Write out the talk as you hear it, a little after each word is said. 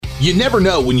You never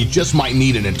know when you just might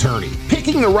need an attorney.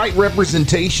 Picking the right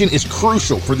representation is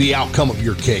crucial for the outcome of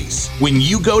your case. When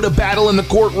you go to battle in the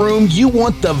courtroom, you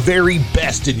want the very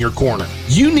best in your corner.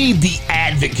 You need the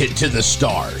advocate to the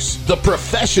stars, the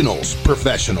professional's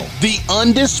professional, the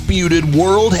undisputed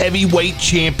world heavyweight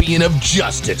champion of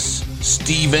justice,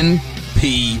 Stephen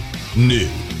P. New.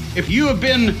 If you have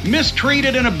been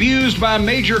mistreated and abused by a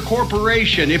major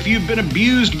corporation, if you've been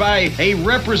abused by a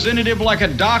representative like a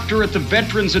doctor at the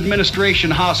Veterans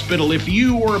Administration Hospital, if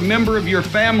you or a member of your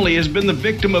family has been the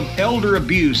victim of elder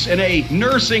abuse in a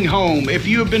nursing home, if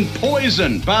you have been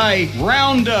poisoned by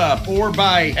Roundup or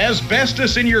by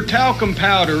asbestos in your talcum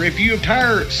powder, if your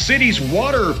entire city's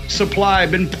water supply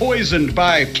been poisoned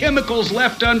by chemicals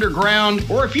left underground,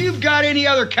 or if you've got any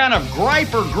other kind of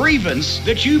gripe or grievance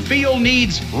that you feel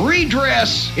needs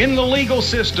redress in the legal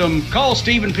system, call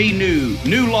Stephen P. New,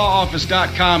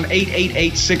 newlawoffice.com,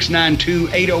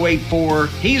 888-692-8084.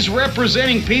 He's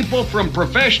representing people from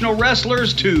professional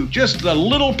wrestlers to just the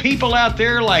little people out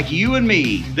there like you and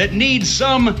me that need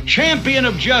some champion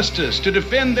of justice to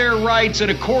defend their rights in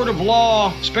a court of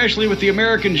law, especially with the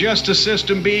American justice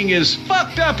system being as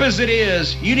fucked up as it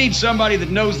is. You need somebody that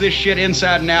knows this shit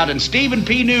inside and out, and Stephen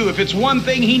P. New, if it's one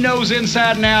thing he knows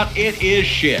inside and out, it is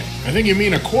shit. I think you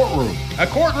mean a courtroom. A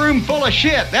courtroom full of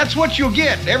shit. That's what you'll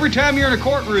get. Every time you're in a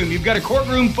courtroom, you've got a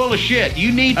courtroom full of shit.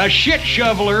 You need a shit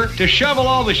shoveler to shovel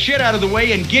all the shit out of the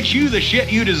way and get you the shit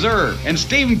you deserve. And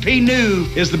Stephen P. New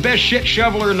is the best shit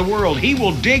shoveler in the world. He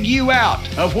will dig you out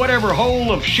of whatever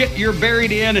hole of shit you're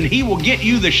buried in, and he will get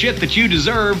you the shit that you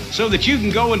deserve so that you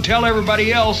can go and tell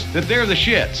everybody else that they're the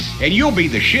shits. And you'll be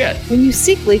the shit. When you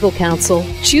seek legal counsel,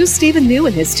 choose Stephen New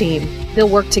and his team. They'll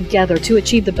work together to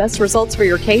achieve the best results for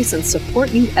your case and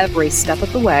support you every step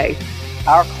of the way.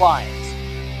 Our clients,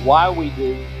 why we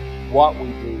do what we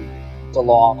do, the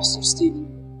law office of Stephen.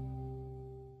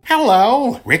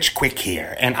 Hello, Rich Quick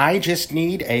here, and I just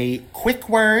need a quick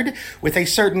word with a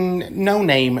certain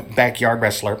no-name backyard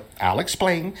wrestler. I'll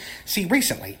explain. See,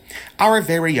 recently, our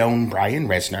very own Brian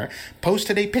Resner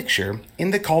posted a picture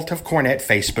in the Cult of Cornette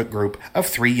Facebook group of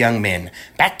 3 young men,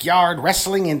 backyard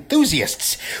wrestling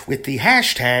enthusiasts, with the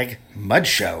hashtag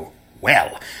MudShow.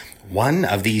 Well, one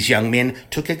of these young men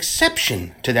took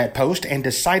exception to that post and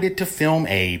decided to film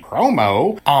a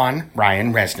promo on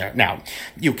Brian Resner. Now,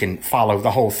 you can follow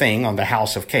the whole thing on the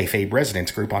House of Kayfabe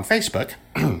Residents group on Facebook.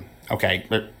 Okay,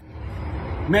 but...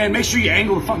 Man, make sure you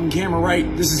angle the fucking camera right.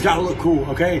 This has got to look cool,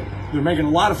 okay? They're making a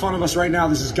lot of fun of us right now.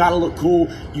 This has got to look cool.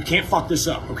 You can't fuck this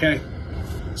up, okay?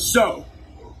 So,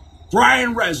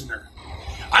 Brian Resner,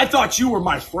 I thought you were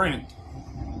my friend.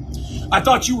 I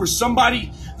thought you were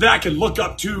somebody that I could look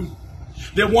up to,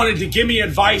 that wanted to give me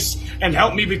advice and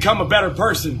help me become a better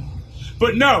person.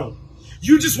 But no,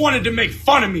 you just wanted to make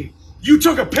fun of me. You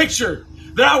took a picture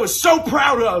that I was so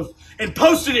proud of and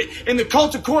posted it in the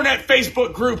Cult of Cornette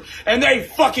Facebook group, and they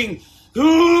fucking,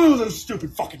 ooh, those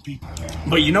stupid fucking people.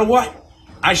 But you know what?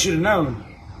 I should have known.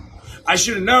 I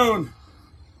should have known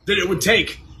that it would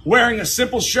take wearing a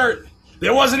simple shirt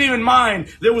that wasn't even mine,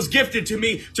 that was gifted to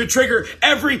me, to trigger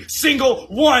every single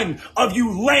one of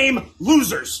you lame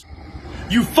losers.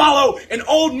 You follow an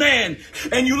old man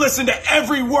and you listen to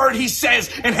every word he says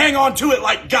and hang on to it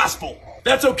like gospel.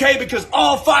 That's okay, because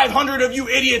all 500 of you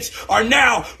idiots are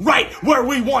now right where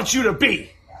we want you to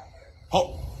be.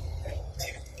 Oh,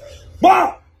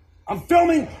 Mom, I'm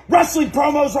filming wrestling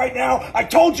promos right now. I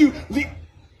told you.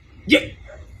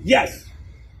 Yes.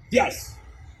 Yes,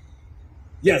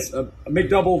 a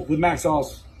McDouble with mac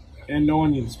sauce and no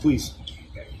onions, please.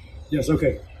 Yes,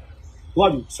 okay.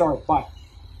 Love you. Sorry, bye.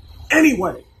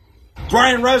 Anyway,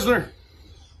 Brian Resner,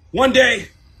 one day,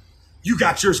 you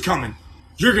got yours coming.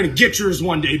 You're going to get yours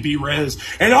one day, B-Rez.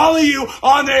 And all of you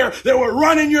on there that were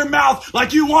running your mouth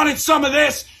like you wanted some of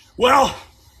this, well,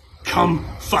 come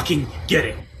fucking get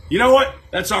it. You know what?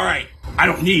 That's all right. I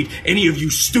don't need any of you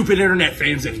stupid internet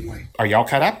fans anyway. Are y'all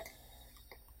caught up?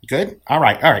 Good? All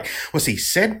right. Well, see,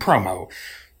 said promo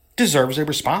deserves a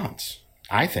response,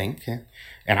 I think.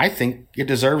 And I think it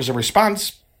deserves a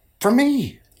response from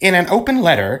me. In an open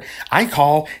letter, I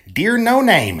call Dear No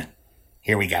Name.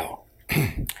 Here we go.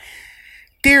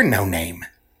 Dear No Name,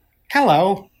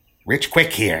 hello, Rich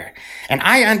Quick here. And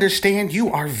I understand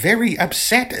you are very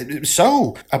upset,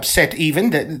 so upset even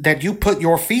that you put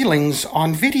your feelings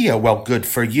on video. Well, good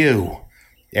for you.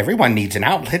 Everyone needs an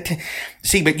outlet.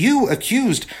 See, but you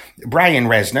accused Brian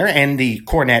Resner and the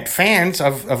Cornette fans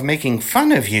of making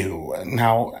fun of you.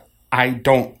 Now, I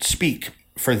don't speak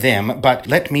for them, but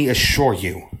let me assure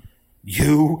you,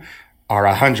 you are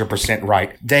 100%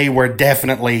 right. They were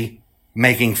definitely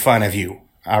making fun of you.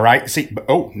 All right? See,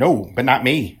 oh, no, but not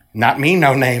me. Not me,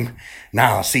 No Name.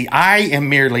 No, see, I am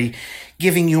merely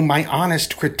giving you my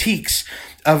honest critiques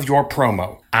of your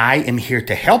promo. I am here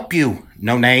to help you,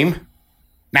 No Name.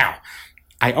 Now,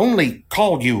 I only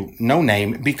called you No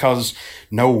Name because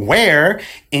nowhere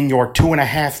in your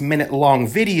 2.5 minute long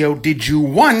video did you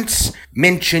once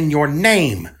mention your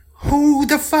name. Who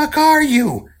the fuck are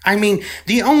you? I mean,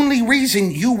 the only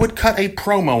reason you would cut a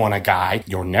promo on a guy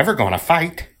you're never gonna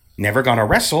fight, never gonna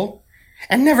wrestle,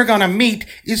 and never gonna meet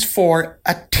is for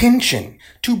attention,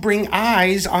 to bring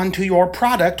eyes onto your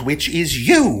product, which is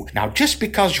you. Now, just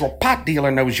because your pot dealer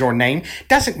knows your name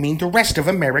doesn't mean the rest of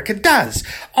America does.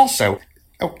 Also,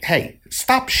 oh, hey,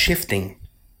 stop shifting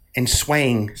and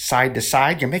swaying side to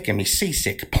side. You're making me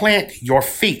seasick. Plant your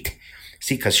feet.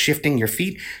 See, because shifting your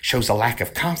feet shows a lack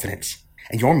of confidence.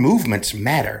 And your movements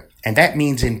matter. And that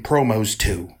means in promos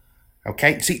too.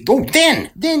 Okay? See,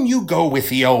 then you go with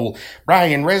the old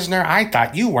Brian Resner. I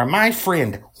thought you were my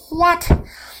friend. What?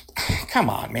 Come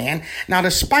on, man. Now,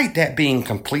 despite that being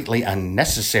completely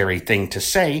unnecessary thing to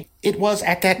say, it was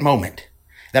at that moment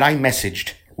that I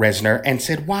messaged Resner and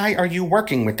said, why are you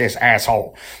working with this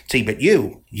asshole? See, but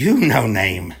you No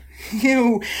Name.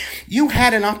 You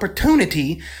had an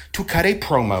opportunity to cut a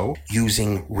promo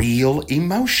using real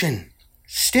emotion,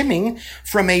 stemming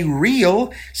from a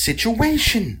real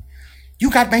situation. You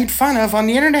got made fun of on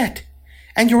the internet,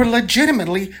 and you were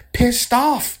legitimately pissed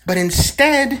off. But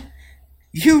instead,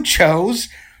 you chose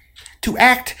to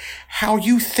act how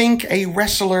you think a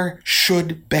wrestler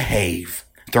should behave.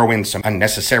 Throw in some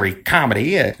unnecessary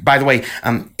comedy. By the way,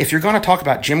 if you're going to talk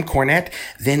about Jim Cornette,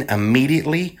 then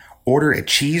immediately order a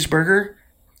cheeseburger.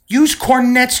 Use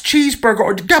Cornette's cheeseburger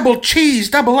or double cheese,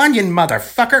 double onion,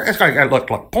 motherfucker.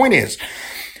 Look, point is,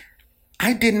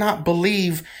 I did not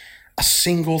believe a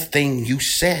single thing you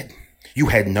said. You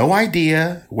had no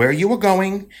idea where you were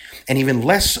going, and even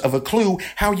less of a clue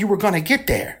how you were going to get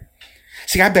there.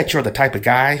 See, I bet you're the type of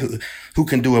guy who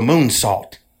can do a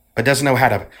moonsault, but doesn't know how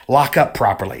to lock up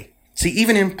properly. See,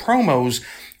 even in promos,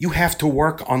 you have to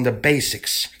work on the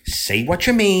basics. Say what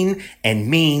you mean and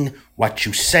mean what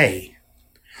you say.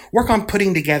 Work on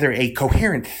putting together a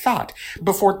coherent thought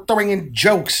before throwing in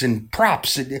jokes and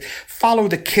props. Follow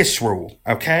the KISS rule,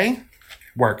 okay?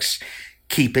 Works.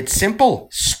 Keep it simple,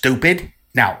 stupid.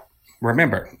 Now,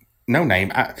 remember, No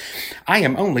Name, I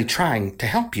am only trying to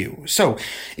help you. So,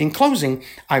 in closing,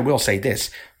 I will say this.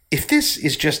 If this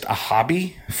is just a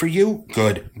hobby for you,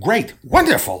 good, great,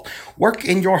 wonderful. Work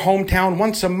in your hometown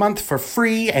once a month for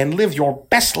free and live your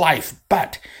best life.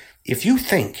 But if you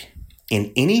think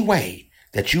in any way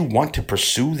that you want to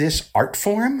pursue this art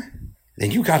form,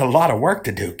 then you got a lot of work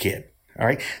to do, kid. All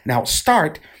right? Now,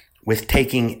 start with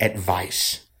taking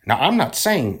advice. Now, I'm not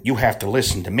saying you have to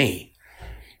listen to me,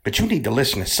 but you need to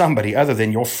listen to somebody other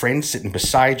than your friend sitting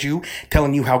beside you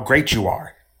telling you how great you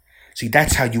are. See,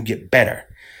 that's how you get better.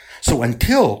 So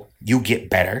until you get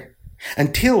better,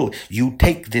 until you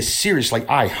take this seriously,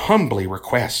 I humbly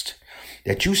request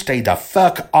that you stay the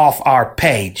fuck off our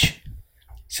page.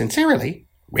 Sincerely,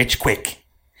 Rich Quick.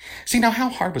 See, now how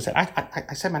hard was that?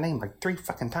 I said my name like 3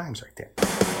 fucking times right there.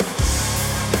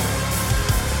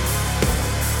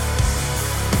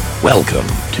 Welcome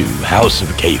to House of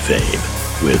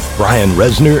Kayfabe with Brian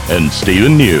Resner and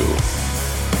Stephen New.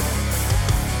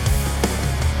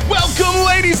 Welcome,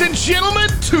 ladies and gentlemen,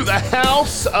 to the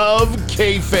House of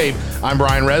Kayfabe. I'm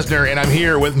Brian Resner, and I'm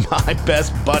here with my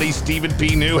best buddy, Stephen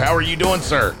P. New. How are you doing,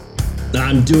 sir?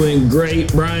 I'm doing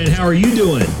great, Brian. How are you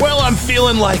doing? Well, I'm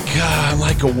feeling like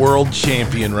a world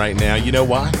champion right now. You know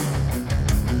why?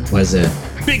 Why is that?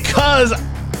 Because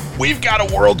we've got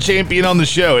a world champion on the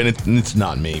show, and it's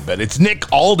not me, but it's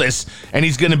Nick Aldis, and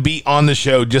he's going to be on the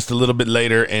show just a little bit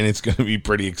later, and it's going to be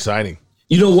pretty exciting.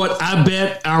 You know what? I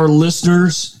bet our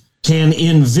listeners can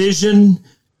envision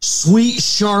Sweet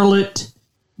Charlotte,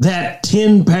 that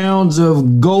 10 pounds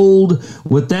of gold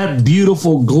with that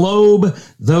beautiful globe,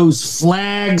 those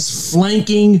flags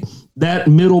flanking that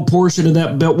middle portion of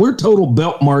that belt. We're total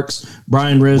belt marks,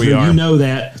 Brian Resner. You know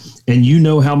that. And you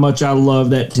know how much I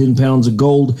love that 10 pounds of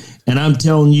gold. And I'm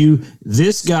telling you,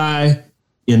 this guy,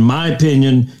 in my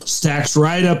opinion, stacks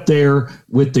right up there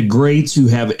with the greats who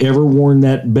have ever worn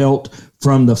that belt,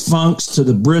 from the Funks to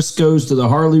the Briscoes to the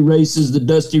Harley Races, the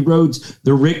Dusty Rhodes,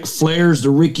 the Ric Flairs,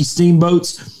 the Ricky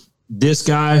Steamboats. This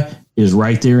guy is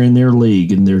right there in their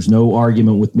league, and there's no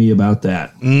argument with me about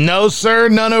that. No, sir,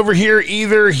 none over here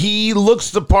either. He looks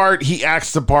the part, he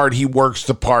acts the part, he works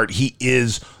the part. He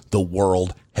is the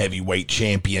world heavyweight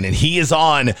champion, and he is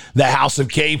on the House of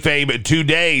Kayfabe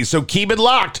today, so keep it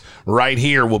locked right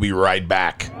here. We'll be right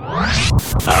back.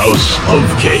 House of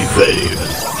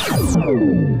Kayfabe.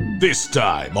 This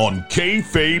time on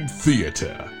Kayfabe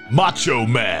Theater, Macho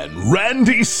Man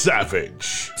Randy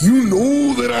Savage. You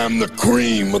know that I'm the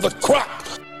cream of the crop.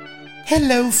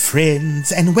 Hello,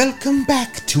 friends, and welcome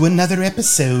back to another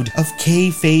episode of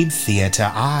Kayfabe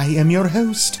Theater. I am your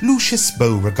host, Lucius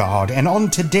Beauregard, and on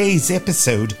today's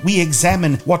episode, we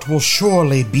examine what will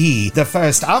surely be the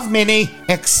first of many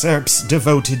excerpts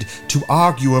devoted to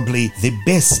arguably the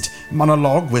best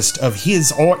monologuist of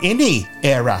his or any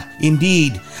era.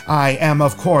 Indeed, I am,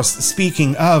 of course,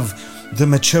 speaking of the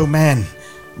Macho Man,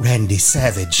 Randy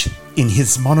Savage, in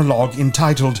his monologue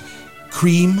entitled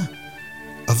Cream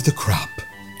of the Crop.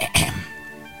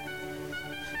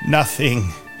 Nothing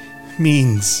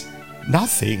means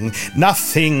nothing.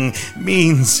 Nothing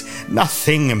means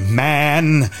nothing,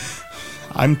 man.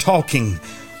 I'm talking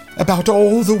about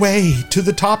all the way to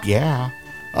the top, yeah,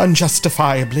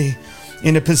 unjustifiably,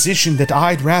 in a position that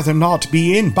I'd rather not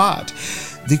be in, but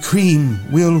the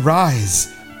cream will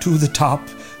rise to the top.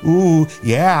 Ooh,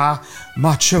 yeah,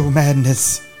 macho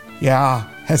madness, yeah,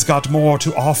 has got more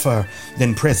to offer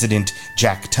than President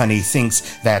Jack Tunney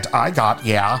thinks that I got,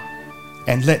 yeah.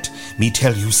 And let me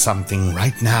tell you something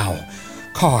right now.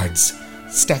 Cards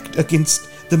stacked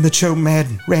against the Macho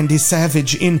Man Randy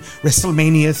Savage in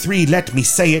WrestleMania 3. Let me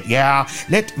say it, yeah.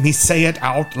 Let me say it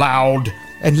out loud.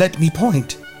 And let me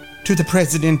point to the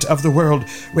president of the World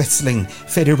Wrestling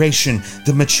Federation.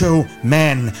 The Macho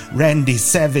Man Randy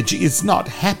Savage is not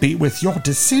happy with your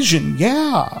decision,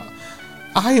 yeah.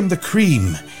 I am the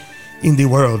cream in the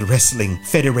World Wrestling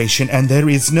Federation, and there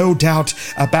is no doubt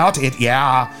about it,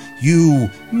 yeah. You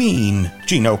mean,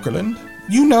 Gene Okerlund,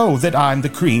 you know that I'm the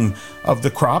cream of the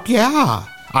crop, yeah.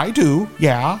 I do,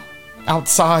 yeah.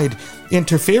 Outside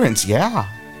interference, yeah.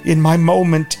 In my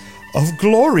moment of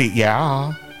glory,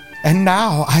 yeah. And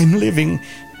now I'm living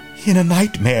in a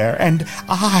nightmare, and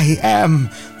I am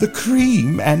the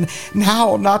cream, and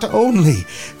now not only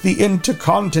the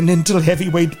Intercontinental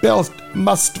Heavyweight belt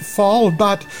must fall,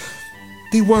 but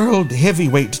the World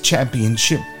Heavyweight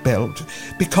Championship belt,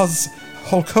 because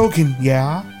Hulk Hogan,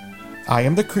 yeah, I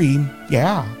am the cream,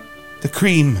 yeah, the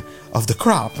cream of the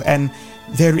crop, and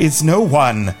there is no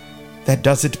one that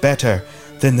does it better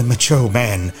than the Macho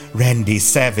Man Randy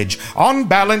Savage. On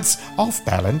balance, off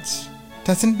balance,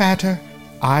 doesn't matter.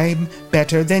 I'm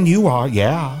better than you are,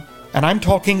 yeah. And I'm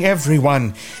talking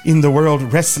everyone in the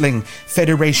World Wrestling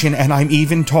Federation, and I'm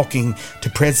even talking to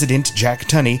President Jack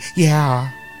Tunney.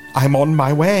 Yeah, I'm on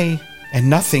my way, and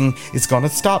nothing is gonna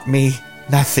stop me.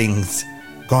 Nothing's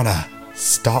gonna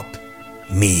stop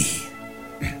me.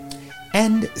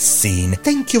 And scene.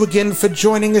 Thank you again for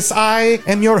joining us. I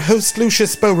am your host,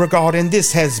 Lucius Beauregard, and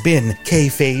this has been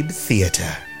Kayfabe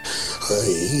Theater. I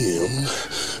am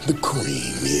the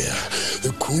cream, yeah,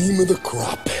 the cream of the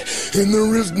crop, and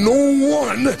there is no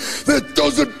one that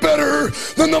does it better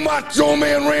than the Macho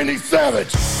Man Randy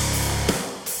Savage.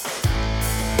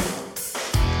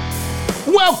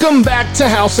 Welcome back to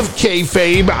House of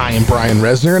Kayfabe. I am Brian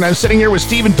Resner, and I'm sitting here with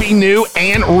Stephen P. New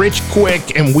and Rich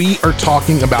Quick, and we are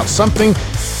talking about something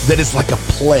that is like a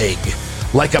plague,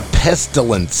 like a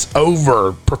pestilence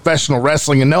over professional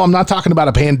wrestling. And no, I'm not talking about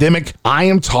a pandemic. I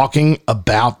am talking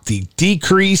about the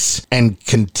decrease and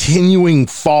continuing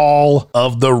fall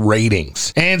of the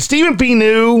ratings. And Stephen P.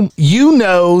 New, you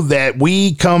know that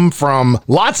we come from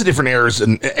lots of different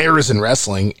eras in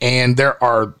wrestling, and there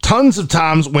are tons of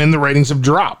times when the ratings have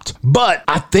dropped. But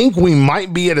I think we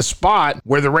might be at a spot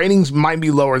where the ratings might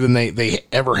be lower than they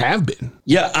ever have been.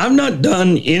 Yeah, I've not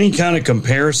done any kind of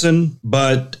comparison,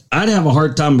 but I'd have a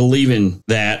hard time believing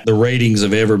that the ratings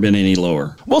have ever been any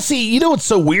lower. Well, see, you know what's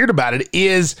so weird about it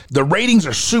is the ratings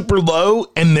are super low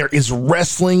and there is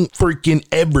wrestling freaking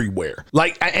everywhere.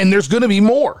 Like, and there's going to be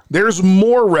more. There's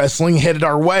more wrestling headed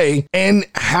our way. And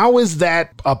how is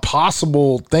that a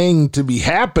possible thing to be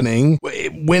happening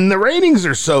when the ratings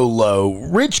are so low?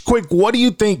 Rich Quick, what do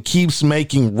you think keeps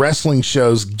making wrestling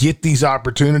shows get these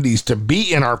opportunities to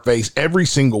be in our face every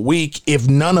single week if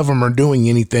none of them are doing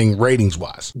anything ratings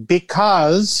wise?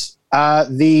 Because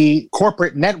the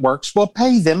corporate networks will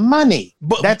pay them money.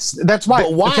 That's why.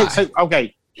 But why?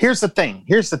 Okay, here's the thing.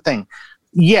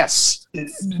 Yes,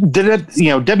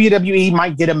 WWE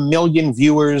might get 1 million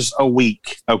viewers a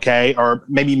week, okay, or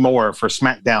maybe more for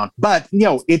SmackDown. But,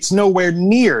 it's nowhere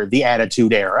near the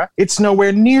Attitude Era. It's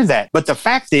nowhere near that. But the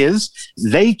fact is,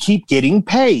 they keep getting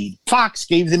paid. Fox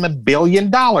gave them $1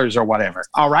 billion or whatever.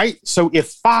 All right. So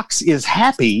if Fox is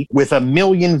happy with 1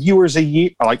 million viewers a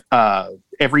year, like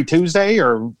every Tuesday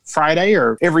or Friday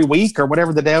or every week or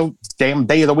whatever the damn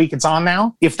day of the week it's on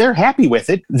now. If they're happy with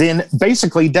it, then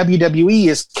basically WWE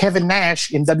is Kevin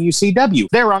Nash in WCW.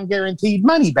 They're on guaranteed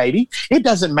money, baby. It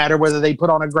doesn't matter whether they put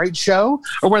on a great show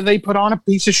or whether they put on a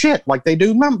piece of shit like they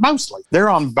do mostly. They're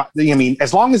on, I mean,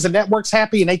 as long as the network's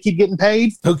happy and they keep getting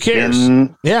paid. Who cares?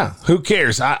 Yeah, who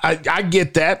cares? I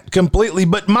get that completely.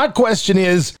 But my question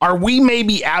is, are we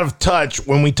maybe out of touch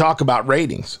when we talk about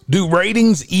ratings? Do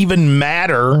ratings even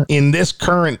matter in this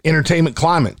current entertainment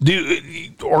climate?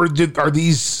 Are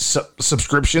these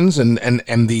subscriptions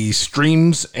and the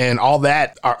streams and all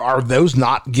that, are those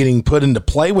not getting put into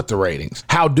play with the ratings?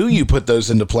 How do you put those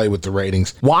into play with the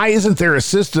ratings? Why isn't there a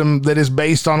system that is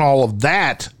based on all of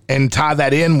that and tie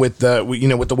that in with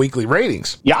the weekly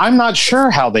ratings? Yeah, I'm not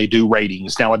sure how they do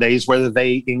ratings nowadays, whether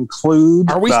they include.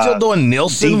 Are we still doing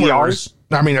Nielsen? DVRs?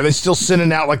 I mean, are they still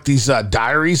sending out like these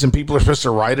diaries and people are supposed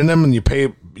to write in them and you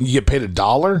get paid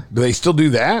 $1? Do they still do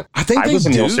that? I think I was a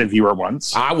Nielsen viewer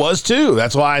once. I was too.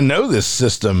 That's why I know this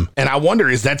system. And I wonder,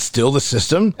 is that still the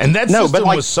system? And that system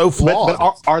was so flawed.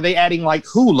 But are they adding like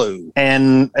Hulu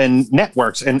and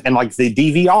networks and like the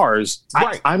DVRs?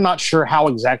 Right. I'm not sure how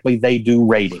exactly they do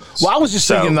ratings. Well, I was just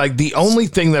thinking like the only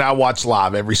thing that I watch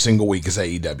live every single week is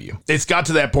AEW. It's got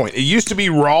to that point. It used to be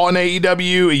Raw and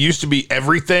AEW. It used to be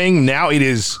everything. Now it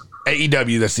is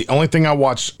AEW. That's the only thing I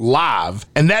watch live.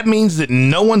 And that means that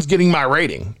no one's getting my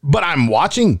rating. But I'm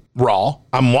watching Raw.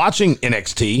 I'm watching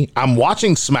NXT. I'm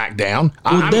watching SmackDown.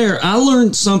 I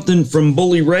learned something from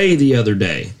Bully Ray the other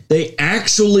day. They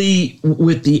actually,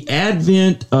 with the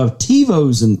advent of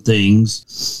TiVos and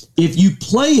things, if you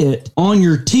play it on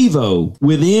your TiVo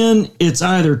within it's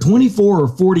either 24 or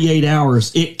 48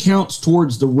 hours, it counts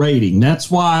towards the rating. That's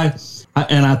why.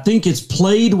 And I think it's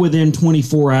played within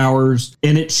 24 hours,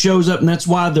 and it shows up, and that's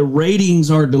why the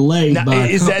ratings are delayed by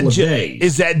a couple of days.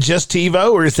 Is that just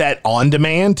TiVo, or is that on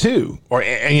demand too? Or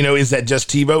is that just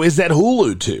TiVo? Is that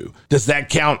Hulu too? Does that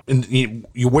count?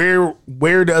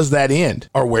 Where does that end,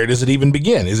 or where does it even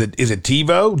begin? Is it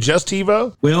TiVo, just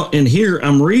TiVo? Well, and here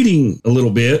I'm reading a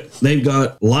little bit. They've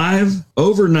got live,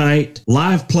 overnight,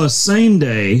 live plus same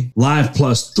day, live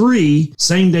plus 3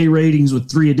 same day ratings with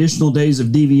 3 additional days of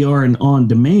DVR and on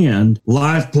demand,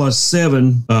 live plus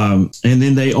 7, and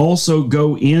then they also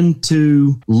go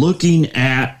into looking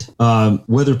at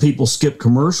whether people skip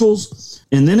commercials.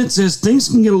 And then it says things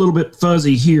can get a little bit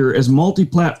fuzzy here, as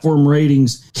multi-platform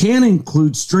ratings can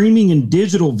include streaming and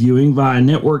digital viewing via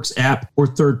network's app or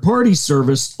third-party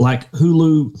service like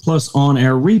Hulu plus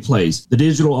on-air replays. The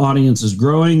digital audience is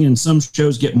growing, and some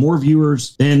shows get more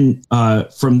viewers than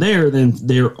from there than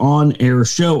their on-air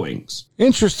showings.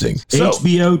 Interesting.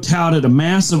 HBO touted a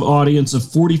massive audience of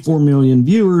 44 million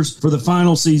viewers for the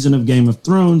final season of Game of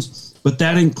Thrones, but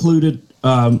that included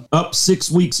up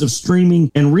 6 weeks of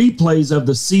streaming and replays of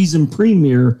the season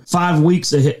premiere 5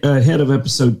 weeks ahead of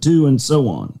episode 2 and so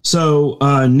on. So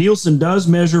Nielsen does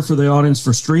measure for the audience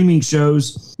for streaming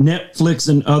shows. Netflix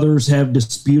and others have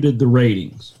disputed the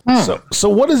ratings. So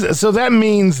what is it? So that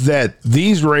means that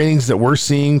these ratings that we're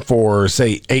seeing for,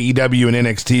 say, AEW and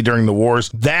NXT during the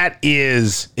wars, that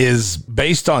is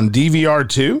based on DVR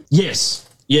too? Yes,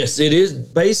 it is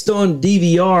based on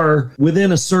DVR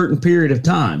within a certain period of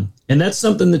time. And that's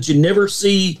something that you never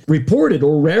see reported,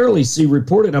 or rarely see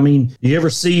reported. I mean, you ever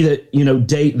see that,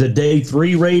 the day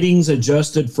 3 ratings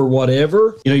adjusted for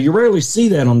whatever? You rarely see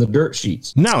that on the dirt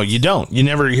sheets. No, you don't. You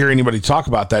never hear anybody talk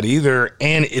about that either.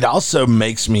 And it also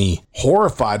makes me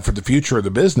horrified for the future of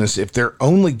the business if they're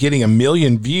only getting 1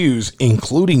 million views,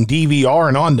 including DVR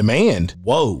and on demand.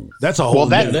 Whoa, that's a whole.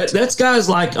 That's guys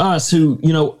like us who,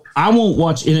 I won't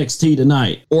watch NXT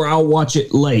tonight, or I'll watch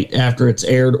it late after it's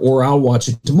aired, or I'll watch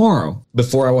it tomorrow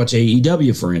before I watch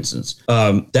AEW, for instance.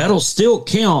 That'll still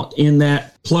count in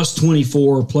that plus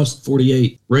 24, plus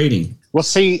 48 rating. Well,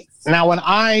 see, now when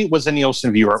I was a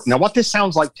Nielsen viewer, now what this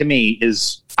sounds like to me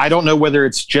is, I don't know whether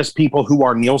it's just people who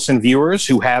are Nielsen viewers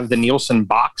who have the Nielsen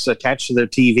box attached to their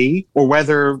TV, or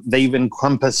whether they've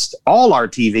encompassed all our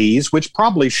TVs, which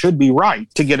probably should be right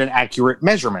to get an accurate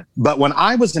measurement. But when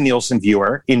I was a Nielsen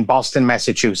viewer in Boston,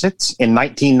 Massachusetts in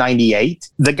 1998,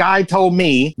 the guy told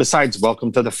me, besides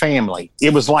welcome to the family,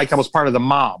 it was like I was part of the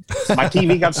mob. My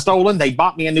TV got stolen. They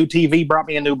bought me a new TV, brought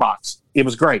me a new box. It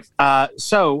was great.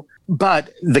 But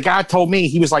the guy told me,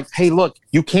 he was like, hey, look,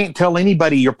 you can't tell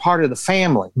anybody you're part of the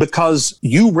family because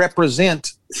you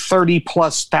represent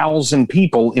 30,000+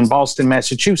 people in Boston,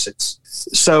 Massachusetts.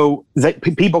 So that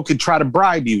people could try to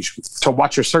bribe you to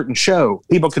watch a certain show.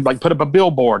 People could put up a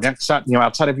billboard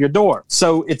outside of your door.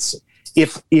 So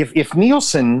if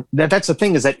Nielsen, that's the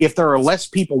thing, is that if there are less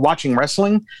people watching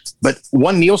wrestling, but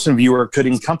one Nielsen viewer could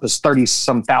encompass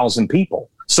 30-some thousand people.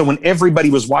 So when everybody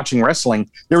was watching wrestling,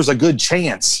 there was a good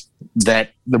chance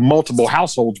that the multiple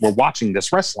households were watching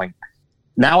this wrestling.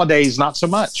 Nowadays, not so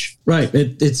much. Right.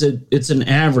 It's an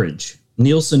average.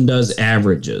 Nielsen does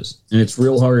averages, and it's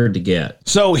real hard to get.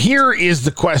 So here is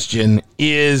the question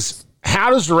is,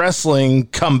 how does wrestling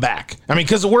come back? I mean,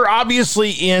 because we're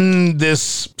obviously in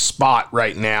this spot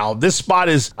right now. This spot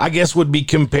is, I guess, would be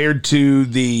compared to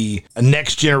the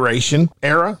Next Generation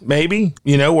era, maybe,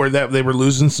 where they were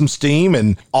losing some steam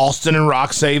and Austin and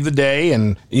Rock saved the day.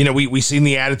 And, we seen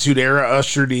the Attitude Era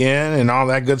ushered in and all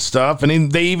that good stuff.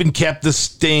 And they even kept the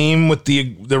steam with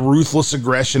the Ruthless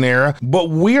Aggression era. But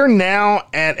we're now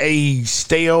at a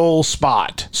stale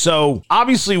spot. So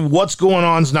obviously what's going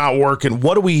on is not working.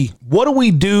 What do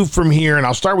we do from here? And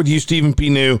I'll start with you, Stephen P.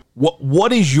 New.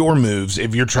 What is your moves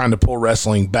if you're trying to pull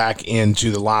wrestling back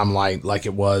into the limelight like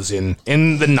it was in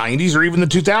the 90s or even the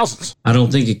 2000s? I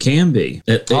don't think it can be.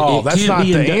 That's not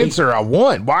the answer I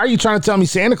want. Why are you trying to tell me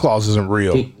Santa Claus isn't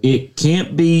real? It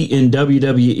can't be in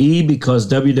WWE because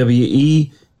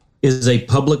WWE is a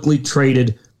publicly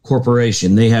traded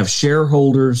corporation. They have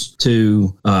shareholders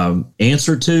to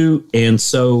answer to. And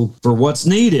so for what's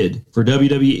needed for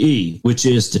WWE, which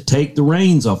is to take the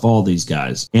reins off all these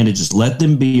guys and to just let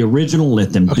them be original,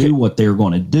 let them do what they're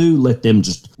going to do, let them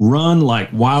just run like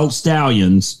wild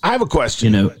stallions. I have a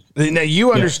question. Now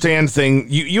you understand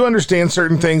you understand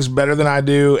certain things better than I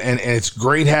do, and it's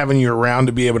great having you around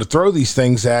to be able to throw these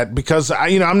things at, because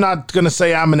I'm not going to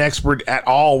say I'm an expert at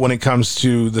all when it comes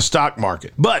to the stock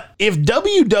market. But if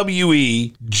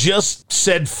WWE just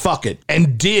said fuck it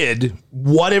and did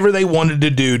whatever they wanted to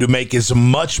do to make as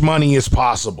much money as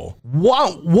possible,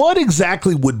 what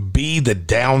exactly would be the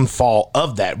downfall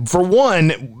of that? For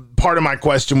one, part of my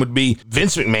question would be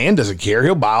Vince McMahon doesn't care.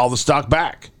 He'll buy all the stock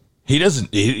back. He doesn't.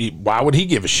 Why would he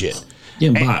give a shit?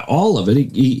 Yeah, buy all of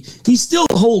it. He still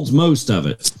holds most of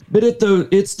it. But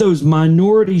it's those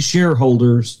minority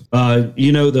shareholders,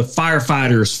 the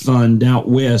firefighters fund out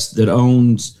west that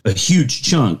owns a huge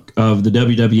chunk of the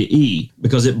WWE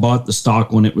because it bought the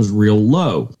stock when it was real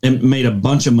low and made a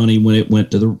bunch of money when it went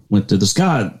to the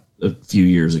sky a few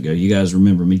years ago. You guys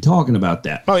remember me talking about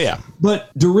that. Oh, yeah.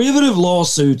 But derivative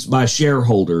lawsuits by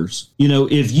shareholders,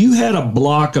 if you had a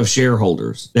block of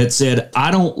shareholders that said,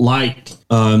 I don't like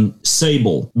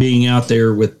Sable being out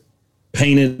there with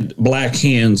painted black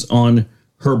hands on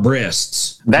her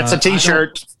breasts. That's a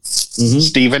T-shirt.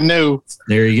 Stephen New.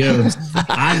 There you go.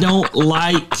 I don't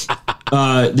like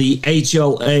the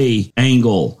HLA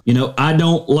angle. I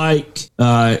don't like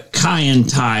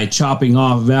Kai chopping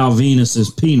off Val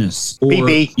Venus's penis, or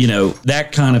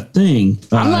that kind of thing.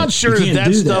 I'm not sure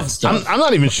that stuff. I'm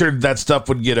not even sure that stuff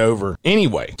would get over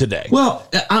anyway today. Well,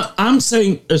 I'm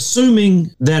saying,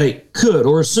 assuming that it could,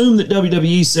 or assume that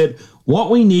WWE said,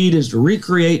 what we need is to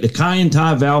recreate the Kai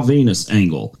Val Venus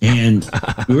angle, and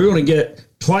we're going to get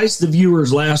twice the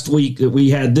viewers last week that we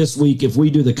had this week if we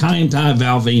do the Kai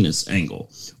Val Venus angle.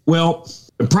 Well,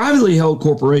 a privately held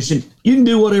corporation, you can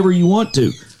do whatever you want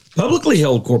to. Publicly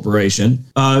held corporation,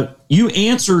 you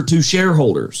answer to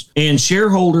shareholders, and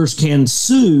shareholders can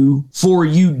sue for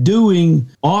you doing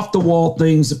off-the-wall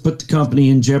things that put the company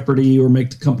in jeopardy or make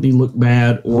the company look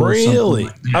bad. Or really?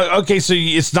 Like that. Okay, so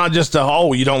it's not just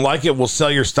you don't like it, we'll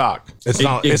sell your stock. It's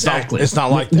not exactly. It's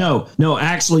not like that. No.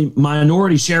 Actually,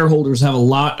 minority shareholders have a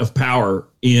lot of power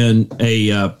in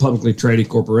a publicly traded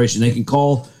corporation. They can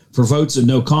call for votes of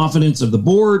no confidence of the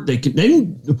board. They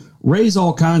can raise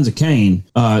all kinds of cane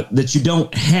that you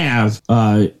don't have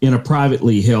in a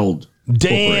privately held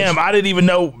Damn, I didn't even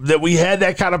know that we had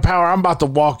that kind of power. I'm about to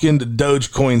walk into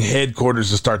Dogecoin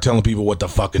headquarters and start telling people what to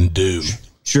fucking do.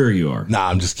 Sure you are. Nah,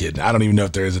 I'm just kidding. I don't even know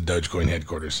if there is a Dogecoin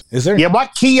headquarters. Is there? Yeah,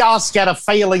 what kiosk at a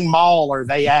failing mall are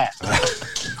they at?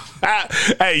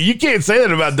 Hey, you can't say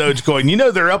that about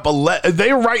Dogecoin. They're up.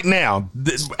 They right now,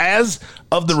 as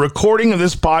of the recording of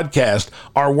this podcast,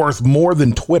 are worth more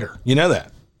than Twitter. You know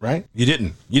that, right? You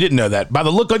didn't know that. By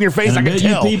the look on your face, I can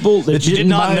tell people that you did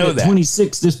not know that.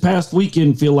 26 this past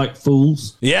weekend feel like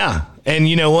fools. Yeah. And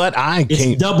you know what?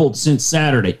 It's doubled since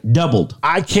Saturday. Doubled.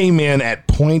 I came in at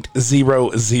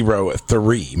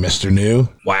 0.003, Mr. New.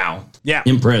 Wow. Yeah.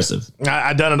 Impressive.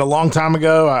 I done it a long time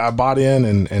ago. I bought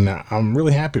in and I'm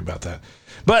really happy about that.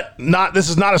 But this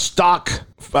is not a stock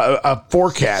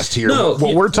forecast here. No,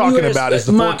 what we're talking about is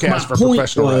the forecast for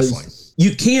professional wrestling.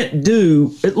 You can't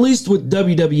do, at least with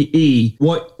WWE,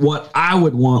 what I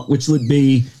would want, which would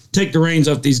be take the reins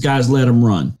off these guys, let them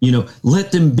run.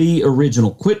 Let them be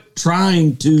original. Quit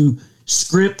trying to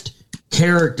script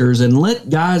characters and let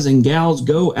guys and gals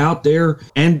go out there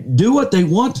and do what they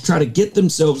want to try to get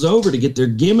themselves over, to get their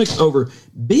gimmick over.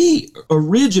 Be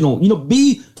original,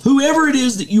 be whoever it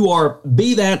is that you are,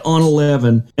 be that on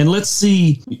 11, and let's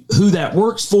see who that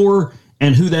works for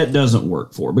and who that doesn't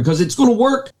work for, because it's going to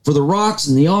work for the Rocks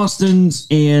and the Austins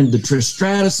and the Trish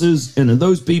Stratuses and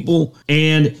those people,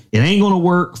 and it ain't going to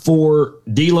work for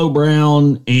D'Lo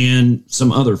Brown and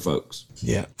some other folks.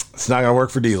 Yeah, it's not going to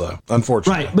work for D'Lo,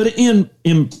 unfortunately. Right, but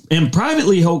in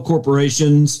privately held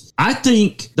corporations, I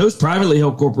think those privately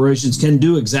held corporations can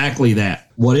do exactly that.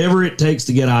 Whatever it takes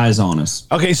to get eyes on us.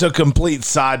 Okay, so complete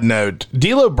side note.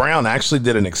 D'Lo Brown actually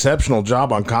did an exceptional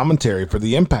job on commentary for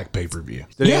the Impact pay-per-view.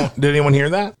 Did anyone hear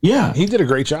that? Yeah. He did a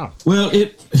great job. Well,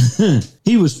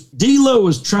 D'Lo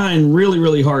was trying really,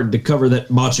 really hard to cover that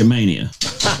Botchamania.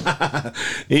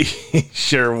 He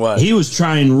sure was. He was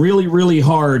trying really, really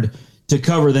hard to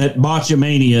cover that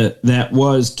Botchamania that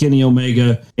was Kenny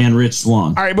Omega and Rich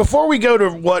Swann. All right, before we go to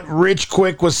what Rich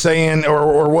Quick was saying,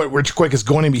 or what Rich Quick is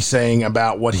going to be saying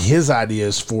about what his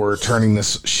ideas for turning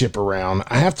this ship around,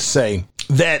 I have to say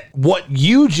that what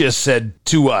you just said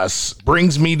to us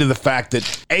brings me to the fact that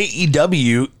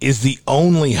AEW is the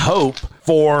only hope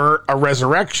for a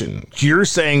resurrection. You're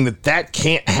saying that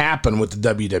can't happen with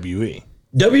the WWE.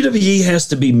 WWE has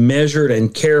to be measured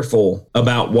and careful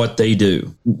about what they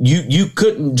do. You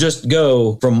couldn't just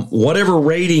go from whatever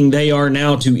rating they are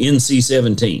now to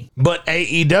NC-17. But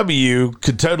AEW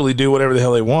could totally do whatever the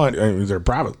hell they want. I mean, they're a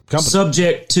private company.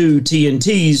 Subject to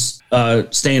TNT's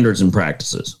standards and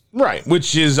practices. Right,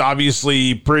 which is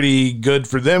obviously pretty good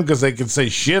for them because they can say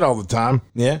shit all the time.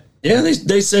 Yeah. Yeah,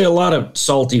 they say a lot of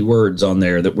salty words on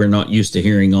there that we're not used to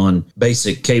hearing on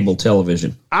basic cable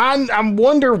television. I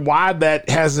wonder why that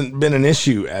hasn't been an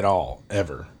issue at all,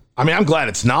 ever. I mean, I'm glad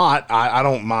it's not. I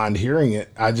don't mind hearing it.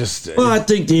 I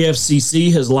think the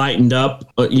FCC has lightened up.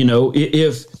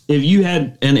 If you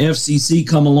had an FCC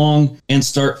come along and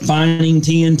start fining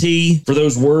TNT for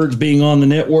those words being on the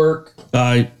network,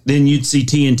 then you'd see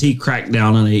TNT crack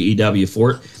down on AEW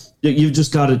for it. You've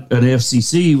just got an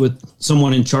FCC with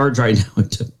someone in charge right now who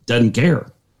doesn't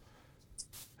care.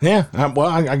 Yeah,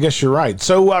 I guess you're right.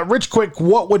 So, Rich Quick,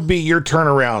 what would be your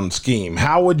turnaround scheme?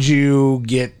 How would you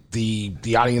get the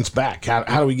audience back?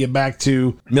 How do we get back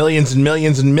to millions and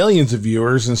millions and millions of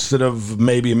viewers instead of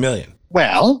maybe a million?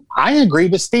 Well, I agree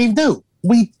with Steve New.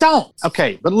 We don't.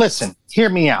 Okay, but listen, hear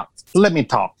me out. Let me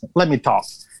talk.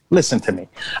 Listen to me.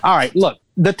 All right, look.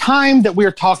 The time that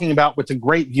we're talking about with the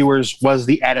great viewers was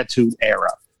the Attitude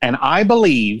Era. And I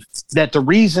believe that the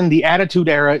reason the Attitude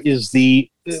Era is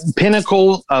the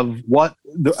pinnacle of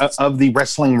the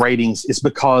wrestling ratings is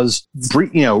because,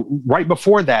 right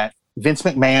before that, Vince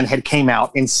McMahon had came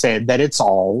out and said that it's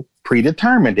all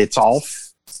predetermined. It's all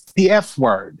the F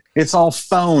word. It's all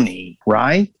phony,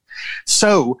 right?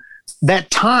 So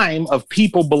that time of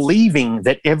people believing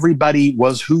that everybody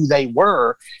was who they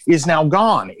were is now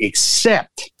gone,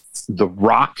 except The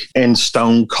Rock and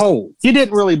Stone Cold. You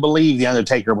didn't really believe The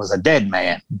Undertaker was a dead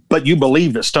man, but you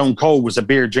believed that Stone Cold was a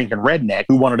beer-drinking redneck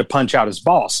who wanted to punch out his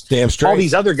boss. Damn straight. All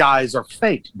these other guys are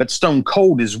fake, but Stone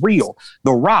Cold is real.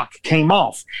 The Rock came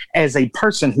off as a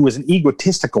person who was an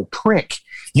egotistical prick.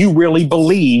 You really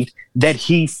believed that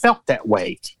he felt that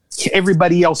way.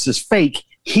 Everybody else is fake.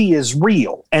 He is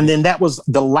real. And then that was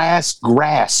the last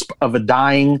grasp of a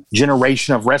dying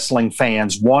generation of wrestling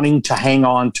fans wanting to hang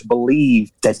on to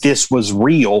believe that this was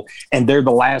real. And they're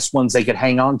the last ones they could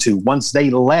hang on to. Once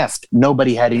they left,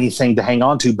 nobody had anything to hang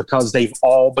on to because they've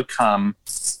all become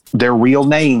their real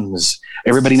names.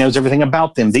 Everybody knows everything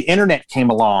about them. The internet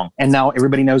came along and now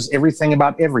everybody knows everything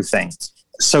about everything.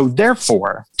 So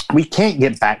therefore, we can't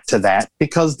get back to that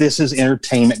because this is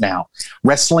entertainment now.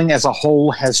 Wrestling as a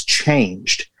whole has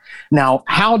changed. Now,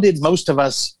 how did most of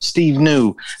us, Steve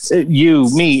New, you,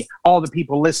 me, all the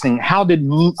people listening, how did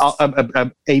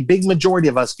a big majority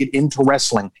of us get into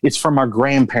wrestling? It's from our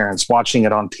grandparents watching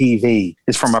it on TV.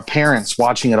 It's from our parents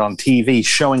watching it on TV,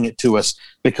 showing it to us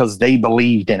because they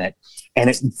believed in it. And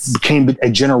it became a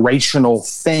generational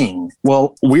thing.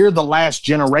 Well, we're the last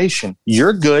generation.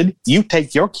 You're good. You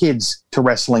take your kids to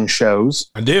wrestling shows.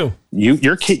 I do.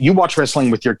 You watch wrestling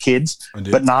with your kids,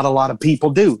 but not a lot of people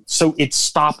do. So it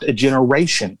stopped a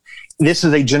generation. This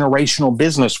is a generational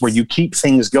business where you keep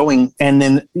things going. And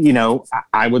then,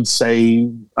 I would say,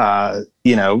 there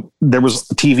was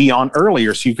TV on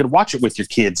earlier so you could watch it with your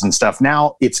kids and stuff.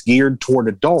 Now it's geared toward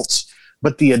adults,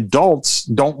 but the adults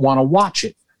don't want to watch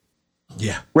it.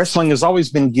 Yeah. Wrestling has always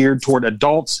been geared toward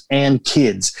adults and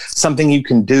kids, something you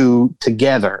can do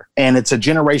together. And it's a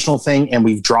generational thing, and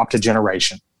we've dropped a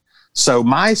generation. So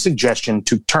my suggestion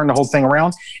to turn the whole thing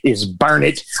around is burn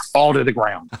it all to the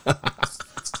ground.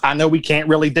 I know we can't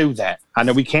really do that.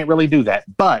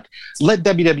 But let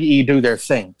WWE do their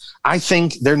thing. I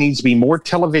think there needs to be more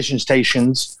television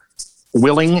stations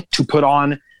willing to put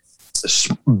on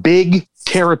big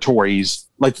territories.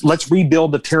 Let's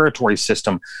rebuild the territory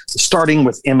system, starting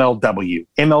with MLW.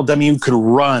 MLW could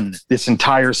run this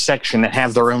entire section and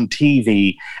have their own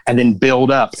TV, and then build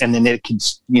up, and then it could,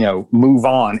 move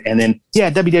on. And then,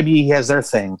 WWE has their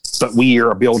thing, but we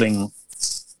are building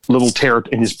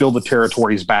and just build the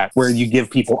territories back where you give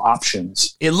people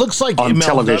options. It looks like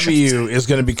MLW is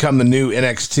going to become the new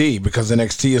NXT, because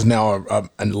NXT is now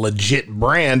a legit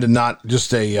brand and not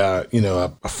just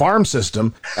a farm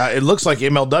system. It looks like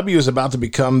MLW is about to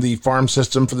become the farm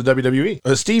system for the WWE.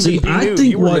 Steve,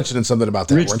 you were mentioning something about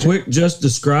that. Rich Quick just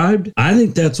described. I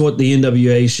think that's what the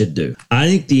NWA should do. I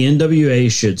think the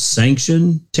NWA should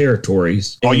sanction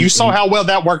territories. Oh, you saw how well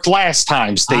that worked last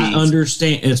time, Steve. I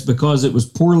understand. It's because it was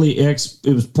poorly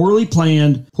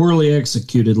planned, poorly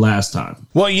executed last time.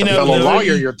 Well, the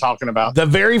lawyer you're talking about. The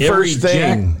very first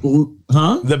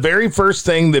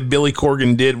thing that Billy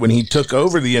Corgan did when he took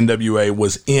over the NWA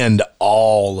was end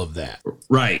all of that.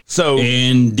 Right. So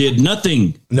and did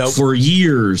nothing for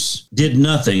years. Did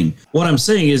nothing. What I'm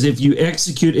saying is, if you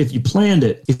planned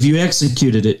it, if you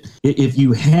executed it, if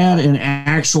you had an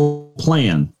actual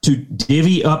plan to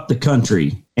divvy up the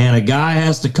country, and a guy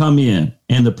has to come in,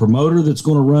 and the promoter that's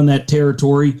going to run that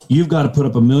territory, you've got to put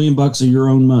up $1 million of your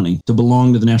own money to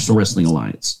belong to the National Wrestling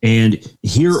Alliance. And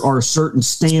here are certain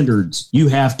standards you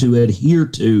have to adhere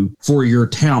to for your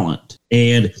talent.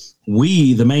 And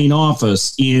we, the main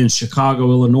office in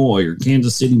Chicago, Illinois, or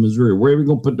Kansas City, Missouri, wherever you're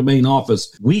going to put the main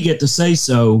office, we get to say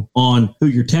so on who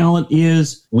your talent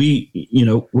is. We're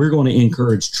going to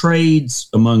encourage trades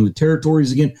among the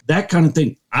territories again, that kind of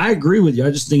thing. I agree with you.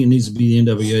 I just think it needs to be the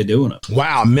NWA doing it.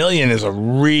 Wow, $1 million is a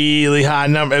really high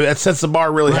number. That sets the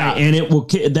bar really high. And it will,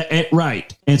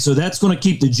 right. And so that's going to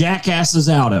keep the jackasses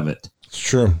out of it. It's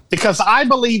true. Because I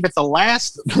believe at the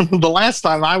last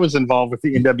time I was involved with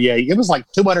the NWA, it was like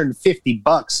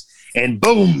 $250, and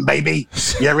boom, baby,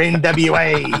 you're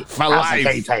NWA for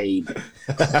life.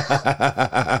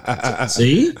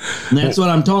 See, and that's what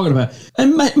I'm talking about.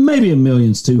 And maybe $1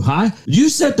 million's too high. You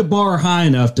set the bar high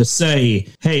enough to say,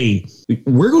 "Hey,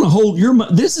 we're going to hold your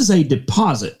money. This is a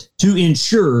deposit to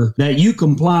ensure that you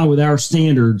comply with our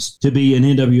standards to be an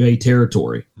NWA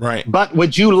territory." Right. But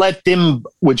would you let them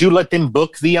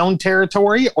book the own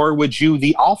territory, or would you,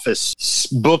 the office,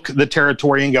 book the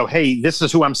territory and go, "Hey, this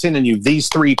is who I'm sending you. These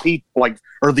 3 people,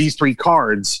 or these 3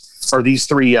 cards." Or these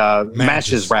 3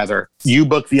 matches, rather. You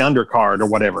book the undercard or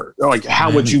whatever.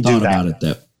 How would you do that? About it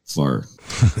that far.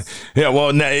 Yeah,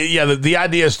 well, the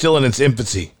idea is still in its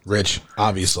infancy, Rich,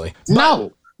 obviously.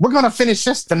 No, we're going to finish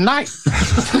this tonight.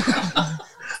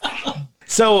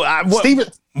 So, Steven,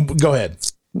 go ahead.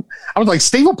 I was like,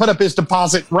 Steve will put up his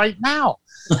deposit right now.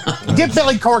 Get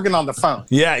Billy Corgan on the phone.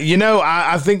 Yeah,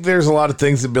 I think there's a lot of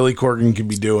things that Billy Corgan could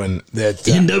be doing. That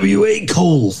NWA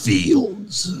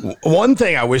Coalfields. One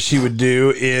thing I wish he would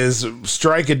do is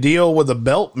strike a deal with a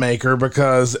belt maker,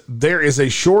 because there is a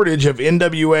shortage of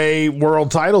NWA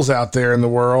world titles out there in the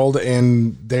world,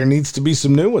 and there needs to be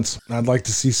some new ones. I'd like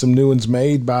to see some new ones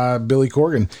made by Billy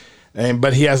Corgan.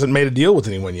 But he hasn't made a deal with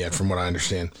anyone yet, from what I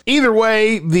understand. Either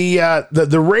way,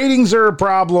 the ratings are a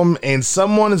problem, and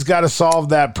someone has got to solve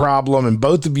that problem. And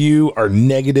both of you are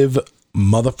negative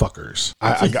motherfuckers.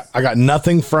 I got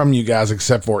nothing from you guys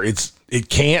except for it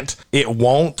can't, it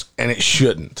won't, and it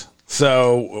shouldn't.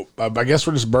 So I guess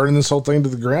we're just burning this whole thing to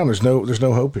the ground. There's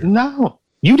no hope here. No.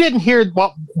 You didn't hear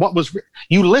what was.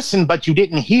 You listened, but you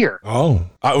didn't hear. Oh,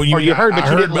 you heard, but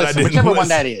you didn't listen. Whichever one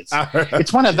that is.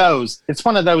 It's one of those. It's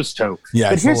one of those two. Yeah,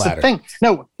 but here's the thing.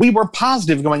 No, we were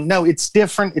positive, going, no, it's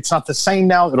different. It's not the same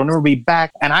now. It'll never be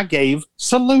back. And I gave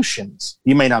solutions.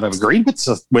 You may not have agreed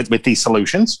with these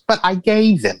solutions, but I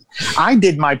gave them. I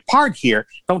did my part here.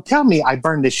 Don't tell me I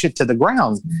burned this shit to the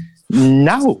ground.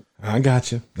 No. I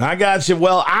got you.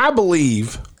 Well, I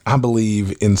believe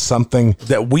in something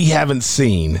that we haven't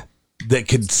seen that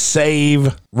could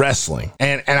save wrestling.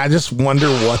 And I just wonder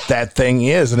what that thing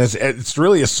is. And it's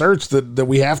really a search that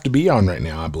we have to be on right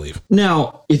now, I believe.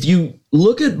 Now, if you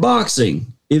look at boxing,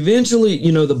 eventually,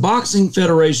 the boxing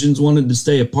federations wanted to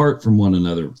stay apart from one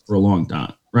another for a long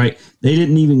time, right? They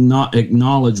didn't even not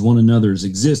acknowledge one another's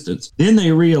existence. Then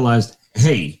they realized,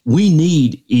 hey, we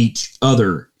need each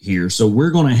other here. So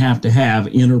we're going to have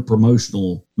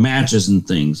interpromotional matches and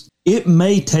things. It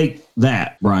may take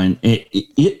that, Brian.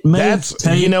 It may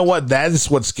take... You know what? That is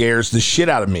what scares the shit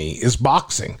out of me is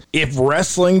boxing. If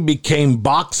wrestling became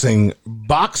boxing,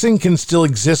 boxing can still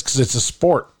exist because it's a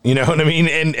sport. You know what I mean?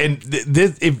 And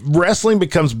if wrestling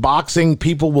becomes boxing,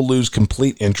 people will lose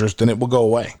complete interest and it will go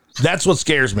away. That's what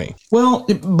scares me. Well,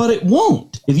 but it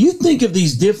won't. If you think of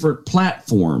these different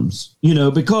platforms,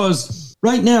 because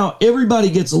right now everybody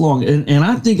gets along. And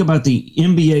I think about the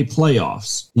NBA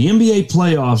playoffs. The NBA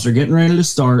playoffs are getting ready to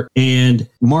start, and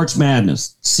March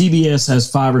Madness. CBS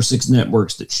has 5 or 6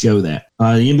 networks that show that.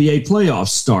 The NBA playoffs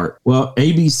start. Well,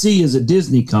 ABC is a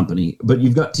Disney company, but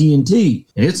you've got TNT,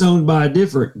 and it's owned by a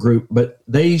different group, but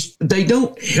they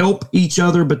don't help each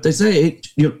other, but they say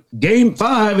Game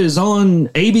 5 is on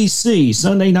ABC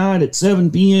Sunday night at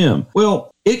 7 p.m.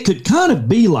 Well, it could kind of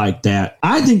be like that.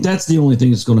 I think that's the only thing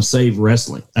that's going to save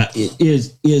wrestling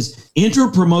is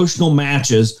interpromotional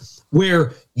matches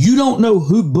where you don't know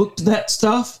who booked that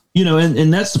stuff.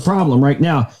 And that's the problem right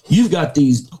now. You've got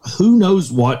these who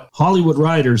knows what Hollywood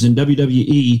writers in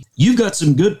WWE. You've got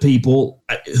some good people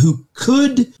who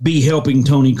could be helping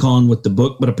Tony Khan with the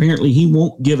book, but apparently he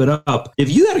won't give it up. If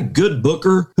you had a good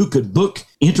booker who could book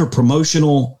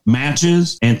interpromotional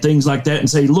matches and things like that and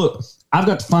say, look, I've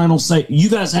got the final say. You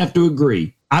guys have to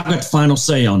agree. I've got the final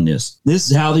say on this. This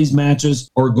is how these matches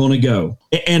are going to go.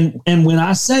 And when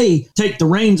I say take the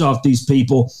reins off these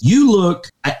people, you look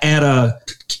at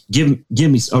give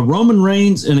me a Roman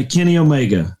Reigns and a Kenny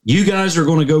Omega. You guys are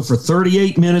going to go for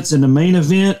 38 minutes in the main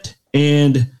event,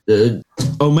 and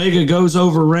Omega goes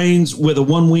over Reigns with a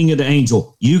one-winged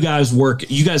angel. You guys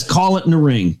call it in the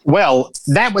ring. Well,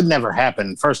 that would never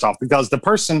happen, first off, because the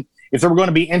person... If there were going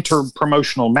to be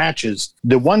inter-promotional matches,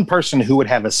 the one person who would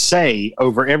have a say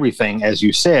over everything, as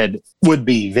you said, would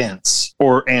be Vince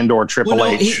or Triple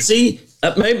H.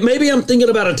 Maybe I'm thinking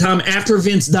about a time after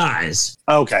Vince dies.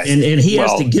 Okay. And he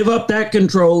has to give up that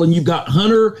control, and you've got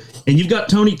Hunter, and you've got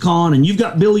Tony Khan, and you've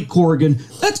got Billy Corgan.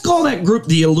 Let's call that group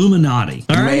the Illuminati.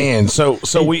 All right? Man, so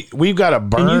we've got a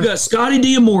burn. And you've got Scotty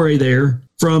D'Amore there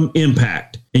from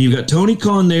Impact. And you've got Tony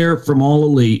Khan there from All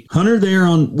Elite, Hunter there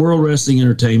on World Wrestling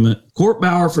Entertainment, Court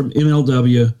Bauer from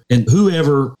MLW, and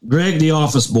whoever, Greg the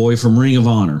Office Boy from Ring of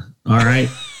Honor. All right.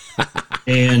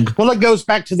 And well, it goes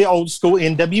back to the old school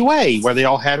NWA where they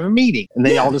all had a meeting and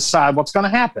they all decide what's going to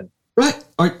happen. Right.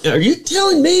 Are you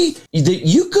telling me that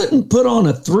you couldn't put on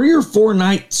a 3 or 4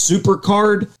 night super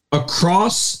card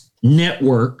across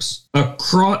networks,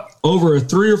 over a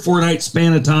 3 or 4 night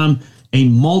span of time, a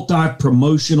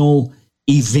multi-promotional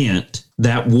event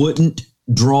that wouldn't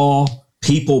draw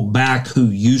people back who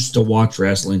used to watch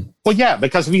wrestling? Well, yeah,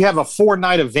 because if you have a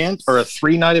 4-night event or a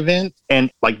 3-night event,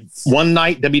 and like one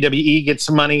night WWE gets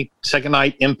some money, second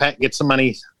night Impact gets some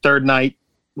money, third night,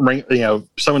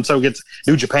 so and so gets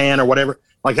New Japan or whatever.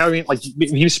 Like, I mean, like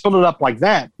if you split it up like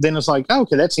that, then it's like,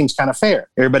 okay, that seems kind of fair.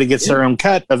 Everybody gets their own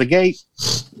cut of the gate.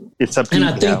 It's up to you.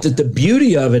 And I think that the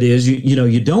beauty of it is,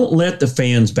 you don't let the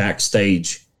fans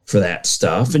backstage for that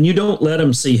stuff, and you don't let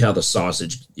them see how the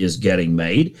sausage is getting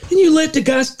made, and you let the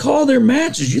guys call their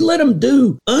matches. You let them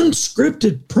do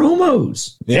unscripted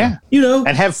promos. Yeah.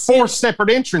 And have 4 separate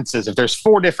entrances. If there's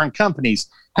 4 different companies,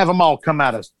 have them all come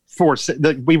out of 4.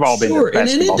 We've all been sure, and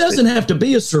it doesn't have to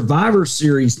be a Survivor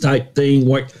Series type thing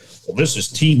like, well, this is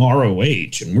Team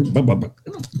ROH, and we're blah, blah, blah.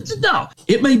 No,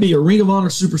 it may be a Ring of Honor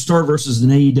superstar versus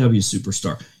an AEW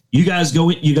superstar. You guys go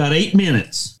in, you got 8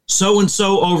 minutes.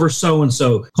 So-and-so over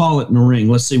so-and-so. Call it in the ring.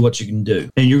 Let's see what you can do.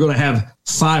 And you're going to have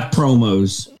 5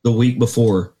 promos the week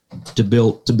before to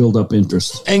build up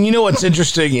interest. And you know what's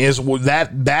interesting is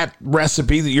that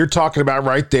recipe that you're talking about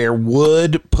right there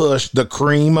would push the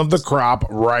cream of the crop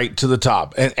right to the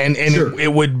top. And sure.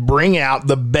 It would bring out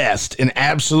the best in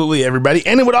absolutely everybody.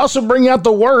 And it would also bring out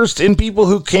the worst in people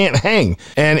who can't hang.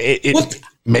 And it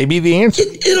maybe the answer.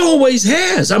 It always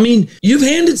has. I mean, you've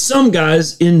handed some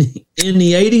guys in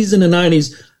the 80s and the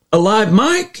 90s a live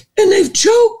mic, and they've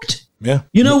choked. Yeah.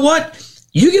 You know what?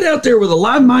 You get out there with a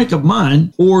live mic of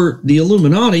mine or the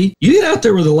Illuminati, you get out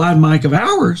there with a live mic of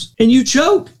ours, and you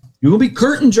choke. You're going to be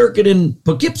curtain jerking in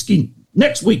Poughkeepsie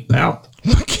next week, pal.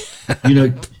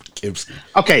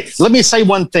 Okay, let me say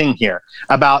one thing here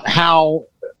about how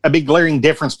a big glaring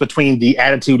difference between the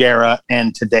Attitude Era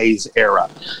and today's era.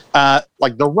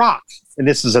 Like The Rock, and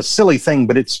this is a silly thing,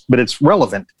 but it's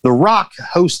relevant. The Rock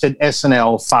hosted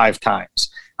SNL 5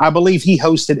 times. I believe he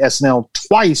hosted SNL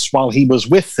twice while he was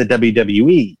with the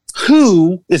WWE.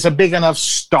 Who is a big enough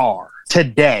star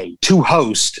today to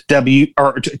host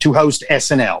to host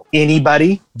SNL?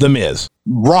 Anybody? The Miz.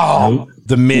 Wrong.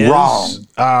 The Miz.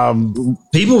 Wrong.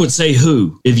 People would say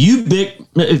who? If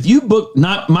you book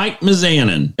not Mike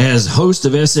Mizanin as host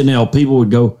of SNL, people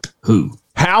would go who?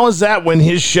 How is that when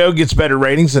his show gets better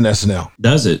ratings than SNL?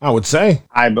 Does it? I would say.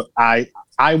 I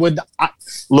would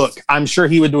look. I'm sure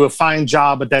he would do a fine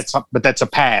job, but that's a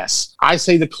pass. I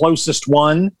say the closest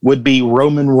one would be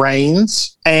Roman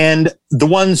Reigns, and the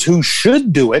ones who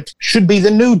should do it should be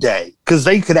the New Day because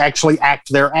they could actually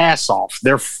act their ass off.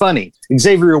 They're funny.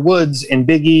 Xavier Woods and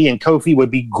Big E and Kofi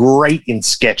would be great in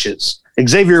sketches.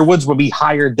 Xavier Woods will be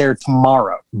hired there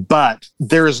tomorrow, but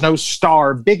there is no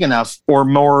star big enough or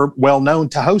more well-known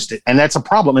to host it. And that's a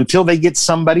problem until they get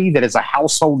somebody that is a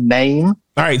household name.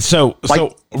 All right. So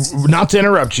not to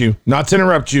interrupt you,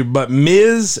 but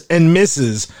Ms. and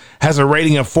Mrs. has a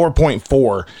rating of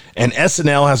 4.4 and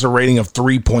SNL has a rating of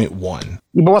 3.1.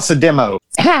 But what's the demo?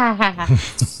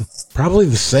 Probably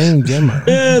the same demo.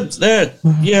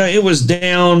 It was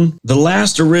down. The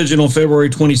last original February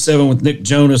 27 with Nick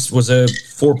Jonas was a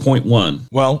 4.1.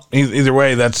 Well, either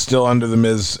way, that's still under the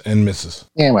Miz and Mrs.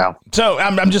 Yeah, well. So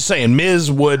I'm just saying,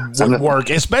 Miz would work,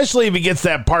 especially if he gets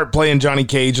that part playing Johnny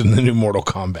Cage in the new Mortal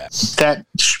Kombat.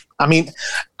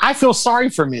 I feel sorry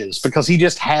for Miz because he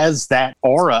just has that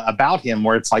aura about him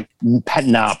where it's like,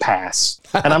 nah, pass.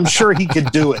 And I'm sure he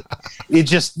could do it. You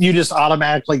just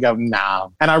automatically go, nah.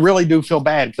 And I really do feel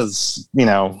bad because,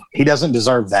 he doesn't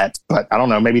deserve that. But I don't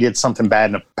know, maybe he did something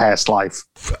bad in a past life.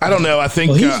 I don't know. I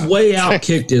think he's way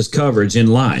outkicked his coverage in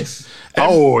life.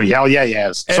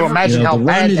 Yes. So imagine how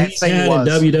bad that thing was.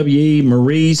 In WWE,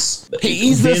 Maurice,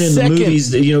 he's been the in second. The movies,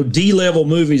 D-level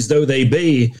movies though they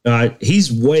be,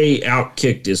 he's way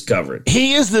outkicked his coverage.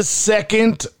 He is the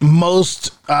second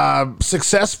most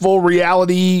successful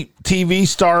reality TV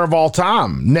star of all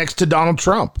time, next to Donald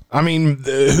Trump. I mean,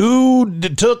 who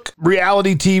took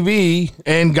reality TV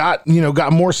and got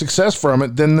more success from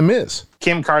it than The Miz?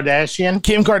 Kim Kardashian.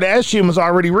 Kim Kardashian was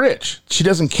already rich. She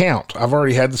doesn't count. I've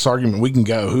already had this argument. We can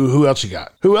go. Who else you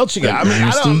got? I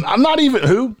mean, I'm not even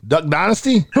who? Duck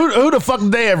Dynasty? Who the fuck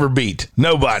did they ever beat?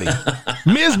 Nobody.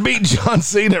 Miz beat John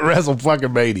Cena at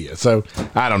WrestleMania. So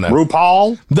I don't know.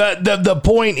 RuPaul. The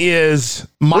point is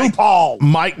Mike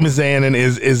Mizanin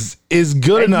is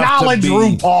good enough to be.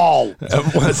 Acknowledge RuPaul.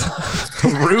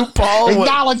 RuPaul.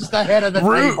 Acknowledge the head of the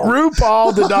table.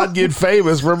 RuPaul did not get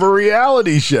famous from a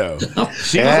reality show.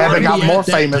 They got more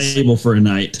famous. Table for a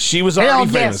night. She was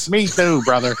already famous. Yes, me too,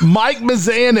 brother. Mike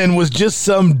Mizanin was just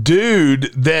some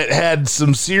dude that had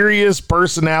some serious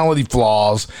personality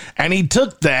flaws, and he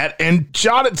took that and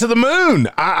shot it to the moon.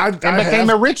 And became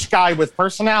a rich guy with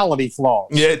personality flaws.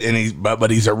 Yeah, and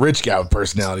but he's a rich guy with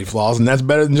personality flaws, and that's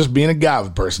better than just being a guy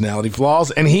with personality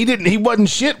flaws. And he wasn't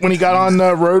shit when he got on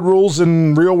Road Rules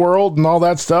and Real World and all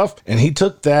that stuff. And he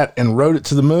took that and rode it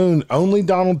to the moon. Only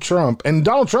Donald Trump, and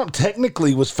Donald Trump technically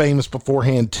was famous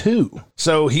beforehand too.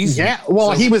 So he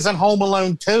was in Home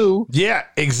Alone 2. Yeah,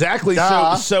 exactly.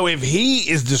 So if he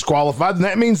is disqualified, then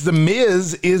that means The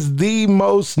Miz is the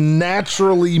most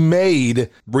naturally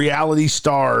made reality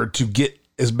star to get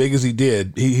as big as he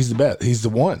did. He's the best. He's the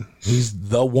one. He's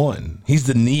the one. He's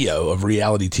the Neo of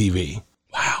reality TV.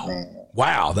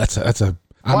 Wow. That's a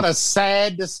what a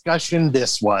sad discussion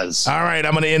this was. All right,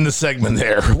 I'm going to end the segment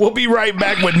there. We'll be right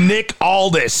back with Nick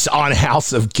Aldis on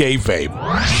House of Kayfabe.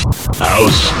 House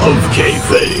of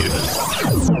Kayfabe.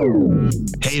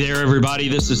 Hey there, everybody.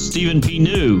 This is Stephen P.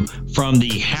 New from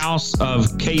the House of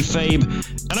Kayfabe.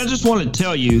 And I just want to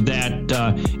tell you that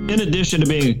in addition to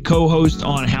being a co-host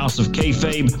on House of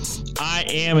Kayfabe, I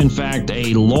am, in fact,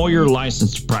 a lawyer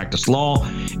licensed to practice law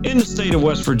in the state of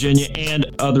West Virginia and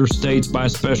other states by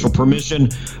special permission.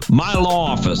 My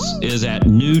law office is at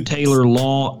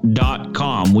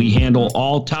newtaylorlaw.com. We handle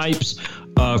all types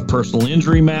of personal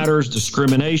injury matters,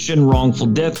 discrimination, wrongful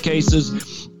death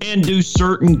cases, and do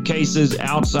certain cases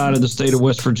outside of the state of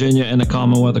West Virginia and the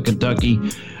Commonwealth of Kentucky,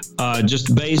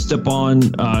 just based upon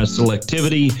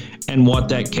selectivity and what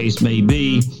that case may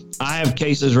be. I have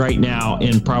cases right now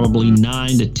in probably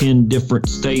 9 to 10 different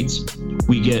states.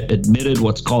 We get admitted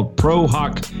what's called pro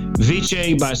hoc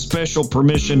vice by special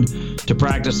permission to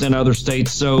practice in other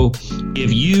states. So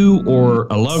if you or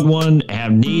a loved one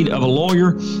have need of a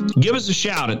lawyer, give us a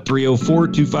shout at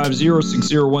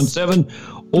 304-250-6017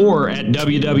 or at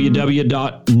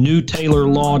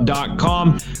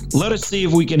www.newtaylorlaw.com. Let us see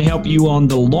if we can help you on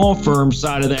the law firm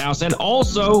side of the house. And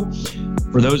also,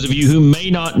 for those of you who may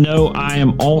not know, I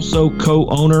am also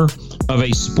co-owner of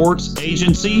a sports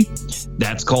agency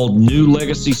that's called New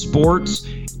Legacy Sports.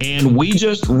 And we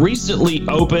just recently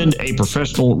opened a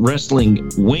professional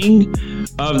wrestling wing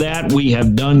of that. We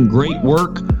have done great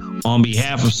work on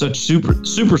behalf of such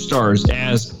superstars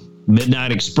as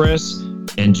Midnight Express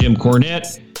and Jim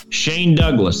Cornette, Shane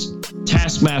Douglas,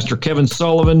 Taskmaster Kevin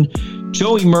Sullivan,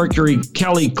 Joey Mercury,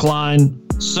 Kelly Klein,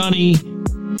 Sonny,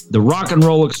 the Rock and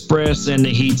Roll Express, and the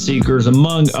Heat Seekers,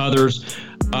 among others.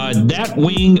 That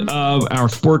wing of our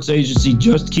sports agency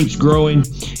just keeps growing,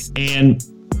 and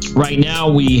right now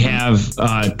we have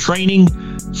training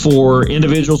for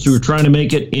individuals who are trying to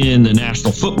make it in the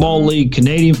National Football League,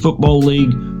 Canadian Football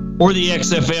League, or the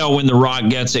XFL when The Rock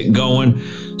gets it going.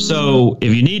 So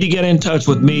if you need to get in touch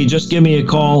with me, just give me a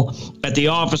call at the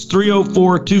office,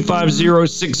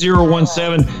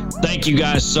 304-250-6017. Thank you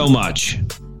guys so much.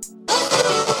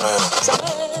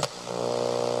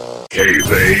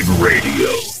 Kayfabe Radio.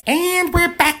 And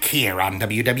we're back here on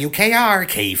WWKR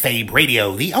Kayfabe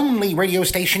Radio, the only radio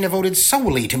station devoted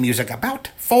solely to music about,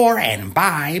 for, and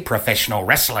by professional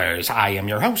wrestlers. I am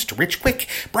your host, Rich Quick,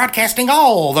 broadcasting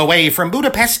all the way from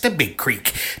Budapest to Big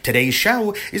Creek. Today's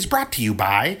show is brought to you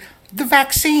by the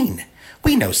vaccine.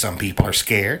 We know some people are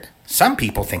scared. Some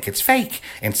people think it's fake,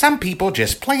 and some people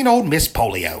just plain old miss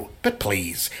polio. But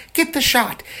please, get the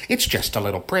shot. It's just a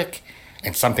little prick.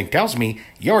 And something tells me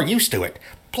you're used to it.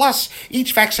 Plus,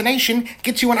 each vaccination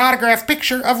gets you an autographed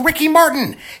picture of Ricky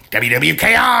Martin.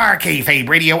 WWKR Kayfabe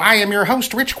Radio, I am your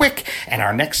host, Rich Quick, and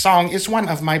our next song is one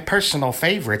of my personal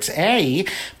favorites. A,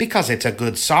 because it's a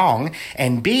good song,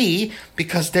 and B,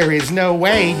 because there is no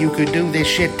way you could do this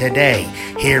shit today.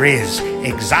 Here is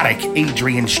Exotic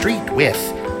Adrian Street with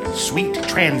Sweet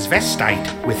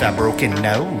Transvestite with a Broken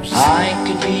Nose. I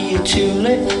could be a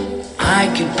tulip, I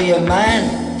could be a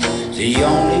man. The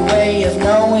only way of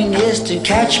knowing is to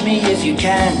catch me if you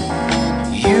can.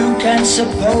 You can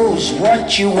suppose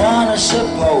what you wanna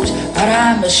suppose, but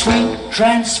I'm a sweet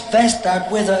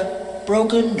transvestite with a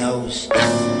broken nose.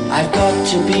 I've got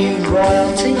to be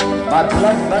royalty, my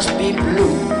blood must be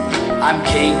blue. I'm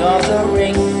king of the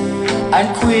ring,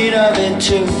 and queen of it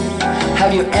too.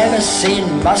 Have you ever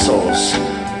seen muscles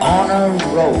on a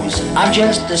rose? I'm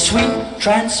just a sweet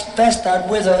transvestite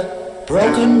with a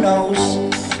broken nose.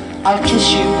 I'll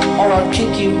kiss you or I'll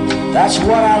kick you, that's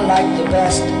what I like the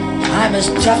best. I'm as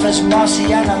tough as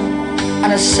Marciano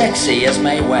and as sexy as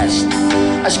Mae West,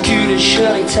 as cute as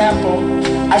Shirley Temple,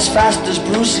 as fast as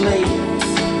Bruce Lee.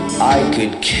 I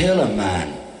could kill a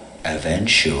man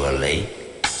eventually.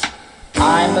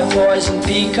 I'm a poison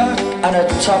peacock, an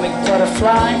atomic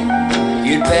butterfly.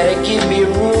 You'd better give me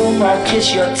room or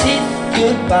kiss your teeth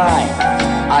goodbye.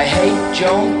 I hate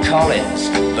Joan Collins,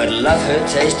 but love her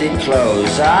taste in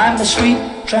clothes. I'm a sweet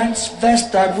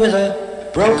transvestite with a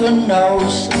broken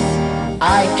nose.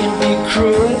 I can be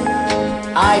cruel,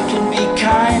 I can be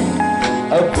kind.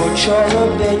 A butch or a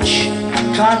bitch,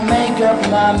 can't make up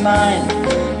my mind.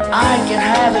 I can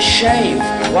have a shave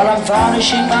while I'm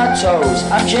varnishing my toes.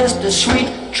 I'm just a sweet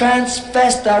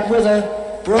transvestite with a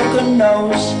broken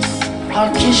nose.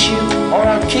 I'll kiss you or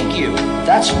I'll kick you,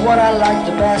 that's what I like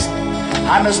the best.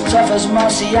 I'm as tough as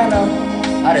Marciano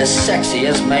and as sexy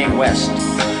as Mae West,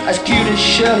 as cute as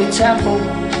Shirley Temple,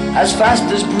 as fast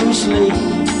as Bruce Lee.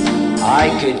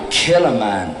 I could kill a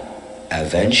man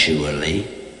eventually.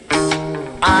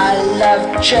 I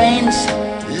love chains,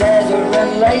 leather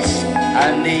and lace,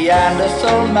 a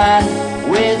Neanderthal man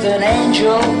with an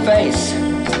angel face,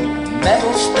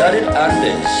 metal-studded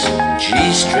unders,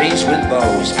 G-strings with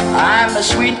bows. I'm a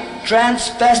sweet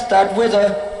transvestite with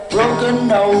a broken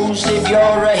nose. If you're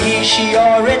a he, she,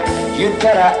 or it, you'd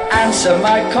better answer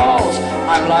my calls.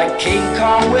 I'm like King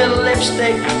Kong with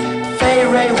lipstick, Fay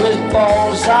Ray with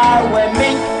balls. I wear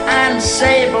mink and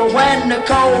sable when the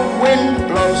cold wind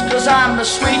blows, 'cause I'm a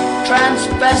sweet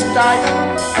transvestite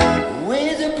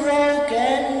with a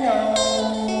broken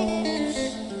nose.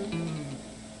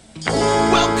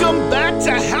 Welcome back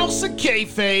to House of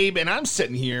Kayfabe, and I'm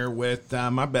sitting here with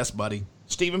my best buddy,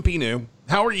 Stephen P. New.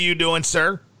 How are you doing,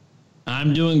 sir?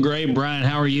 I'm doing great, Brian.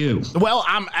 How are you? Well,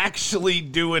 I'm actually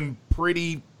doing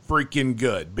pretty freaking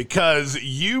good because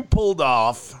you pulled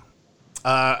off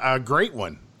a great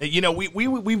one. You know,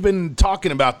 we've been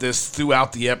talking about this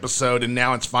throughout the episode, and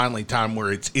now it's finally time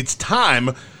where it's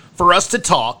time for us to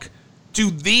talk to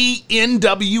the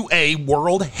NWA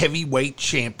World Heavyweight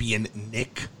Champion,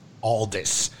 Nick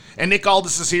Aldis. And Nick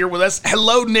Aldis is here with us.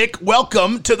 Hello, Nick.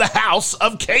 Welcome to the House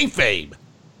of Kayfabe.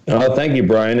 Oh, thank you,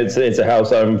 Brian. It's a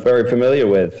house I'm very familiar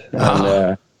with.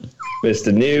 And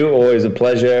Mr. New, always a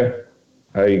pleasure.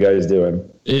 How are you guys doing?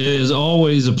 It is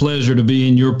always a pleasure to be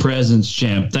in your presence,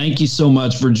 champ. Thank you so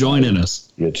much for joining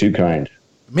us. You're too kind.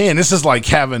 Man, this is like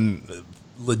having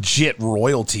legit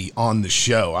royalty on the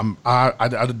show. I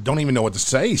don't even know what to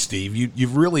say, Steve.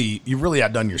 You've really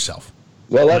outdone yourself.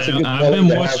 Well, that's a good I've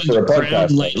been watching The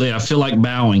Crown lately. I feel like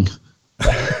bowing.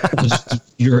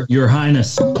 Your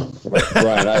Highness.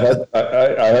 Brian,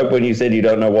 I hope when you said you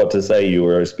don't know what to say, you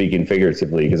were speaking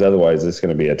figuratively, because otherwise this is going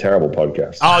to be a terrible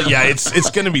podcast. Oh, yeah, it's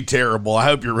going to be terrible. I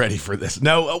hope you're ready for this.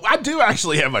 No, I do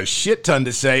actually have a shit ton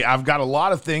to say. I've got a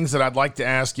lot of things that I'd like to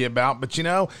ask you about, but,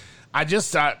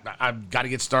 I've got to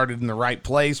get started in the right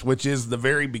place, which is the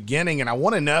very beginning. And I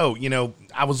want to know,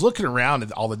 I was looking around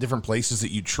at all the different places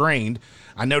that you trained.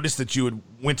 I noticed that you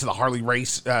went to the Harley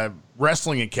Race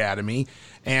Wrestling Academy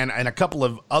and a couple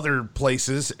of other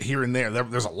places here and there.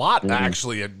 There's a lot,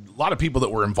 actually, a lot of people that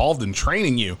were involved in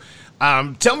training you.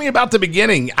 Tell me about the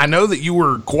beginning. I know that you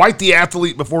were quite the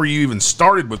athlete before you even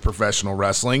started with professional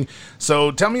wrestling.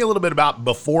 So tell me a little bit about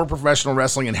before professional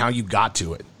wrestling and how you got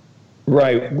to it.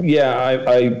 Right.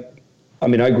 Yeah. I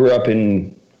mean, I grew up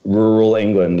in rural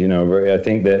England. I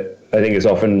think it's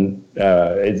often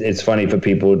it's funny for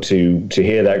people to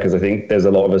hear that, because I think there's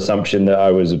a lot of assumption that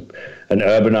I was an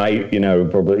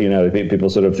urbanite. Probably people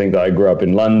sort of think that I grew up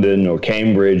in London or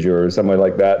Cambridge or somewhere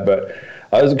like that. But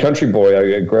I was a country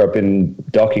boy. I grew up in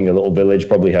Docking, a little village,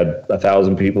 probably had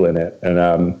 1,000 people in it,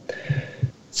 and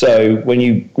so when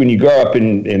you grow up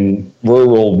in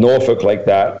rural Norfolk like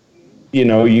that.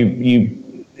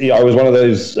 I was one of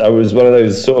those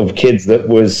sort of kids that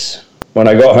was, when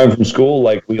I got home from school,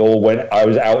 like I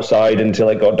was outside until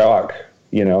it got dark.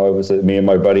 I was, me and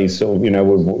my buddies sort of,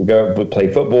 would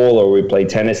play football, or we'd play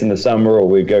tennis in the summer, or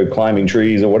we'd go climbing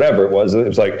trees or whatever it was. It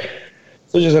was like,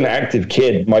 such as an active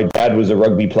kid. My dad was a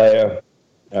rugby player,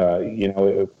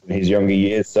 in his younger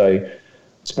years. So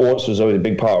sports was always a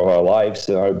big part of our lives.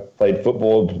 So I played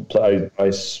football.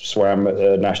 I swam at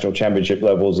the national championship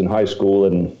levels in high school,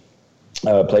 and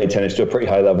played tennis to a pretty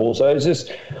high level. So it's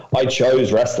just, I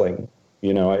chose wrestling.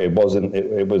 It wasn't.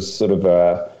 It was sort of.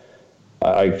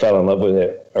 I fell in love with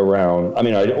it around. I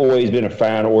mean, I'd always been a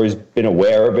fan, always been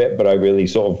aware of it, but I really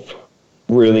sort of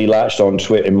latched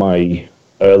onto it in my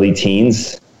early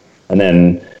teens, and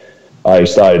then I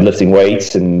started lifting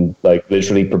weights and like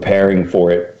literally preparing for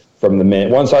it. From the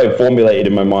minute, once I formulated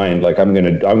in my mind, like I'm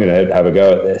gonna have a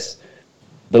go at this.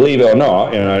 Believe it or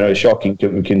not, I know it's shocking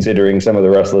considering some of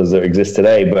the wrestlers that exist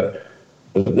today, but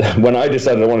when I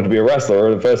decided I wanted to be a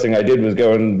wrestler, the first thing I did was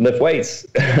go and lift weights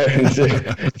and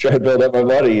try to build up my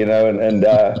body,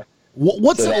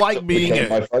 What's it like being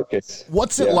my focus?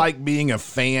 What's it like being a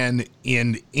fan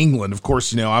in England? Of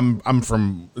course, I'm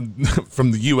from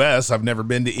the U.S. I've never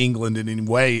been to England in any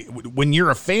way. When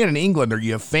you're a fan in England, are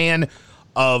you a fan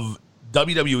of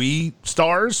WWE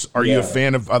stars? Are you a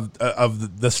fan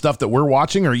of the stuff that we're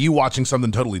watching? Or are you watching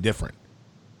something totally different?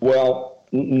 Well,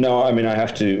 no. I mean, I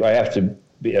have to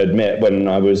admit, when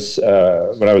I was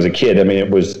a kid, I mean, it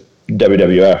was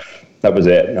WWF. That was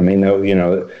it. I mean, I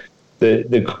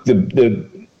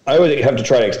always have to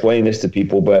try to explain this to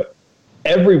people, but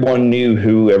everyone knew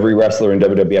who every wrestler in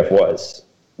WWF was.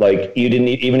 Like, you didn't,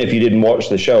 even if you didn't watch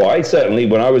the show. I certainly,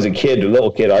 when I was a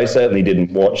little kid, I certainly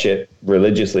didn't watch it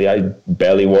religiously. I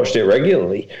barely watched it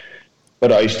regularly,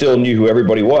 but I still knew who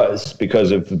everybody was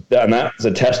because of that. And that's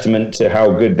a testament to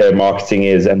how good their marketing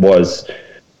is and was.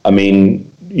 I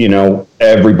mean,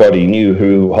 everybody knew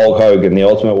who Hulk Hogan, the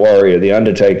Ultimate Warrior, the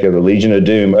Undertaker, the Legion of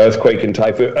Doom, Earthquake and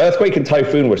Typhoon. Earthquake and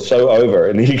Typhoon were so over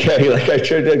in the UK. Like, I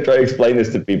try to explain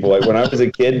this to people. Like, when I was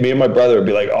a kid, me and my brother would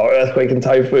be like, "Oh, Earthquake and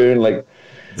Typhoon!" Like.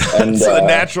 And, so the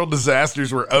natural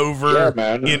disasters were over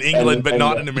in England, but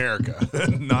not in America.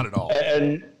 Not at all.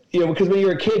 And, because when you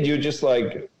were a kid, you were just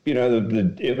like,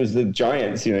 it was the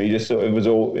Giants, you just saw, it was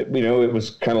all, it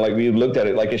was kind of like, we looked at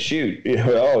it like a shoot,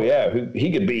 oh yeah,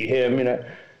 he could beat him,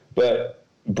 but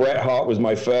Bret Hart was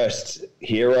my first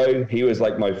hero. He was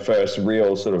like my first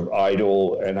real sort of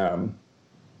idol, and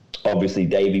obviously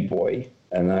Davey Boy.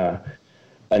 And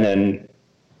then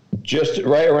just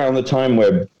right around the time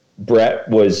where Bret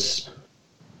was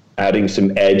adding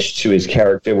some edge to his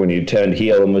character when he turned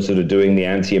heel and was sort of doing the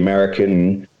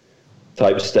anti-American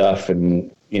type stuff, and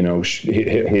he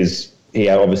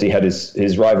obviously had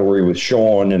his rivalry with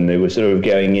Shawn, and they were sort of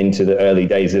going into the early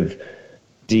days of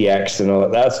DX and all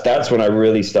that. That's when I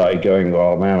really started going,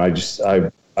 oh man, I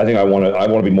think I want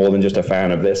to be more than just a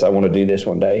fan of this. I want to do this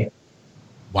one day.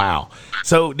 Wow.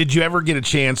 So did you ever get a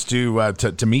chance to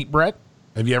meet Bret?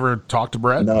 Have you ever talked to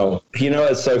Bret? No.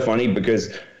 It's so funny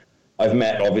because I've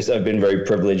been very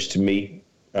privileged to meet,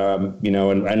 and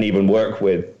even work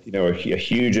with, a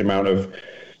huge amount of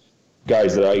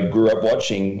guys that I grew up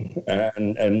watching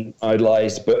and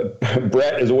idolized. But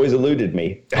Bret has always eluded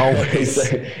me.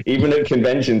 Always. Even at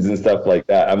conventions and stuff like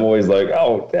that, I'm always like,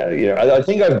 I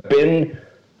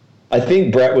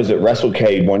think Bret was at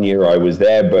WrestleCade one year. I was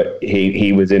there, but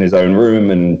he was in his own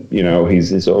room, and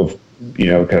he's sort of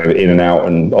kind of in and out,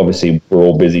 and obviously we're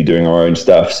all busy doing our own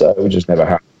stuff, so it just never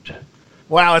happened.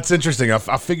 Wow, it's interesting. I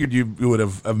figured you would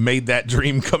have made that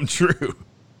dream come true.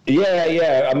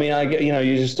 Yeah. I mean,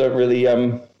 you just don't really.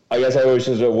 I guess I always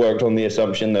just worked on the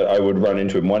assumption that I would run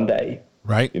into him one day.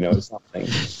 Right. It's something.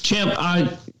 Champ,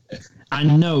 I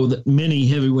know that many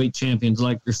heavyweight champions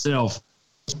like yourself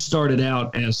started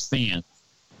out as fans,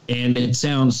 and it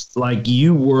sounds like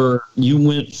you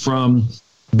went from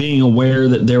being aware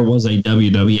that there was a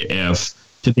WWF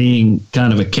to being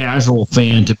kind of a casual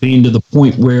fan to being to the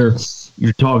point where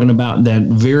you're talking about that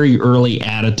very early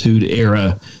Attitude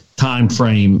Era time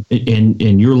frame,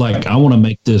 and you're like, I want to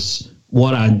make this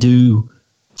what I do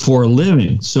for a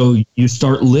living. So you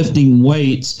start lifting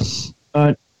weights.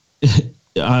 How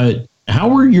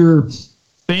were your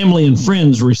family and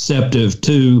friends receptive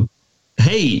to,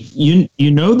 hey, you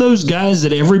know those guys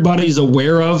that everybody's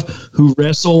aware of who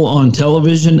wrestle on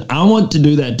television? I want to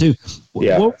do that too.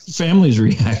 Yeah. What was your family's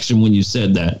reaction when you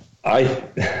said that? I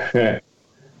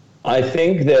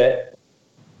think that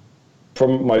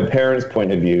from my parents'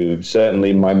 point of view,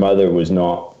 certainly my mother was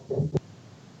not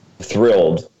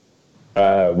thrilled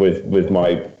with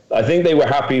my. I think they were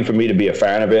happy for me to be a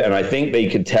fan of it, and I think they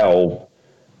could tell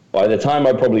by the time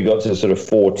I probably got to sort of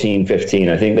 14, 15.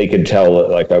 I think they could tell that,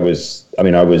 like, I was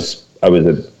an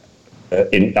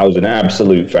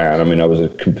absolute fan. I mean, I was a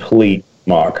complete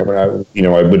mark. I mean,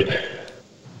 I would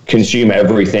consume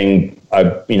everything. I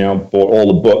bought all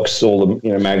the books, all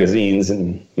the magazines,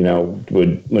 and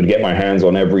would get my hands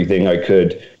on everything I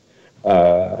could.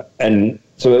 And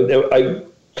so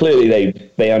clearly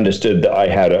they understood that I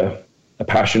had a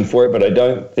passion for it, but I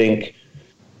don't think.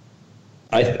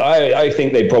 I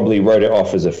think they probably wrote it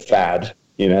off as a fad.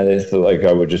 They thought, like,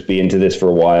 I would just be into this for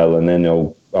a while, and then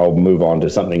I'll move on to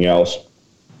something else.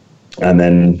 And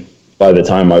then by the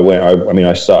time I went, I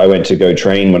went to go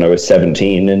train when I was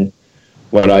 17, and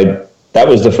that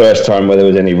was the first time where there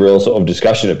was any real sort of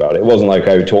discussion about it. It wasn't like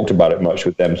I talked about it much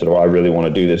with them, sort of, I really want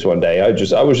to do this one day. I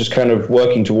was just kind of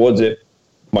working towards it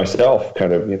myself,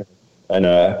 kind of,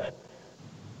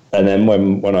 and then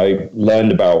when I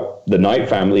learned about the Knight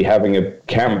family having a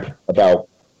camp about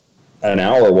an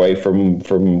hour away from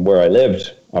where I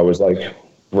lived, I was like,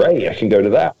 great, I can go to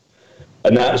that.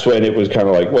 And that's when it was kind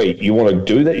of like, wait, you want to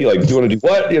do that? Do you want to do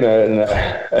what?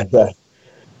 And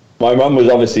my mum was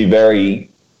obviously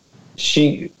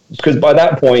because by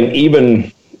that point,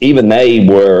 even they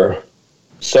were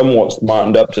somewhat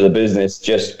smartened up to the business,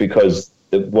 just because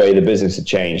the way the business had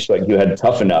changed. Like, you had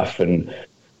Tough Enough and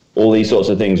all these sorts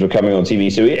of things were coming on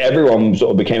TV. So everyone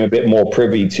sort of became a bit more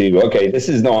privy to, okay, this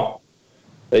is not,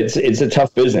 it's a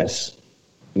tough business,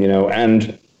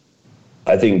 and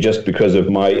I think just because of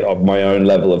my own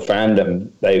level of fandom,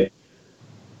 they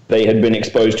had been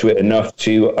exposed to it enough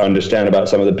to understand about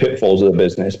some of the pitfalls of the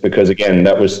business, because again,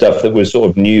 that was stuff that was sort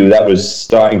of new, that was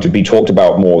starting to be talked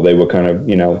about more. They were kind of,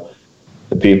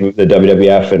 the people, the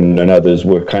WWF and others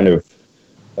were kind of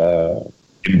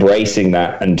embracing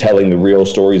that and telling the real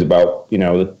stories about,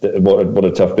 what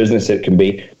a tough business it can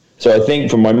be. So I think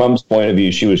from my mum's point of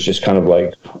view, she was just kind of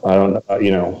like, I don't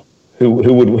know, who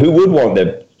would want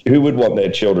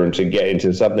their children to get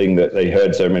into something that they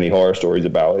heard so many horror stories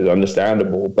about? Is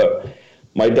understandable. But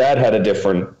my dad had a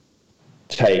different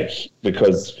take,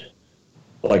 because,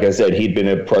 like I said, he'd been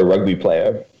a pro rugby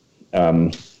player,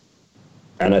 and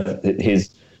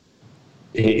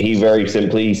he very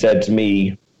simply said to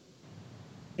me,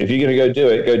 if you're going to go do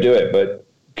it, but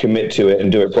commit to it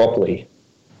and do it properly.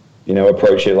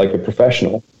 Approach it like a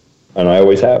professional. And I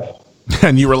always have.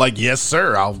 And you were like, yes,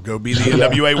 sir, I'll go be the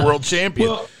NWA world champion.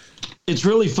 Well, it's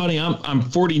really funny. I'm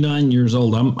 49 years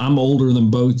old. I'm older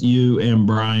than both you and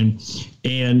Brian.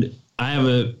 And I have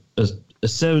a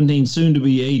 17, soon to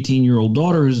be 18-year-old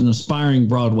daughter who's an aspiring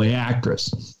Broadway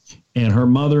actress. And her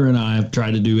mother and I have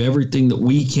tried to do everything that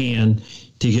we can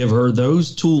to give her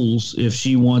those tools if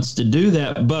she wants to do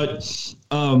that. But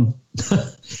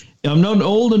I'm not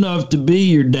old enough to be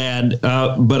your dad,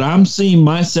 but I'm seeing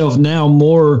myself now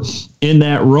more in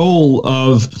that role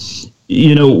of,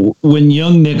 when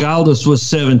young Nick Aldis was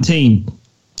 17,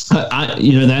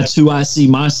 that's who I see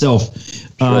myself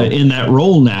in that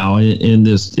role now in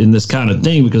this kind of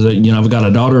thing, because, I've got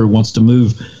a daughter who wants to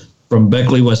move from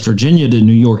Beckley, West Virginia to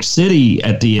New York City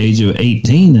at the age of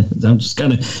 18. I'm just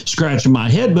kind of scratching my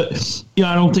head, but,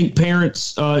 I don't think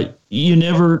parents, you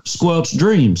never squelch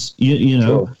dreams,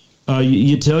 Sure.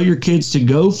 You tell your kids to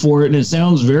go for it, and it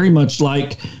sounds very much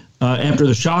like after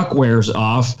the shock wears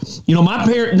off. You know, my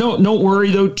parents, don't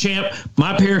worry though, champ.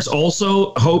 My parents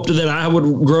also hoped that I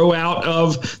would grow out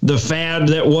of the fad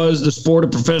that was the sport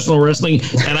of professional wrestling,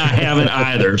 and I haven't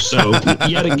either. So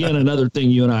yet again, another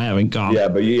thing you and I have in common. Yeah,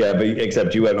 but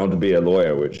except you went on to be a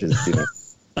lawyer, which is, you know,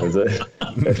 is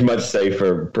a much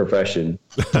safer profession.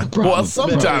 Well,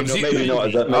 sometimes maybe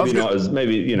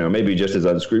just as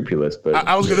unscrupulous. But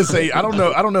I was going to say, I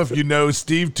don't know if you know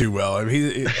Steve too well. I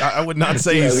mean, I would not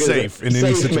say he's safe in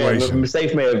any situation.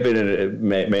 Safe may have been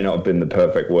may not have been the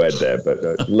perfect word there,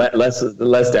 but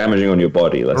less damaging on your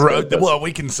body. Well,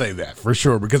 we can say that for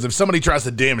sure, because if somebody tries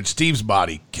to damage Steve's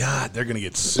body, God, they're going to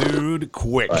get sued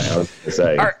quick. All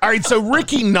right, so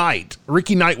Ricky Knight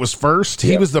was first.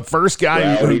 He was the first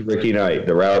guy. Ricky Knight,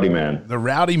 the rowdy man. The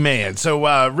rowdy man.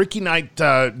 So Ricky Knight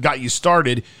got you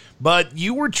started, but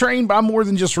you were trained by more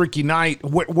than just Ricky Knight.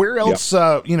 Where else?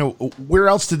 Where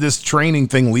else did this training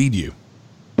thing lead you?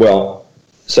 Well,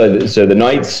 so the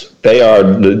Knights, they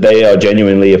are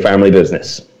genuinely a family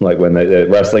business. Like when the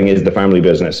wrestling is the family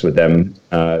business with them.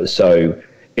 So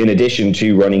in addition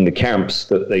to running the camps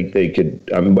that they could,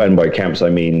 and by camps I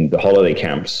mean the holiday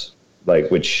camps, like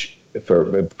which.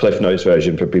 For Cliff Notes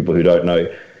version, for people who don't know,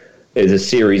 is a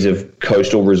series of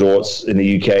coastal resorts in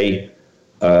the UK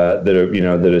that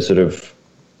are sort of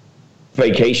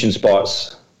vacation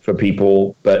spots for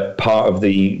people, but part of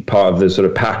the sort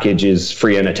of package is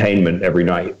free entertainment every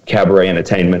night, cabaret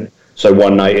entertainment. So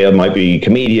one night it might be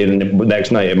comedian, the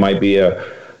next night it might be a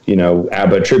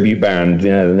ABBA tribute band,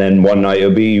 and then one night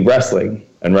it'll be wrestling.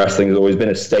 And wrestling has always been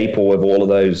a staple of all of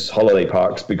those holiday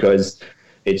parks because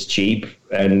it's cheap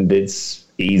and it's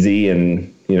easy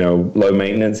and low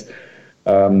maintenance,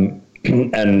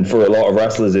 and for a lot of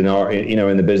wrestlers in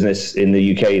the business in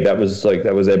the UK, that was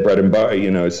their bread and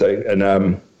butter.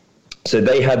 So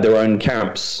they had their own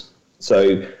camps,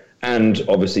 and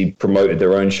obviously promoted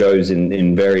their own shows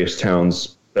in various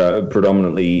towns,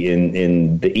 predominantly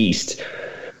in the East.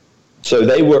 So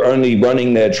they were only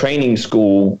running their training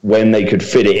school when they could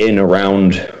fit it in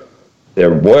around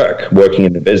their working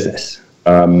in the business.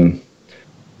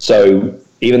 So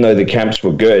even though the camps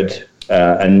were good,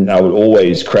 and I would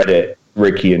always credit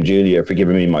Ricky and Julia for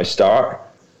giving me my start,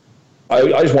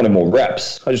 I just wanted more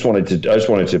reps. I just wanted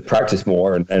to practice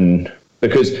more, and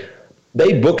because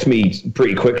they booked me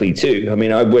pretty quickly too. I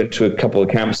mean, I went to a couple of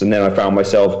camps, and then I found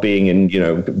myself being in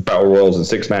battle royals and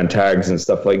 6-man tags and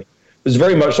stuff. Like, it was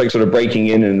very much like sort of breaking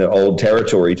in the old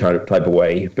territory type of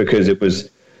way, because it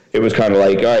was kind of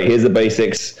like, all right, here's the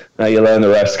basics. Now you learn the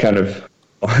rest kind of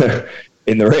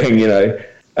in the ring,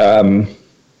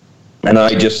 and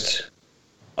I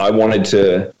wanted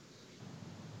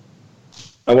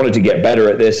to get better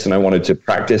at this, and I wanted to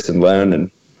practice and learn. And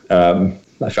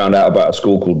I found out about a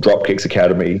school called Dropkicks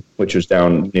Academy, which was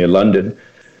down near London,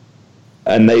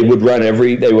 and they would run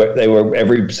they were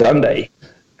every Sunday.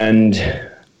 And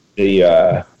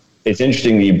it's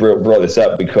interesting that you brought this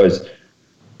up, because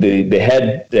the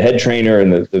head trainer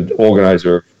and the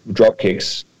organizer of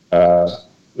Dropkicks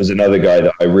was another guy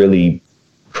that I really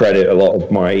credit a lot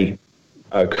of my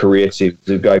career to.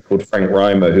 There's a guy called Frank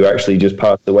Reimer, who actually just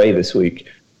passed away this week.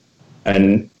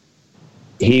 And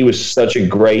he was such a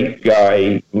great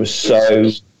guy. He was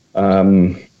so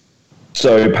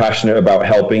passionate about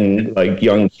helping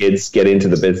young kids get into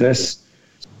the business.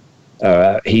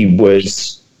 He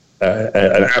was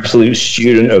an absolute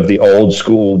student of the old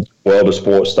school world of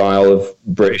sport style of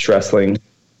British wrestling.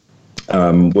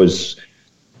 Was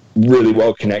really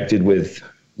well connected with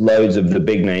loads of the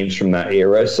big names from that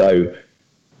era. So,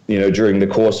 during the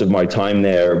course of my time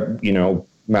there,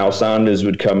 Mal Sanders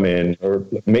would come in, or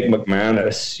Mick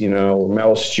McManus, or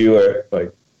Mel Stewart,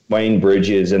 like Wayne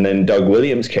Bridges, and then Doug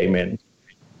Williams came in.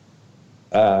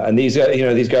 And these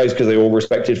guys, because they all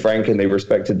respected Frank and they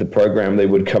respected the program, they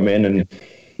would come in and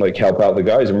help out the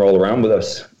guys and roll around with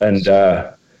us. And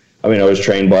I was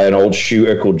trained by an old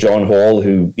shooter called John Hall,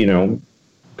 who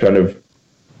kind of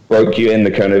broke you in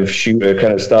the kind of shooter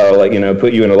kind of style,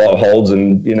 put you in a lot of holds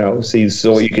and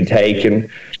saw what you could take. And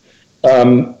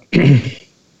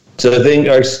so the thing,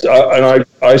 I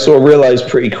sort of realized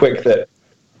pretty quick that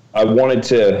I wanted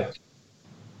to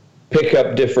pick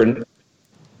up different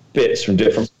bits from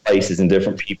different places and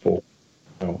different people,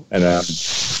 and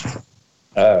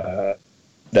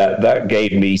that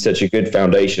gave me such a good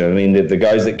foundation. I mean, the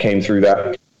guys that came through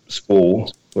that school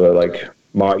were like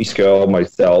Marty Scurll,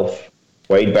 myself,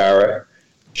 Wade Barrett,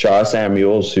 Shah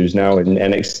Samuels, who's now in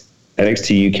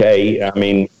NXT UK. I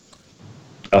mean,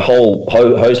 a whole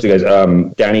host of guys.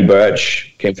 Danny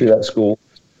Burch came through that school.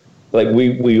 Like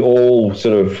we all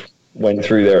sort of went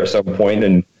through there at some point,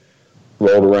 and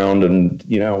rolled around and,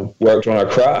 you know, worked on our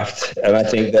craft. And I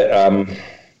think that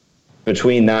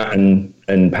between that and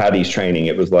Paddy's training,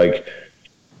 it was like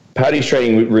Paddy's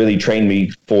training really trained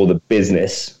me for the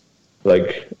business,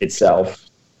 like itself.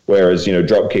 Whereas, you know,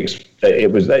 drop kicks,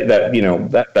 it was that you know,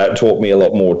 that taught me a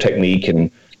lot more technique and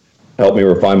helped me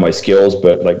refine my skills.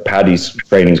 But like Paddy's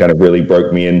training kind of really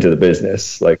broke me into the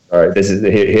business. Like, all right,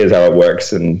 here's how it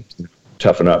works, and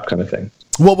toughen up kind of thing.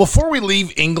 Well, before we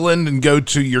leave England and go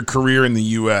to your career in the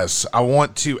U.S., I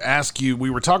want to ask you, we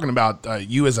were talking about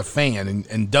you as a fan,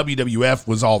 and WWF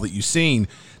was all that you've seen.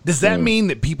 Does that mean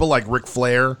that people like Ric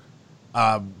Flair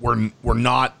were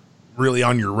not really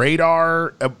on your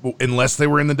radar unless they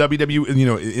were in the WWE? You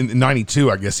know, in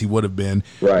 92, I guess he would have been.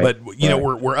 Right. But, you know,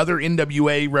 were other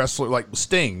NWA wrestlers, like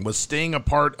Sting, was Sting a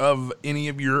part of any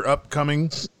of your upcoming?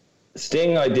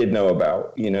 Sting I did know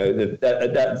about. You know,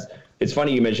 that's... It's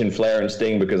funny you mentioned Flair and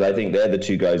Sting, because I think they're the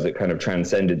two guys that kind of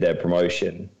transcended their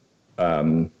promotion.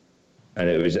 And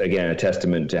it was, again, a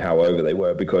testament to how over they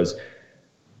were, because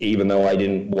even though I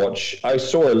didn't watch, I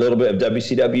saw a little bit of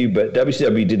WCW, but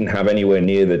WCW didn't have anywhere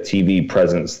near the TV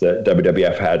presence that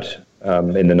WWF had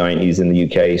in the 90s in the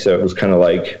UK. So it was kind of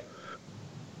like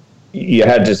you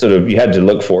had to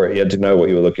look for it. You had to know what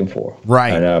you were looking for.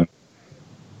 Right. And,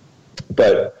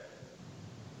 but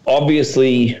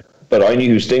obviously... But I knew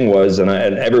who Sting was, and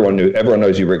everyone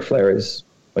knows who Ric Flair is.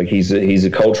 Like he's a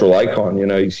cultural icon, you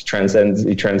know. He transcends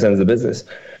the business.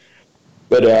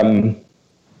 But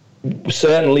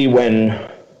certainly when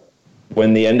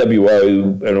the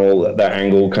NWO and all that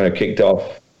angle kind of kicked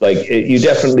off, like you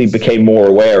definitely became more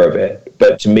aware of it.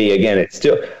 But to me, again, it's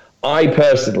still, I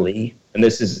personally, and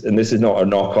this is not a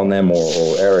knock on them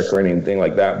or Eric or anything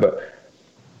like that, but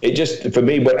it just, for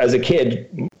me, but as a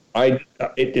kid,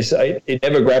 it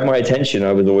never grabbed my attention.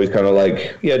 I was always kind of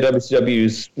like, yeah,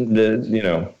 WCW's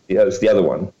it's the other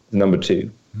one, number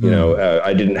two. You know,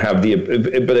 I didn't have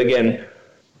but again,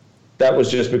 that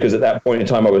was just because at that point in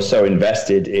time I was so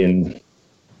invested in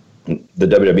the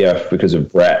WWF because of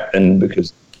Brett, and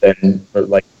because then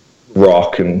like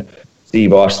Rock and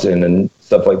Steve Austin and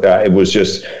stuff like that. It was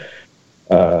just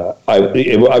I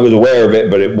was aware of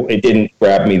it, but it didn't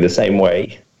grab me the same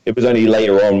way. It was only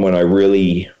later on when I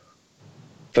really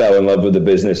fell in love with the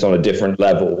business on a different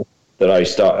level that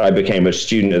I became a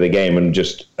student of the game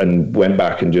and went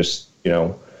back and just, you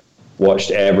know,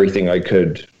 watched everything I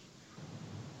could.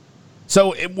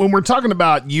 So when we're talking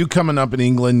about you coming up in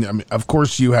England, I mean, of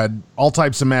course you had all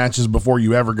types of matches before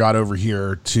you ever got over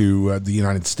here to the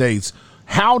United States.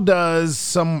 How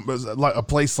does a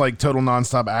place like Total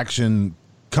Nonstop Action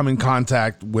come in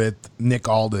contact with Nick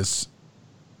Aldis?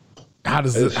 How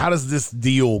does this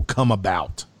deal come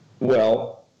about?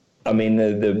 Well, I mean,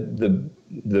 the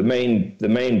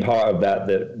main part of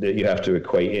that you have to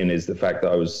equate in is the fact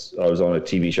that I was on a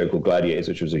TV show called Gladiators,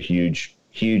 which was a huge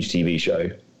TV show.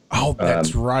 Oh,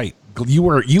 that's right. You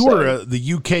were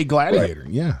the UK Gladiator. Right.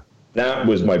 Yeah. That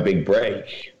was my big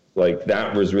break. Like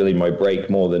that was really my break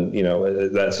more than, you know,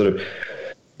 that sort of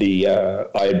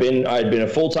I had been a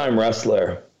full-time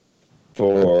wrestler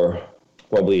for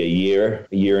probably a year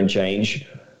and change.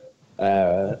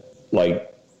 Like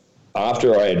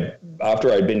after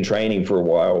I'd been training for a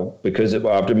while, because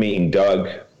after meeting Doug,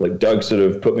 like Doug sort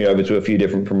of put me over to a few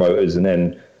different promoters, and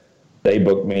then they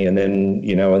booked me, and then,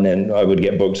 you know, and then I would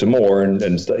get booked some more, and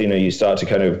you know, you start to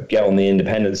kind of get on the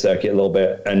independent circuit a little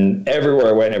bit. And everywhere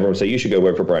I went, everyone would say, you should go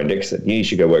work for Brian Dixon. You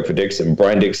should go work for Dixon.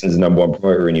 Brian Dixon's the number one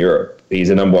promoter in Europe. He was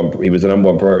the number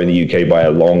one promoter in the UK by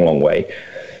a long, long way.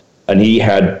 And he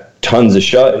had tons of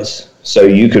shows, so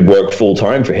you could work full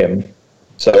time for him.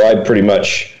 So I pretty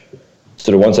much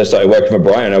sort of, once I started working for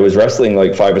Brian, I was wrestling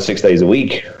like 5 or 6 days a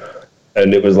week,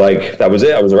 and it was like, that was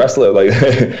it. I was a wrestler. Like,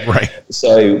 right.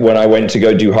 So when I went to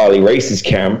go do Harley Race's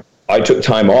camp, I took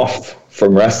time off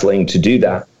from wrestling to do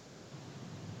that.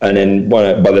 And then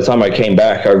by the time I came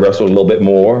back, I wrestled a little bit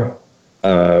more,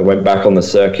 went back on the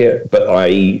circuit, but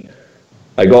I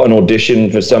got an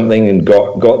audition for something and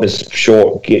got this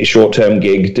short-term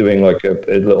gig doing like a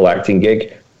little acting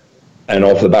gig. And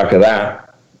off the back of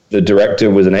that, the director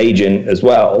was an agent as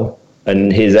well.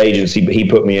 And his agency, he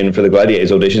put me in for the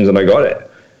Gladiators auditions, and I got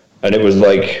it. And it was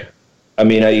like, I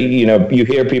mean, you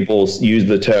hear people use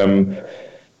the term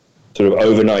sort of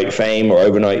overnight fame or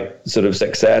overnight sort of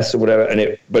success or whatever.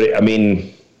 I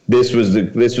mean, this was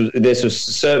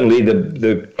certainly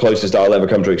the closest I'll ever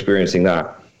come to experiencing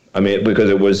that. I mean, because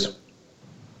there was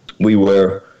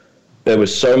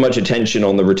so much attention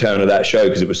on the return of that show,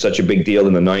 because it was such a big deal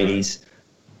in the 90s,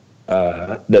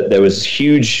 that there was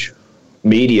huge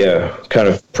media kind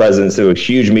of presence. There was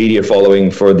huge media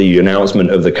following for the announcement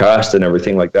of the cast and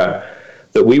everything like that.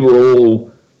 that we were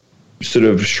all sort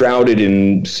of shrouded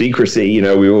in secrecy. You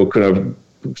know, we were kind of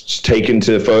taken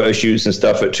to photo shoots and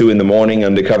stuff at 2 a.m.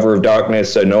 under cover of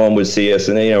darkness, so no one would see us.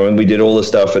 And you know, and we did all the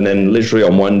stuff, and then literally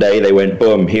on one day they went,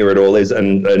 boom, here it all is.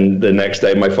 And the next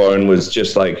day my phone was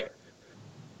just like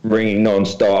ringing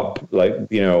nonstop. Like,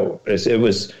 you know, it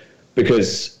was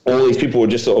because all these people were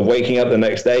just sort of waking up the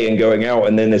next day and going out,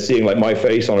 and then they're seeing like my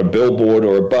face on a billboard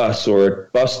or a bus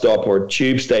stop or a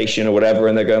tube station or whatever,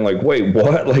 and they're going like, wait,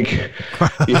 what? Like,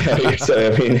 yeah.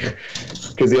 So I mean,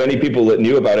 because the only people that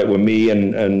knew about it were me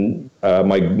and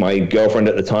my girlfriend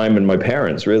at the time and my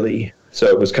parents, really. So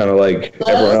it was kind of like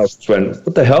everyone else went,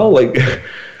 what the hell? Like,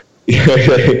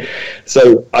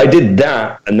 so I did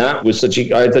that, and that was I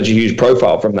had such a huge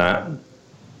profile from that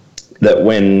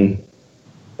when,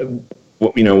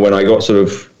 you know, when I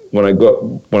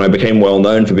became well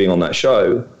known for being on that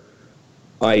show,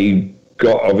 I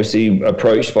got obviously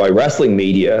approached by wrestling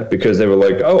media because they were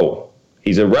like, oh,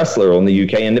 he's a wrestler on the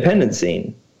UK independent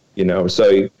scene, you know.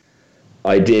 So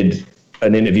I did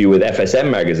an interview with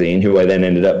FSM magazine, who I then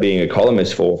ended up being a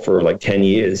columnist for like 10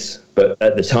 years. But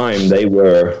at the time they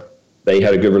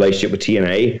had a good relationship with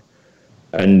TNA,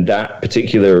 and that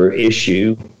particular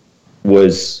issue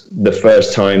was the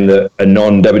first time that a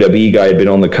non-WWE guy had been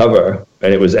on the cover,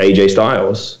 and it was AJ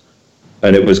Styles.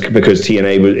 And it was because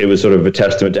it was sort of a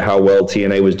testament to how well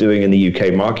TNA was doing in the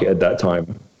UK market at that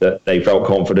time, that they felt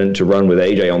confident to run with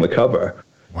AJ on the cover.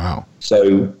 Wow.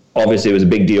 So obviously it was a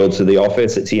big deal to the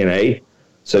office at TNA.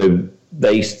 So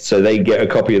they get a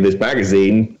copy of this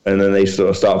magazine, and then they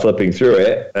sort of start flipping through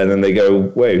it, and then they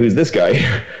go, wait, who's this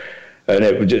guy? And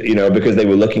it was just, you know, because they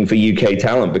were looking for UK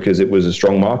talent because it was a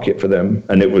strong market for them.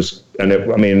 I was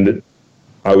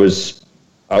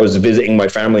visiting my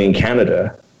family in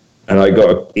Canada, and I got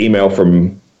an email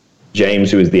from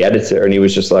James, who was the editor, and he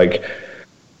was just like,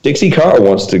 Dixie Carter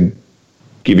wants to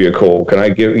give you a call. Can I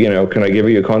give her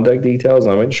your contact details?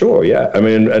 And I went, sure, yeah. I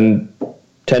mean, and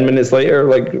 10 minutes later,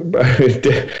 like,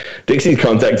 Dixie's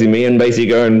contacting me and basically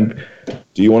going,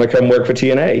 do you want to come work for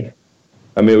TNA?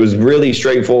 I mean, it was really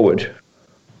straightforward.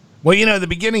 Well, you know, at the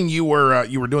beginning you were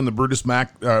doing the Brutus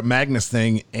Magnus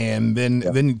thing, and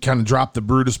then kind of dropped the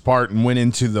Brutus part and went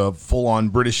into the full-on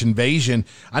British invasion.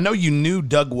 I know you knew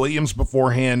Doug Williams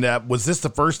beforehand. Was this the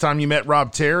first time you met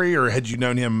Rob Terry, or had you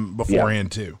known him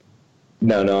beforehand too?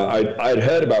 No, I'd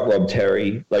heard about Rob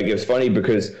Terry. Like, it was funny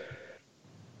because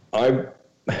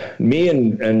me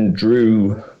and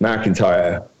Drew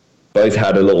McIntyre both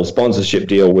had a little sponsorship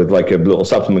deal with like a little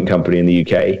supplement company in the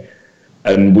UK.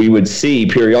 And we would see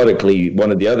periodically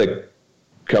one of the other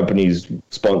companies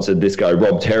sponsored this guy,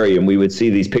 Rob Terry, and we would see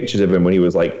these pictures of him when he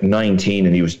was like 19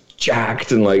 and he was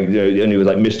jacked and like, you know, and he was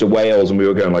like Mr. Wales, and we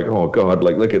were going like, oh God,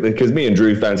 like look at this, because me and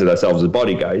Drew fancied ourselves as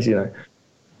body guys, you know.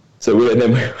 So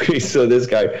we saw this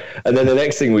guy, and then the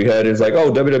next thing we heard is like,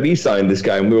 oh, WWE signed this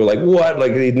guy, and we were like, what?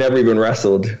 Like, he'd never even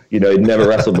wrestled, you know, he'd never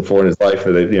wrestled before in his life.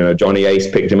 You know, Johnny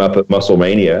Ace picked him up at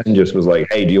WrestleMania and just was like,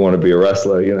 hey, do you want to be a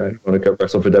wrestler? You know, you want to go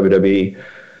wrestle for WWE?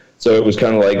 So it was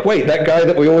kind of like, wait, that guy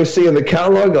that we always see in the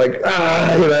catalog, like, you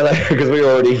know, like, because we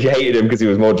already hated him because he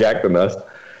was more jacked than us.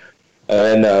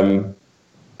 And then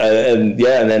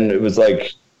it was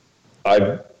like,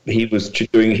 he was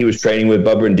training with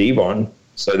Bubba and Devon.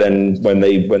 So then when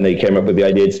they came up with the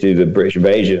idea to do the British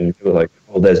invasion, they were like,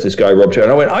 oh, there's this guy, Rob Terry.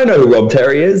 And I went, I know who Rob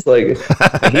Terry is. Like,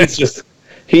 he's just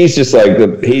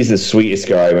like, he's the sweetest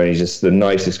guy, man. He's just the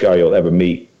nicest guy you'll ever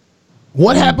meet.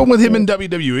 What happened with him in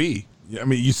WWE? I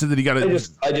mean, you said that he got it.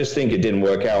 I just think it didn't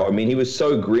work out. I mean, he was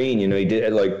so green, you know,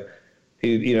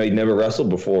 he'd never wrestled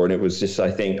before. And it was just,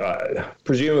 I think,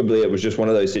 presumably it was just one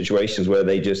of those situations where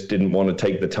they just didn't want to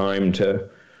take the time to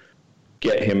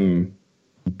get him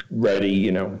ready,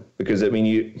 you know, because I mean,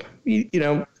 you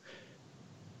know,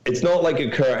 it's not like a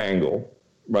Kurt Angle,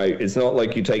 right? It's not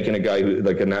like you're taking a guy who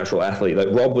like a natural athlete. Like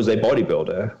Rob was a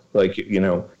bodybuilder. Like, you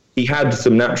know, he had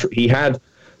some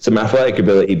athletic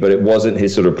ability, but it wasn't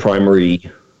his sort of primary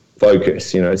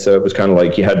focus, you know. So it was kind of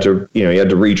like he had to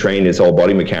retrain his whole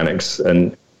body mechanics.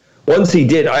 And once he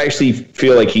did, I actually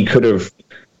feel like he could have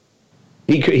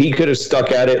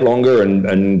stuck at it longer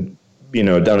and you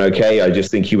know, done okay. I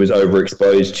just think he was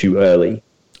overexposed too early.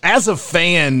 As a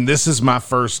fan, this is my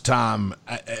first time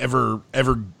ever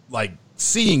like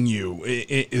seeing you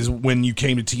is when you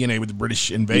came to TNA with the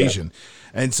British Invasion.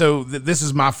 Yeah. And so this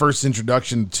is my first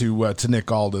introduction to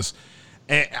Nick Aldis.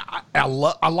 And I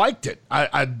liked it.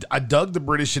 I dug the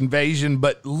British Invasion,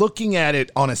 but looking at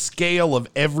it on a scale of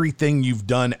everything you've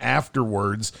done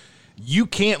afterwards, you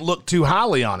can't look too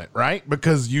highly on it, right?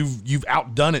 Because you've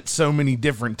outdone it so many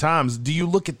different times. Do you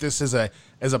look at this as a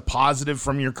positive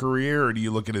from your career, or do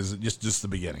you look at it as just the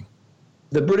beginning?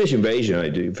 The British Invasion, I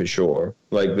do for sure.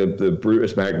 Like the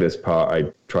Brutus Magnus part,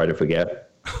 I try to forget.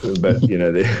 But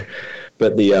the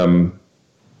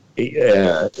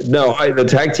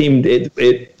tag team, it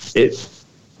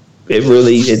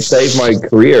really saved my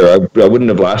career. I wouldn't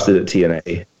have lasted at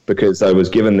TNA because I was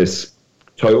given this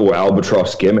total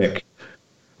albatross gimmick,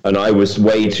 and I was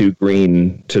way too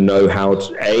green to know how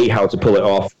to pull it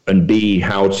off, and B,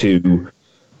 how to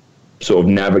sort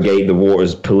of navigate the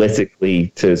waters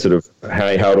politically to sort of,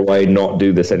 hey, how do I not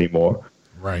do this anymore?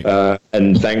 Right.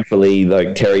 And thankfully,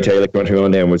 like, Terry Taylor came to me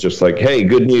one day and was just like, hey,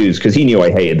 good news, because he knew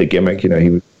I hated the gimmick.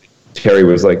 Terry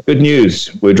was like, good news,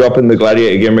 we're dropping the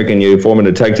Gladiator gimmick and you're forming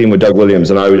a tag team with Doug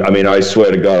Williams. And I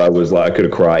swear to God, I was like, I could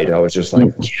have cried. I was just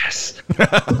like, yes.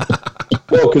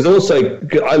 Well, because also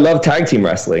I love tag team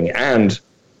wrestling, and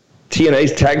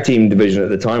TNA's tag team division at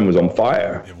the time was on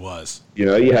fire. It was.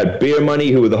 You had Beer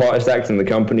Money, who were the hottest acts in the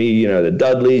company. The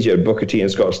Dudleys. You had Booker T and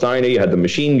Scott Steiner. You had the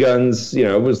Machine Guns.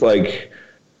 It was like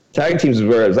tag teams was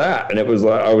where it was at, and it was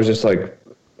like I was just like,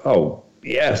 oh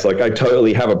yes, like I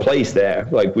totally have a place there.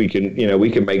 Like we can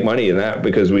make money in that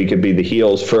because we could be the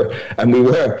heels and we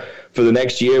were. For the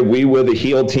next year, we were the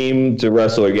heel team to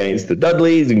wrestle against the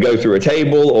Dudleys and go through a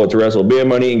table, or to wrestle Beer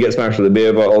Money and get smashed with a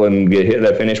beer bottle and get hit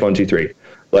that finish 1, 2, 3.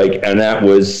 And that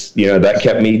was,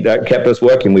 that kept us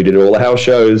working. We did all the house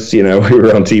shows, we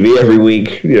were on TV every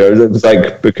week, it was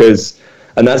like,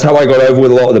 and that's how I got over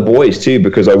with a lot of the boys too,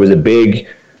 because I was a big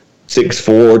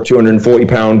 6'4",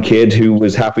 240-pound kid who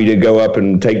was happy to go up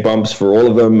and take bumps for all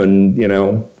of them and,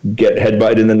 get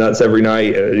headbutted in the nuts every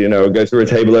night, go through a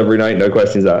table every night, no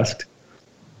questions asked.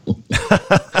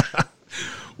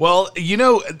 Well,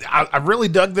 I really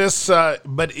dug this,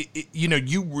 but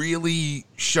you really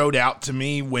showed out to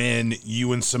me when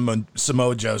you and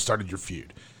Samoa Joe started your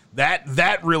feud.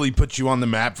 That really put you on the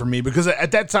map for me, because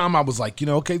at that time I was like,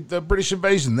 okay, the British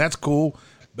Invasion, that's cool.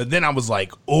 But then I was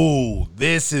like, oh,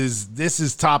 this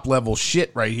is top level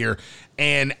shit right here.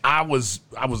 And I was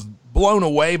blown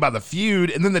away by the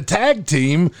feud, and then the tag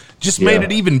team just made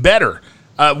it even better.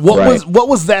 What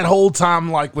was that whole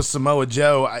time like with Samoa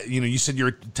Joe? You said you're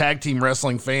a tag team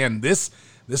wrestling fan. This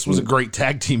was a great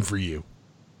tag team for you.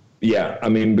 Yeah, I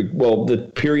mean, well, the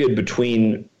period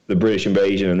between the British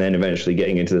Invasion and then eventually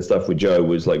getting into the stuff with Joe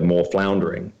was like more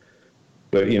floundering.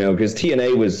 But because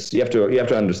TNA was, you have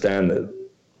to understand that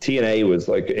TNA was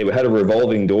like, it had a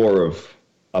revolving door of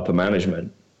upper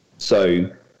management. So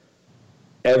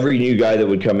every new guy that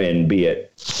would come in, be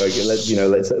it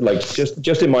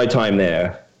just in my time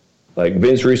there, like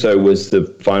Vince Russo was the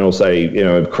final say,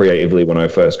 creatively when I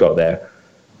first got there.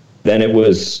 Then it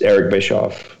was Eric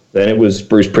Bischoff. Then it was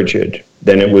Bruce Pritchard.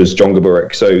 Then it was John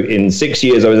Gaburick. So in 6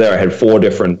 years I was there, I had 4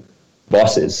 different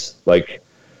bosses.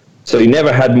 So you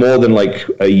never had more than like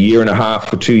a year and a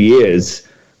half or 2 years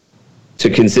to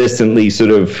consistently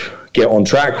sort of get on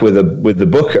track with the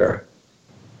booker.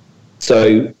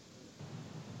 So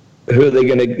who are they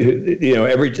going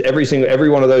to, every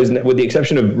one of those, with the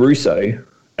exception of Russo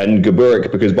and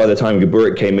Gaburick, because by the time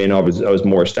Gaburick came in, I was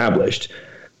more established.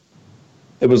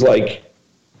 It was like,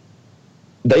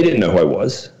 they didn't know who I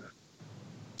was.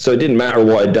 So it didn't matter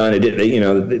what I'd done.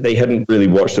 They hadn't really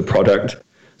watched the product.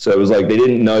 So it was like, they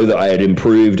didn't know that I had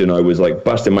improved, and I was like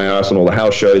busting my ass on all the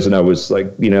house shows, and I was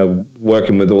like,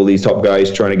 working with all these top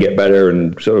guys trying to get better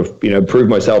and sort of, prove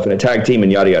myself in a tag team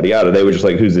and yada, yada, yada. They were just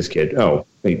like, who's this kid? Oh,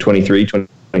 23,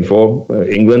 24,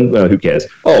 England? Who cares?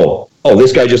 Oh,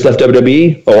 this guy just left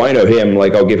WWE? Oh, I know him.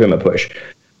 Like, I'll give him a push.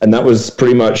 And that was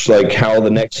pretty much like how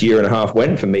the next year and a half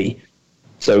went for me.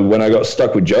 So when I got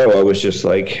stuck with Joe, I was just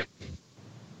like,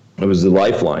 it was the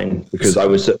lifeline, because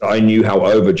I knew how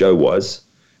over Joe was,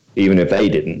 even if they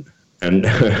didn't. And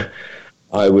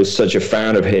I was such a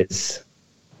fan of his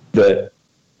that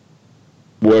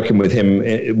working with him,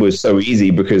 it was so easy,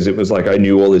 because it was like I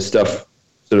knew all this stuff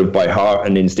sort of by heart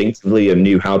and instinctively, and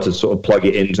knew how to sort of plug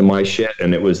it into my shit.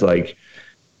 And it was like,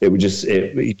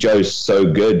 Joe's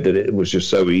so good that it was just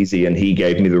so easy. And he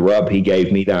gave me the rub. He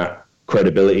gave me that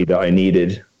credibility that I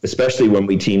needed, especially when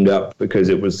we teamed up, because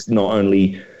it was not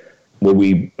only were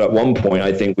we, at one point,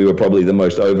 I think we were probably the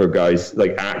most over guys,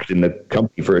 like, act in the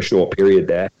company for a short period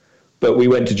there. But we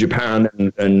went to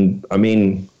Japan, and I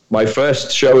mean, my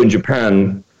first show in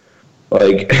Japan,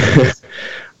 like,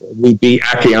 we beat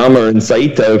Akiyama and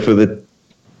Saito for the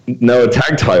Noah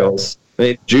tag titles. I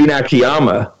mean, Jun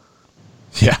Akiyama.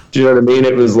 Yeah. Do you know what I mean?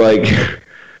 It was like,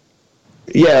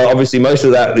 yeah, obviously most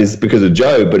of that is because of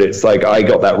Joe, but it's like I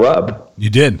got that rub.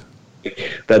 You did.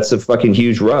 That's a fucking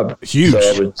huge rub. Huge.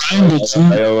 So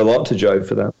I owe a lot to Joe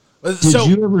for that. Did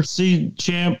you ever see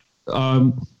Champ?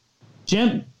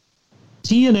 Champ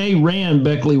TNA ran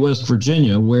Beckley, West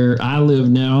Virginia, where I live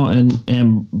now,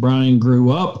 and Brian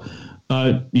grew up.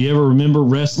 You ever remember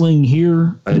wrestling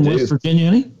here in West Virginia,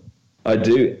 Eddie? I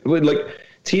do. Like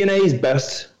TNA's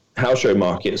best house show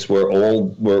markets were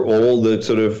all the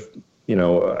sort of, you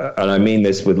know, and I mean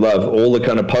this with love, all the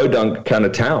kind of podunk kind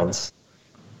of towns,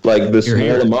 like the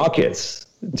smaller markets.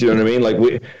 Do you know what I mean? Like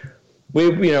we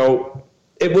you know,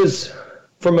 it was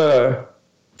from a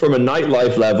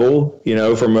nightlife level, you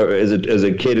know, as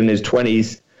a kid in his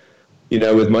 20s, you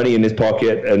know, with money in his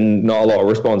pocket and not a lot of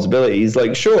responsibilities.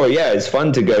 Like, sure, yeah, it's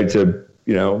fun to go to,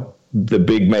 you know, the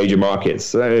big major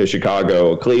markets,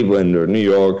 Chicago or Cleveland or New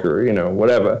York or, you know,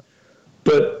 whatever.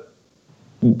 But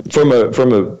from a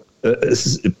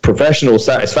professional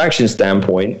satisfaction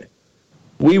standpoint,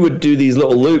 we would do these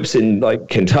little loops in like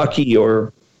Kentucky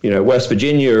or, you know, West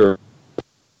Virginia,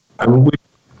 and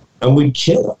we'd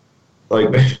kill it.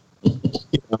 Like,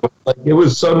 you know, like it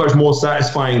was so much more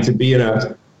satisfying to be in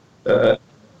a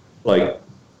like,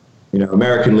 you know,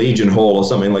 American Legion Hall or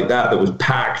something like that was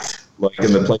packed, like, and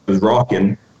the place was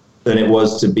rocking, than it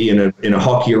was to be in a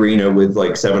hockey arena with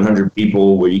like 700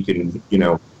 people where you can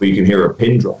hear a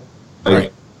pin drop. Like,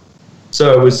 right.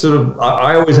 So it was sort of,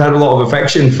 I always had a lot of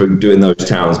affection for doing those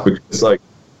towns because, like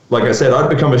I said, I'd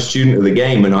become a student of the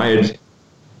game, and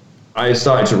I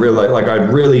started to realize, like,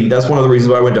 that's one of the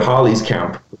reasons why I went to Harley's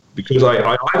camp, because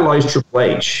I idolized Triple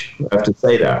H. I have to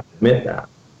say that, admit that.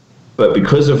 But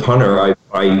because of Hunter,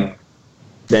 I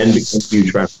then became a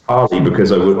huge fan of Harley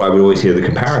because I would always hear the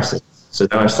comparisons. So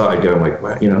then I started going like,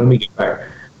 well, you know, let me get back.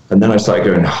 And then I started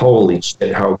going, holy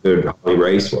shit, how good Harley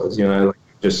Race was, you know, like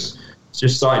just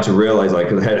started to realize like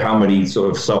how many sort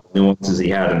of subtle nuances he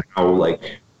had and how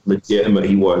like legitimate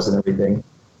he was and everything.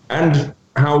 And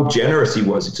how generous he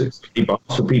was. He took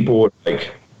 $50 for people,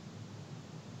 like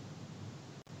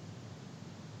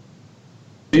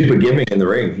super giving in the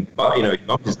ring. He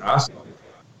bumped his ass off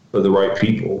for the right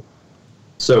people.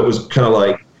 So it was kind of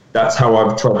like, that's how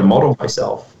I've tried to model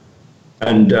myself.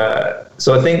 And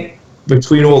so I think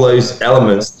between all those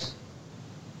elements,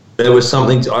 there was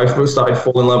something I first started to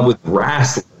fall in love with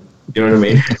wrestling. You know what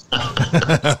I mean?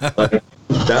 Like,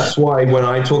 that's why when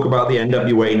I talk about the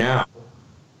NWA now,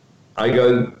 I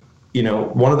go, you know,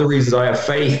 one of the reasons I have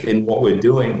faith in what we're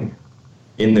doing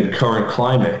in the current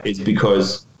climate is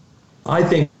because I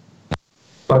think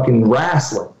fucking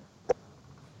wrestling.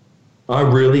 I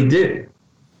really do.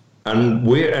 And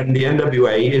the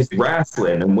NWA is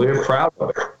wrestling, and we're proud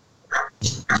of it.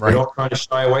 Right. We're not trying to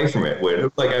shy away from it.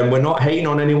 And we're not hating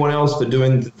on anyone else for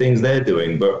doing the things they're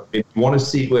doing. But if you want to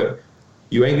see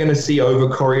you ain't going to see over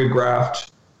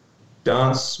choreographed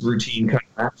dance routine kind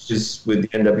of matches with the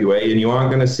NWA, and you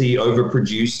aren't going to see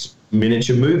overproduced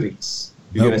miniature movies.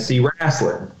 You're going to see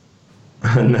wrestling,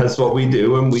 and that's what we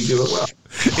do, and we do it well.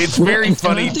 It's very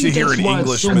funny to hear an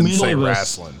Englishman say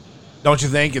wrestling. Don't you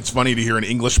think it's funny to hear an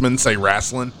Englishman say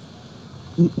wrestling?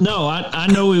 No, I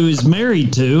know he was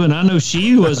married to, and I know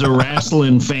she was a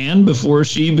wrestling fan before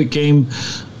she became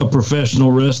a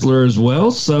professional wrestler as well.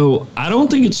 So I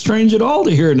don't think it's strange at all to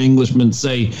hear an Englishman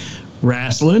say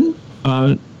wrestling.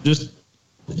 He's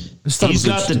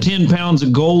got the 10 pounds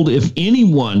of gold. If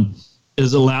anyone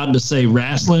is allowed to say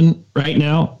wrestling right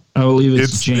now, I believe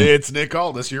it's Champ. It's Nick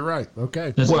Aldis. You're right.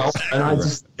 Okay. And I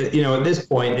just, you know, at this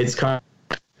point, it's kind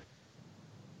of,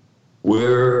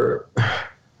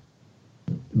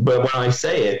 but when I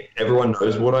say it, everyone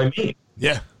knows what I mean.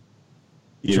 Yeah.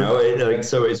 You know,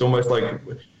 so it's almost like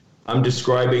I'm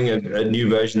describing a new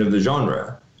version of the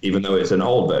genre, even though it's an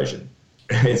old version.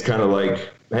 It's kind of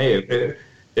like, hey,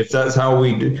 if that's how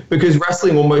we do, because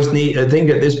wrestling almost I think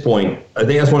at this point, I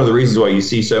think that's one of the reasons why you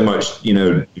see so much, you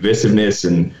know, divisiveness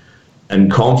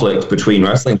and conflict between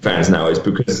wrestling fans now, is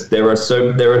because there are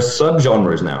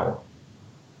subgenres now.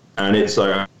 And it's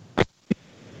like,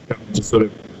 to sort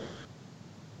of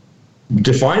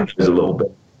define those a little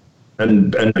bit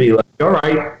and be like, all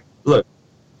right, look,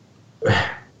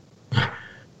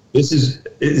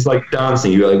 it's like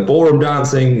dancing. You got like ballroom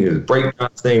dancing, there's break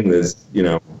dancing, there's, you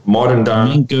know, modern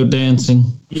dancing, go dancing.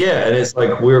 Yeah, and it's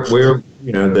like we're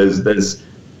you know, there's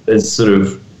sort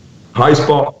of high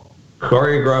spot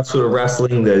choreographed sort of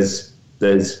wrestling. There's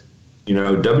you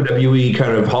know, WWE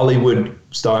kind of Hollywood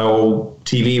style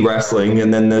TV wrestling,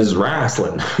 and then there's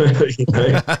wrestling. You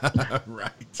know?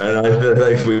 Right. And I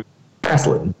think we're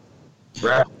wrestling.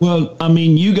 Well, I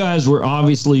mean, you guys were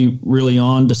obviously really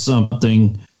on to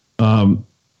something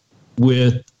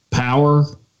with Power,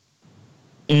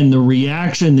 and the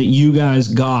reaction that you guys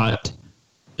got.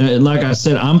 Like I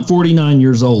said, I'm 49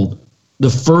 years old.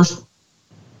 The first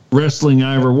wrestling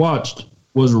I ever watched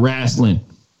was wrestling.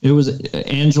 It was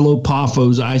Angelo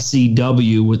Poffo's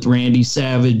ICW with Randy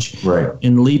Savage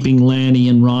and Leaping Lanny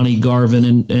and Ronnie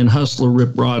Garvin and Hustler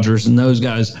Rip Rogers and those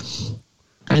guys.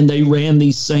 And they ran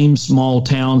these same small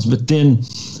towns. But then,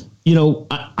 you know,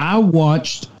 I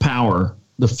watched Power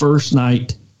the first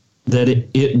night that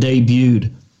it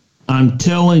debuted. I'm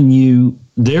telling you,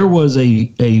 there was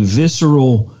a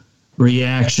visceral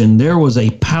reaction. There was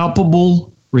a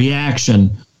palpable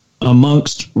reaction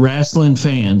amongst wrestling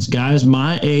fans, guys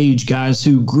my age, guys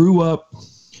who grew up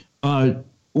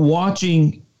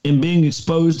watching and being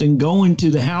exposed and going to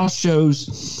the house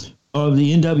shows of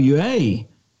the NWA,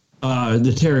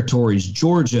 the territories,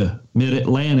 Georgia,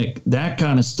 Mid-Atlantic, that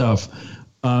kind of stuff.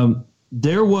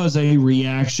 There was a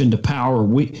reaction to Power.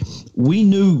 We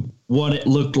knew what it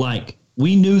looked like.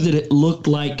 We knew that it looked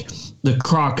like the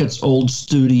Crockett's old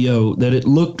studio, that it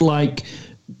looked like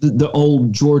the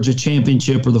old Georgia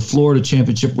Championship or the Florida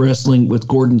Championship Wrestling with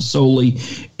Gordon Soley.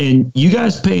 And you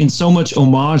guys paying so much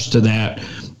homage to that.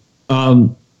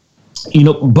 You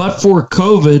know, but for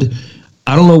COVID,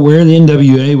 I don't know where the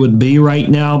NWA would be right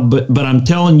now, but I'm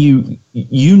telling you,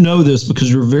 you know this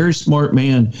because you're a very smart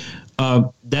man.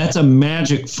 That's a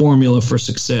magic formula for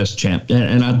success, champ.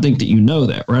 And I think that you know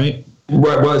that, right?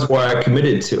 Right. Well, that's why I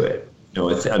committed to it. You know,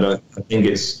 I think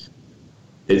it's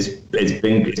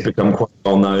become quite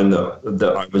well known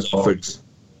that I was offered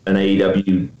an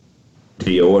AEW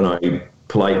deal and I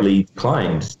politely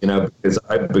declined. You know,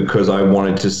 because I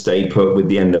wanted to stay put with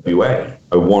the NWA.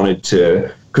 I wanted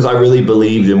to, because I really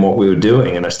believed in what we were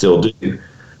doing, and I still do.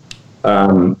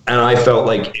 And I felt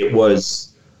like it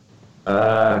was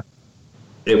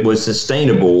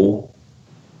sustainable,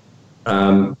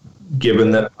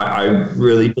 given that I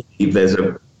really believe there's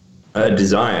a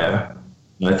desire.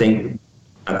 And I think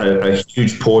a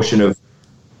huge portion of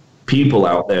people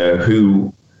out there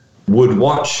who would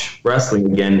watch wrestling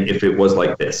again if it was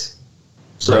like this.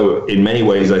 So in many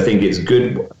ways, I think it's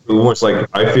good. Almost like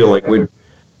I feel like we're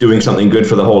doing something good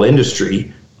for the whole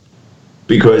industry,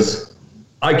 because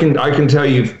I can tell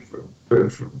you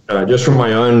just from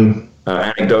my own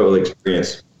anecdotal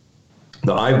experience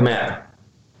that I've met.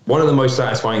 One of the most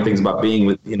satisfying things about being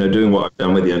with, you know, doing what I've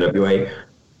done with the NWA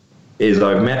is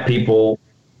I've met people,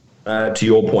 to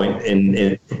your point,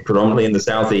 in predominantly in the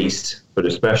Southeast, but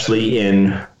especially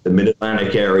in the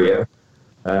Mid-Atlantic area,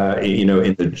 you know,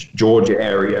 in the Georgia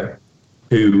area,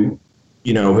 who,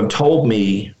 you know, have told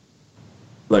me,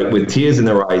 like with tears in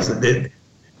their eyes, that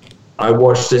I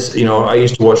watched this, you know, I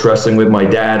used to watch wrestling with my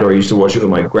dad, or I used to watch it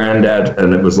with my granddad,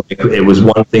 and it was like, it was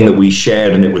one thing that we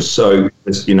shared, and it was so,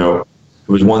 you know,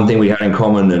 it was one thing we had in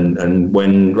common. And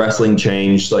when wrestling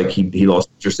changed, like he lost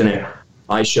interest in it,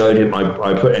 I showed him,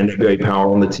 I put NWA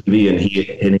Power on the TV, and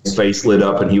his face lit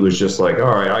up, and he was just like,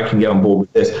 all right, I can get on board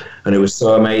with this. And it was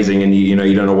so amazing. And you know,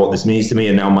 you don't know what this means to me.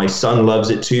 And now my son loves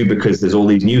it too, because there's all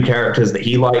these new characters that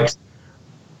he likes.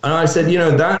 And I said, you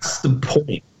know, that's the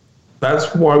point.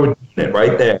 That's why we're doing it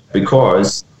right there,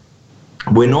 because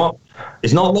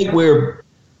it's not like we're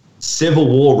Civil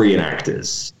War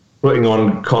reenactors putting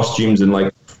on costumes and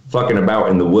like fucking about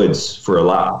in the woods for a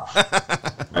laugh.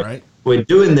 Right. We're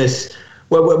doing this.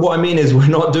 Well, what I mean is we're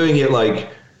not doing it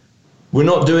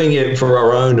for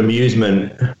our own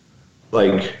amusement,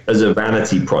 like as a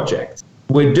vanity project.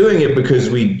 We're doing it because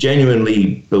we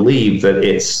genuinely believe that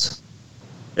it's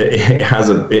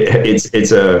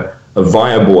a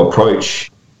viable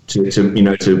approach to you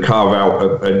know, to carve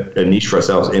out a niche for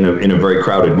ourselves in a very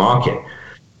crowded market.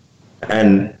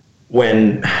 And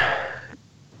when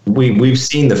we've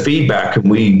seen the feedback, and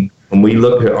we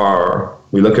look at our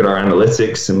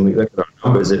analytics and we look at our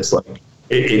numbers, it's like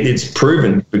it's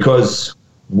proven, because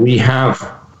we have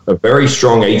a very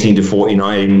strong 18 to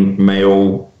 49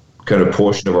 male kind of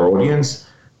portion of our audience.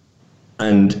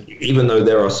 And even though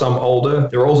there are some older,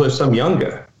 there are also some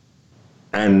younger.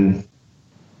 And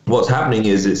what's happening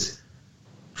is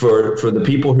for the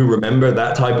people who remember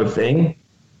that type of thing,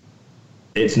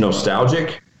 it's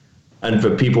nostalgic. And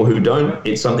for people who don't,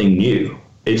 it's something new.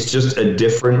 It's just a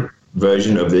different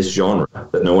version of this genre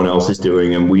that no one else is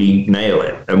doing, and we nail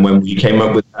it. And when we came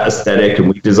up with that aesthetic and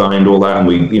we designed all that, and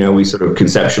we sort of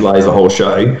conceptualized the whole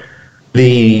show,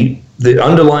 the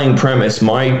underlying premise,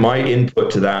 my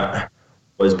input to that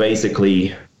was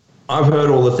basically, I've heard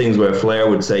all the things where Flair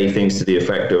would say things to the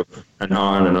effect of, and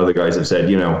Arn and other guys have said,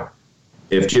 you know,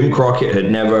 if Jim Crockett had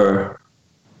never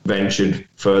ventured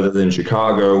further than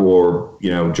Chicago or,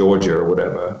 you know, Georgia or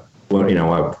whatever, well, you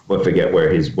know, I forget where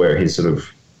his sort of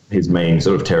his main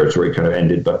sort of territory kind of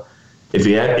ended, but if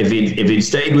he'd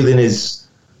stayed within his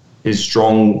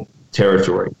strong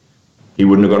territory, he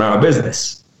wouldn't have gone out of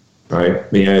business, right?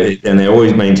 You know, and they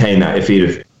always maintain that if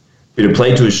he'd who'd have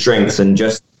played to his strengths and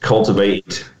just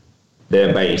cultivated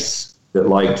their base that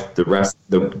liked the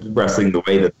wrestling the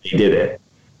way that they did it,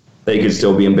 they could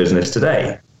still be in business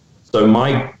today. So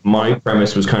my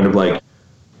premise was kind of like,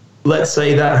 let's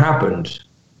say that happened.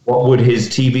 What would his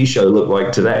TV show look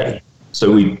like today?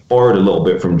 So we borrowed a little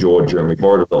bit from Georgia, and we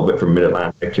borrowed a little bit from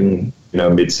Mid-Atlantic and,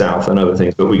 Mid-South and other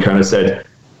things. But we kind of said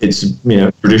it's,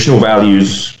 traditional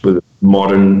values with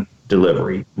modern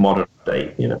delivery, modern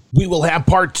update, We will have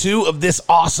part 2 of this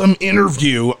awesome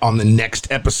interview on the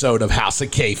next episode of House of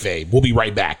Kayfabe. We'll be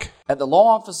right back. At the Law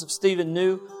Office of Stephen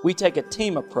New, we take a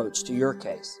team approach to your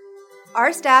case.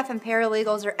 Our staff and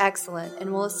paralegals are excellent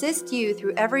and will assist you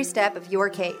through every step of your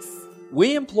case.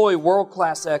 We employ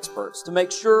world-class experts to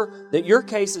make sure that your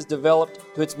case is developed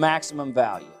to its maximum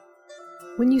value.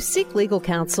 When you seek legal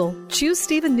counsel, choose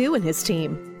Stephen New and his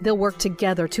team. They'll work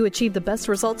together to achieve the best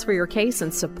results for your case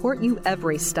and support you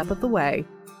every step of the way.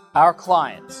 Our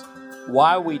clients,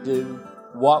 why we do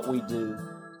what we do,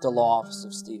 the Law Office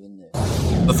of Stephen New.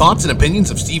 The thoughts and opinions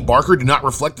of Steve Barker do not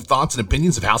reflect the thoughts and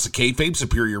opinions of House of Kayfabe,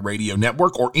 Superior Radio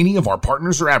Network, or any of our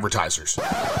partners or advertisers.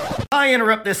 I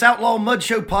interrupt this Outlaw Mud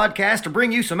Show podcast to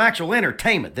bring you some actual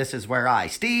entertainment. This is where I,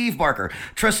 Steve Barker,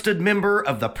 trusted member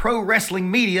of the pro wrestling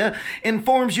media,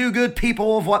 informs you good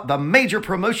people of what the major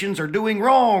promotions are doing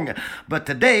wrong. But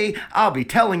today, I'll be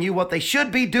telling you what they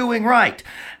should be doing right.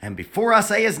 And before I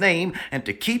say his name, and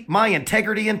to keep my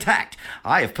integrity intact,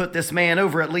 I have put this man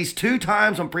over at least 2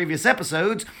 times on previous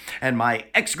episodes, and my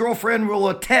ex-girlfriend will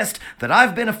attest that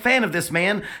I've been a fan of this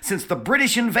man since the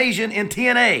British invasion in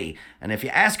TNA. And if you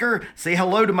ask her, say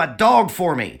hello to my dog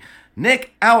for me.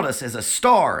 Nick Aldis is a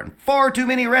star, and far too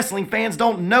many wrestling fans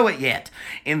don't know it yet.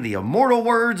 In the immortal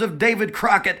words of David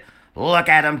Crockett, look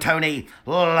at him, Tony.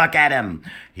 Look at him.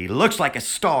 He looks like a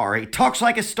star, he talks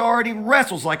like a star, and he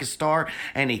wrestles like a star,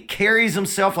 and he carries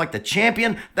himself like the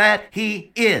champion that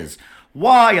he is.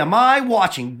 Why am I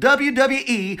watching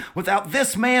WWE without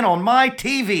this man on my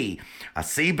TV? I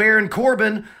see Baron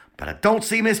Corbin, but I don't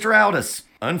see Mr. Aldis.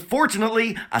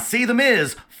 Unfortunately, I see The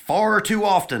Miz far too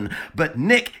often, but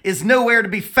Nick is nowhere to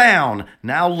be found.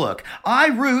 Now look, I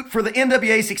root for the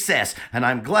NWA success, and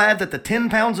I'm glad that the 10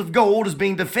 pounds of gold is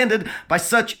being defended by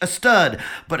such a stud,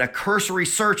 but a cursory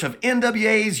search of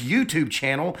NWA's YouTube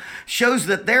channel shows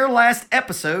that their last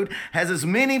episode has as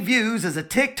many views as a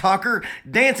TikToker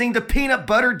dancing to Peanut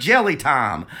Butter Jelly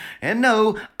Time. And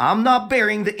no, I'm not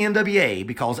burying the NWA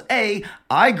because A,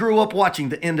 I grew up watching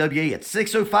the NWA at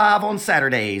 6:05 on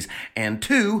Saturdays, and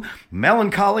 2,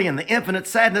 Melancholy and the Infinite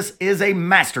Sadness is a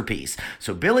masterpiece.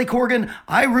 So Billy Corgan,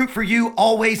 I root for you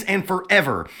always and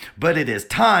forever. But it is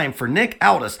time for Nick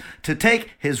Aldis to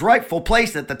take his rightful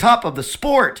place at the top of the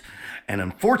sport. And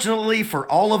unfortunately for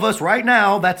all of us right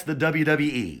now, that's the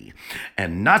WWE.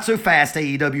 And not so fast,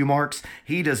 AEW Marks.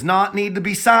 He does not need to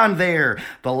be signed there.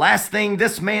 The last thing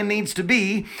this man needs to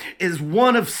be is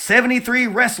one of 73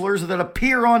 wrestlers that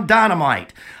appear on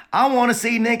Dynamite. I want to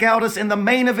see Nick Aldis in the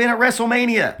main event at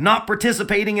WrestleMania, not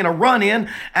participating in a run-in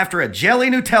after a Jelly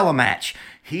Nutella match.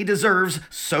 He deserves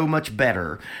so much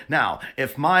better. Now,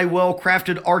 if my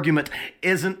well-crafted argument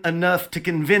isn't enough to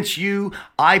convince you,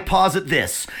 I posit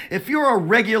this. If you're a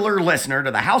regular listener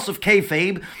to the House of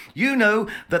Kayfabe, you know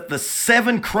that the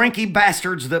 7 cranky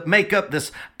bastards that make up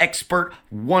this expert,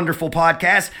 wonderful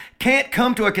podcast can't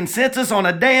come to a consensus on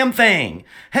a damn thing.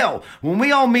 Hell, when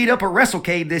we all meet up at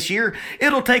WrestleCade this year,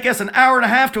 it'll take us an hour and a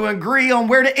half to agree on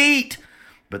where to eat.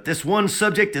 But this one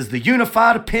subject is the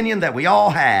unified opinion that we all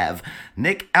have.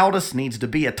 Nick Aldis needs to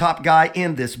be a top guy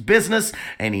in this business,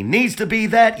 and he needs to be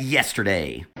that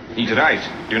yesterday. He's right.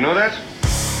 Do you know that?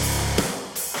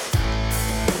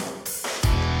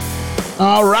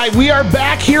 All right, we are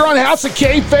back here on House of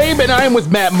Kayfabe, and I am with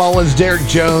Matt Mullins, Derek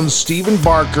Jones, Stephen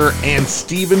Barker, and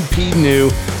Stephen P. New.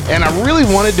 And I really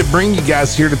wanted to bring you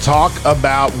guys here to talk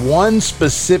about one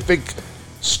specific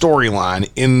storyline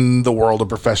in the world of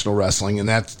professional wrestling, and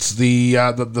that's the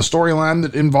storyline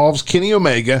that involves Kenny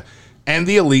Omega and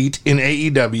the Elite in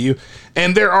AEW.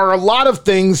 And there are a lot of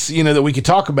things, that we could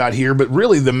talk about here, but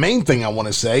really the main thing I want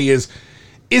to say is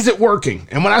it working?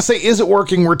 And when I say is it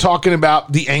working, we're talking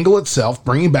about the angle itself,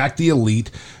 bringing back the Elite,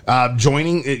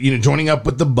 joining up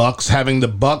with the Bucks, having the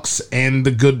Bucks and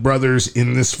the Good Brothers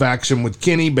in this faction with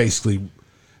Kenny, basically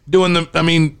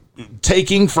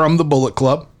taking from the Bullet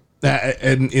Club.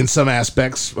 And in some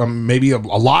aspects, maybe a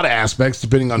lot of aspects,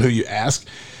 depending on who you ask.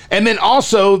 And then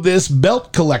also this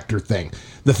belt collector thing.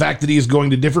 The fact that he is going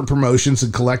to different promotions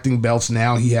and collecting belts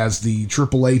now. He has the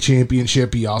AAA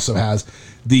championship. He also has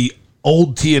the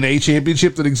old TNA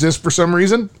championship that exists for some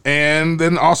reason. And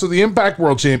then also the Impact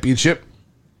World Championship.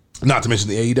 not to mention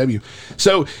the AEW.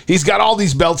 So he's got all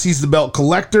these belts. He's the belt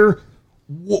collector.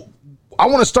 I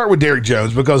want to start with Derrick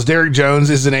Jones because Derrick Jones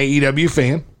is an AEW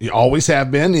fan. You always have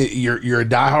been. You're a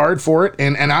diehard for it,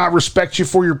 and I respect you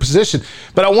for your position.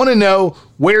 But I want to know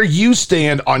where you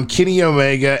stand on Kenny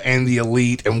Omega and the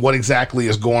Elite and what exactly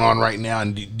is going on right now.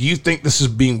 And do you think this is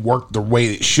being worked the way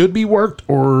it should be worked,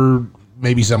 or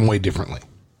maybe some way differently?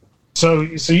 So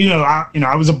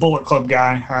I was a Bullet Club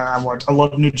guy. I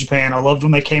loved New Japan. I loved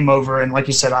when they came over, and like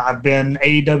you said, I've been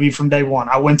AEW from day one.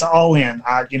 I went to All In.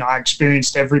 I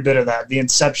experienced every bit of that, the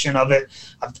inception of it,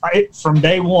 from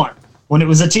day one. When it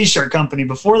was a T-shirt company,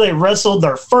 before they wrestled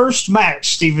their first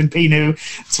match, Stephen P. knew.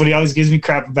 That's what he always gives me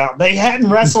crap about. They hadn't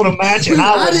wrestled a match, and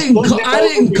I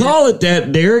didn't call it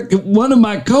that, Derek. One of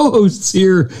my co-hosts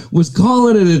here was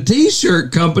calling it a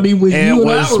T-shirt company when you and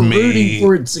I were rooting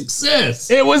for its success.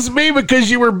 It was me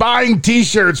because you were buying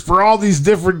T-shirts for all these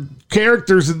different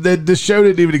characters, and the show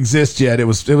didn't even exist yet. It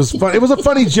was fun. It was a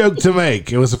funny joke to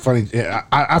make. It was a funny.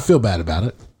 I feel bad about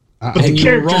it. But the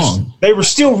characters, they were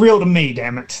still real to me,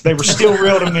 damn it. They were still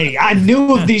real to me. I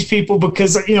knew of these people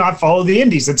because, I follow the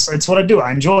indies. It's what I do.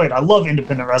 I enjoy it. I love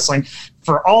independent wrestling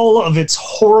for all of its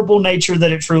horrible nature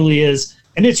that it truly is.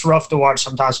 And it's rough to watch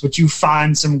sometimes, but you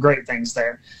find some great things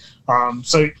there.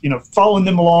 Following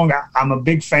them along, I'm a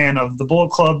big fan of the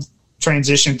Bullet Club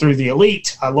transition through the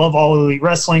Elite. I love all Elite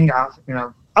wrestling. I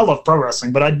love pro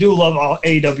wrestling, but I do love all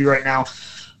AEW right now.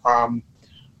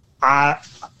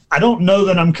 I don't know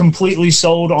that I'm completely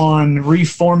sold on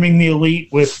reforming the Elite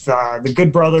with the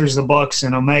Good Brothers, the Bucks,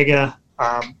 and Omega.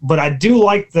 But I do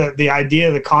like the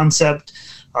idea, the concept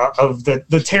of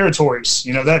the territories.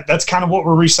 That's kind of what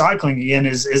we're recycling again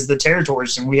is the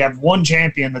territories. And we have one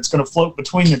champion that's going to float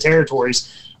between the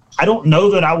territories. I don't know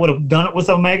that I would have done it with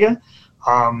Omega.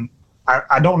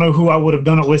 I don't know who I would have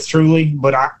done it with truly,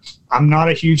 but I'm not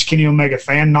a huge Kenny Omega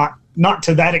fan, not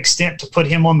to that extent to put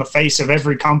him on the face of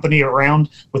every company around,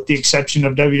 with the exception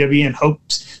of WWE, in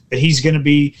hopes that he's going to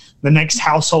be the next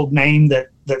household name that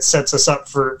sets us up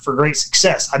for great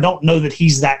success. I don't know that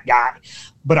he's that guy.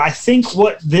 But I think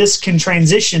what this can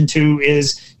transition to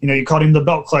is, you called him the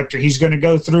belt collector. He's going to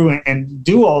go through and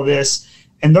do all this,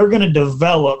 and they're going to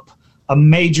develop a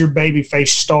major babyface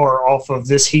star off of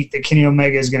this heat that Kenny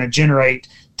Omega is going to generate,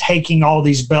 taking all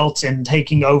these belts and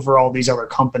taking over all these other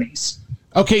companies.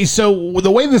 Okay, so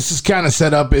the way this is kind of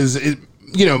set up is,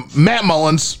 Matt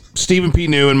Mullins, Stephen P.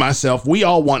 New, and myself, we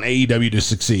all want AEW to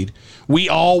succeed. We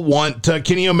all want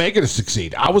Kenny Omega to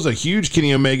succeed. I was a huge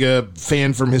Kenny Omega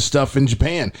fan from his stuff in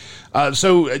Japan.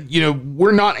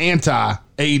 We're not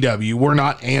anti-AEW. We're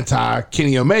not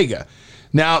anti-Kenny Omega.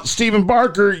 Now, Stephen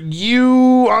Barker,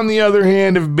 you, on the other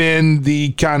hand, have been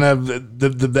the kind of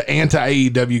the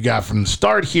anti-AEW guy from the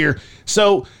start here.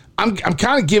 So I'm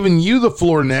kind of giving you the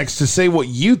floor next to say what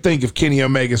you think of Kenny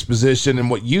Omega's position and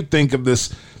what you think of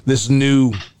this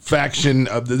new faction,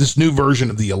 of this new version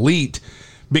of the Elite,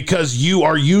 because you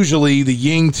are usually the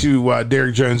yin to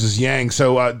Derrick Jones's yang.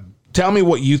 So tell me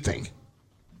what you think.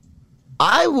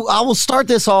 I will start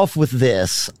this off with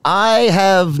this. I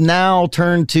have now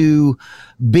turned to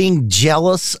being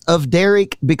jealous of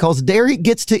Derrick because Derrick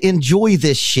gets to enjoy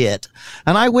this shit.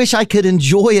 And I wish I could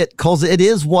enjoy it because it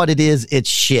is what it is.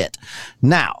 It's shit.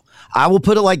 Now, I will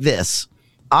put it like this.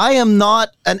 I am not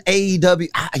an AEW.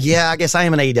 Yeah, I guess I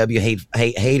am an AEW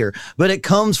hater, but it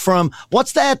comes from,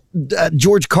 what's that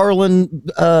George Carlin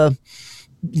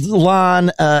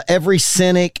line? Every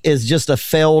cynic is just a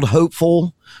failed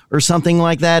hopeful, or something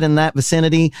like that in that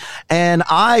vicinity. And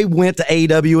I went to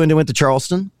AEW and went to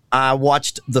Charleston. I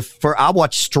watched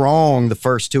Strong the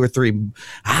first 2 or 3,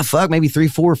 maybe 3,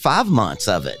 4, 5 months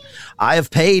of it. I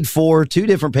have paid for 2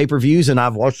 different pay-per-views, and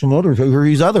I've watched some other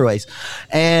pay-per-views other ways.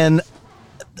 And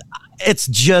it's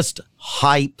just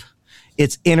hype.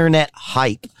 It's internet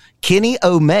hype. Kenny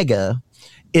Omega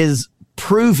is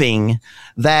proving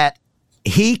that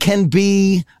he can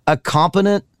be a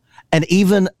competent and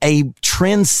even a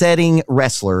trend-setting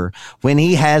wrestler when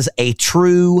he has a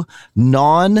true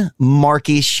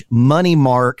non-markish money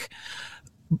mark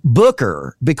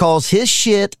booker, because his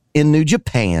shit in New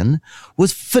Japan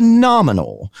was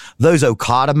phenomenal. Those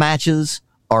Okada matches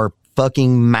are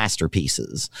fucking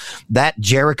masterpieces. That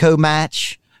Jericho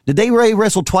match, did they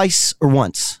wrestle twice or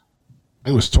once?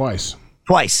 It was twice.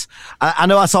 Twice. I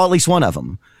know I saw at least one of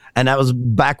them. And that was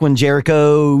back when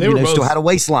Jericho, still had a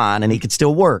waistline and he could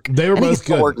still work. They were both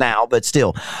good. Work now, but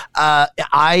still,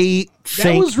 I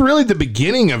think that was really the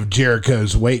beginning of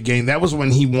Jericho's weight gain. That was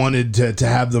when he wanted to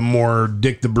have the more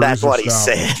Dick the Bruiser. That's what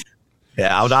style. He said.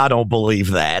 Yeah, I don't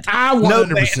believe that. I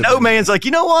 100% no man's like,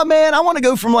 you know what, man? I want to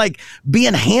go from like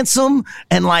being handsome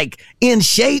and like in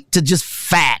shape to just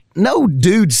fat. No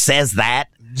dude says that.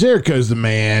 Jericho's the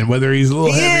man, whether he's a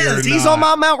little heavier or not. He's on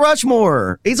my Mount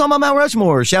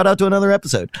Rushmore. Shout out to another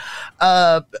episode.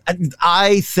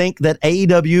 I think that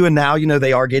AEW, and now,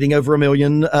 they are getting over 1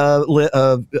 million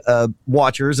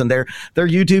watchers, and their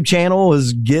YouTube channel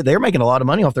they're making a lot of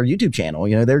money off their YouTube channel.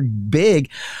 They're big,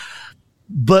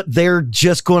 but they're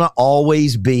just going to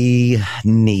always be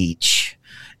niche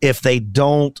if they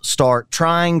don't start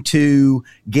trying to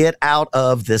get out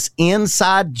of this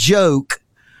inside joke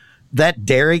that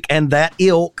Derek and that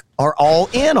ilk are all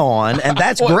in on. And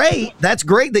that's great. That's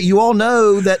great that you all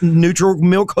know that Neutral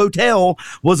Milk Hotel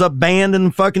was a band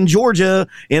in fucking Georgia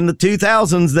in the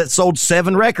 2000s that sold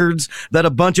 7 records that a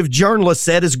bunch of journalists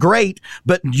said is great,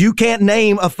 but you can't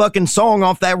name a fucking song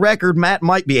off that record. Matt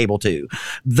might be able to.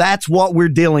 That's what we're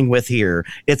dealing with here.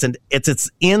 It's an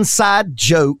inside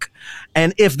joke.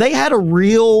 And if they had a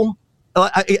real...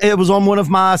 it was on one of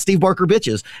my Steve Barker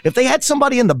bitches. If they had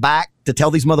somebody in the back to tell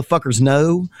these motherfuckers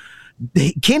no,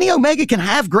 Kenny Omega can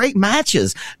have great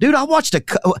matches. Dude, I watched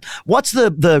what's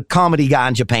the comedy guy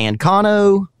in Japan?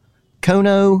 Kono?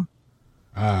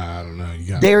 I don't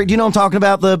know. Derek, you know what I'm talking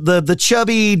about? The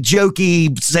chubby,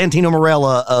 jokey Santino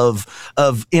Marella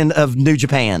of New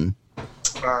Japan.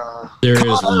 There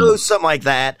is one. Something like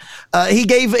that. He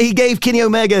gave Kenny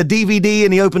Omega a DVD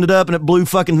and he opened it up and it blew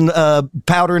fucking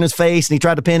powder in his face and he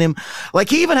tried to pin him. Like,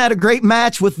 he even had a great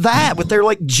match with their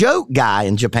like joke guy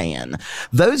in Japan.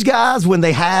 Those guys, when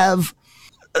they have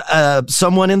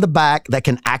someone in the back that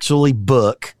can actually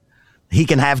book, he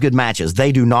can have good matches.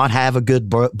 They do not have a good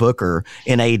booker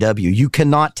in AEW. You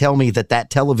cannot tell me that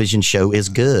television show is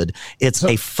good. It's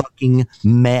a fucking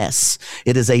mess.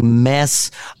 It is a mess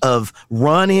of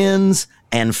run-ins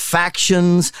and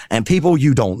factions and people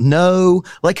you don't know.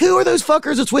 Like, who are those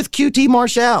fuckers that's with QT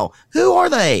Marshall? Who are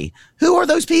they? Who are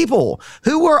those people?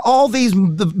 Who are all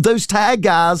those tag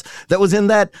guys that was in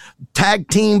that tag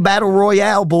team battle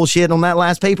royale bullshit on that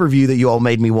last pay-per-view that you all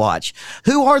made me watch?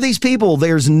 Who are these people?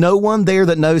 There's no one there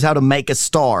that knows how to make a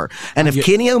star. And if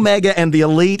Kenny Omega and the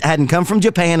Elite hadn't come from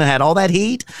Japan and had all that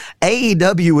heat,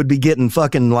 AEW would be getting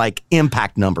fucking like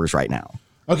Impact numbers right now.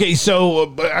 Okay,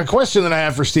 so a question that I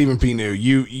have for Stephen P. New,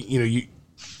 you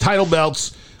title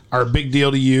belts are a big deal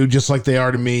to you, just like they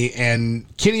are to me. And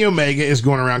Kenny Omega is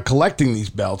going around collecting these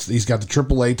belts. He's got the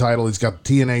AAA title, he's got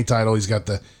the TNA title, he's got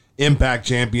the Impact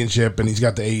Championship, and he's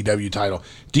got the AEW title.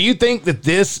 Do you think that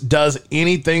this does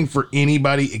anything for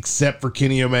anybody except for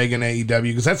Kenny Omega and AEW?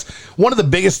 Because that's one of the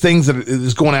biggest things that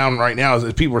is going on right now is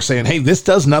that people are saying, hey, this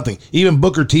does nothing. Even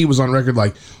Booker T was on record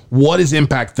like, what is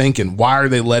Impact thinking? Why are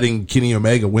they letting Kenny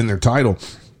Omega win their title?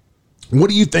 What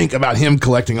do you think about him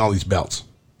collecting all these belts?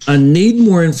 I need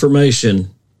more information.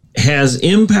 Has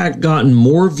Impact gotten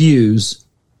more views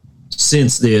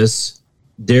since this?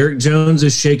 Derek Jones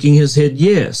is shaking his head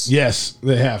yes. Yes,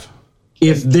 they have.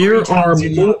 If there are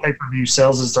more pay-per-view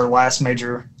sales is their last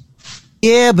major.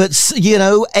 Yeah, but 8.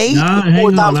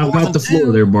 Hang on, I've got the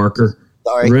floor there, Barker.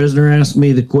 Sorry. Resner asked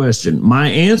me the question. My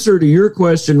answer to your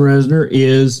question, Resner,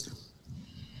 is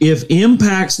if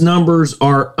Impact's numbers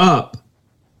are up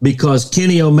because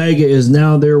Kenny Omega is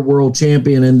now their world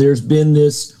champion and there's been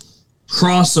this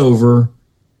crossover.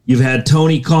 You've had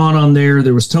Tony Khan on there.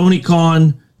 There was Tony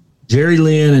Khan, Jerry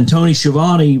Lynn, and Tony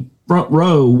Schiavone front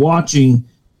row watching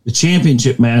the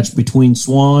championship match between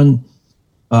Swan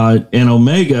and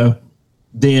Omega.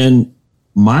 Then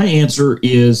my answer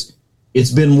is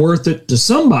it's been worth it to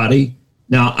somebody.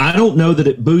 Now, I don't know that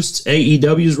it boosts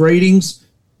AEW's ratings.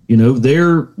 They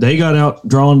got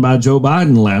outdrawn by Joe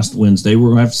Biden last Wednesday. We're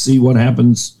going to have to see what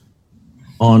happens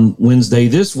on Wednesday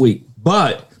this week.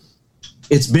 But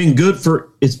it's been good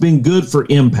for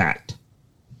Impact.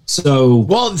 So,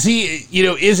 well, see,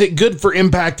 is it good for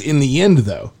Impact in the end,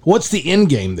 though? What's the end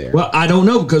game there? Well, I don't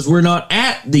know because we're not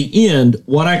at the end.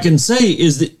 What I can say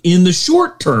is that in the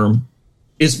short term,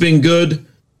 it's been good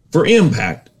for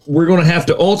Impact. We're going to have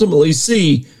to ultimately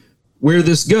see where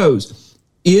this goes.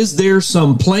 Is there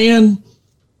some plan?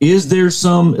 Is there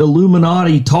some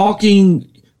Illuminati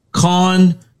talking?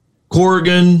 Khan,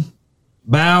 Corrigan,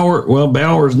 Bauer. Well,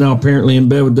 Bauer is now apparently in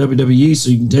bed with WWE, so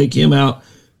you can take him out.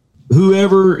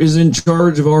 Whoever is in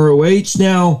charge of ROH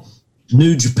now,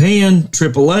 New Japan,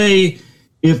 AAA,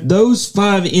 if those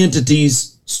 5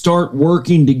 entities start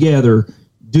working together,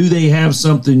 do they have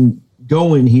something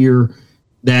going here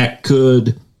that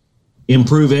could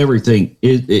improve everything?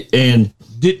 And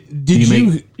did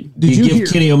you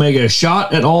give Kenny Omega a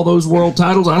shot at all those world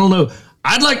titles? I don't know.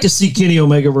 I'd like to see Kenny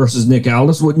Omega versus Nick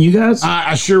Aldis, wouldn't you guys?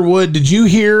 I sure would. Did you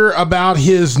hear about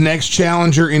his next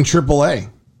challenger in AAA?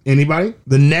 Anybody?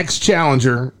 The next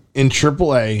challenger in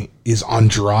AAA is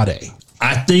Andrade.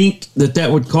 I think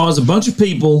that would cause a bunch of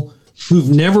people who've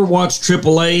never watched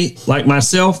AAA, like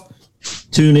myself,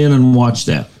 tune in and watch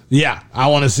that. Yeah, I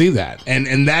want to see that,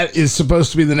 and that is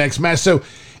supposed to be the next match. So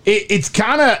it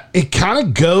kind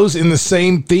of goes in the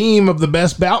same theme of the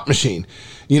best bout machine.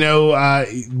 You know,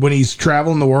 when he's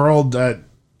traveling the world,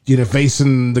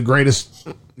 facing the greatest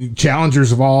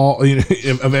challengers of all,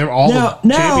 of all the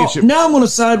championship. Now I'm going to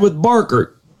side with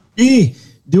Barker.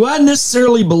 Do I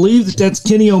necessarily believe that that's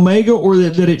Kenny Omega, or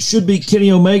that it should be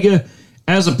Kenny Omega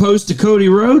as opposed to Cody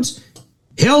Rhodes?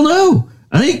 Hell no.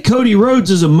 I think Cody Rhodes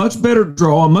is a much better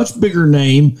draw, a much bigger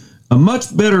name, a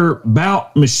much better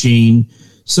bout machine.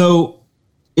 So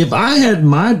if I had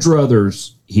my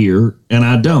druthers here, and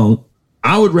I don't,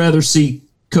 I would rather see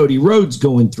Cody Rhodes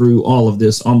going through all of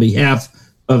this on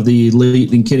behalf of the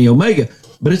Elite than Kenny Omega.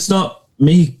 But it's not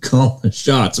me calling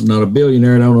shots. I'm not a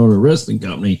billionaire. I don't own a wrestling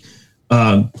company.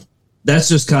 That's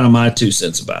just kind of my 2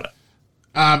 cents about it.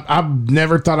 I've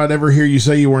never thought I'd ever hear you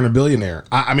say you weren't a billionaire.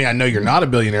 I mean, I know you're not a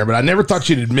billionaire, but I never thought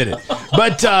you'd admit it.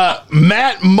 But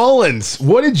Matt Mullins,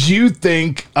 what did you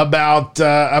think about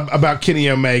Kenny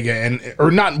Omega?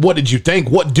 Or not what did you think?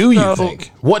 What do you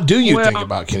think? What do you think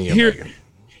about Kenny Omega?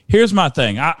 Here's my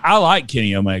thing. I like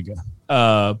Kenny Omega,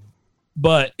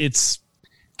 but it's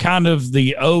kind of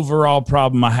the overall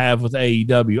problem I have with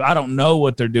AEW. I don't know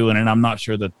what they're doing, and I'm not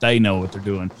sure that they know what they're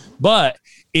doing. But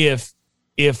if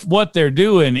what they're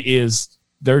doing is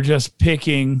they're just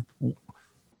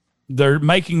they're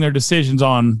making their decisions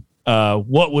on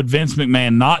what would Vince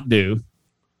McMahon not do,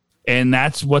 and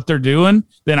that's what they're doing,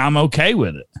 then I'm okay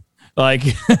with it. Like,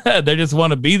 they just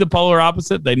want to be the polar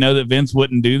opposite. They know that Vince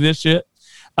wouldn't do this shit.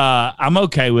 I'm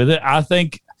okay with it. I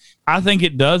think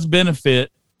it does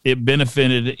benefit. It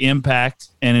benefited Impact,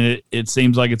 and it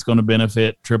seems like it's going to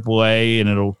benefit AAA, and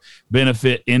it'll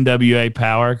benefit NWA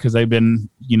Power because they've been,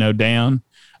 down.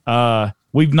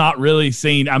 We've not really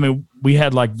seen. I mean, we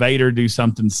had like Vader do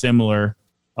something similar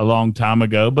a long time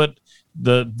ago, but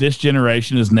this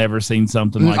generation has never seen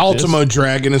something like Ultimo this.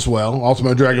 Dragon as well.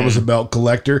 Ultimo Dragon was a belt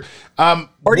collector.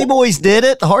 Hardy Boys did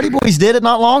it. The Hardy Boys did it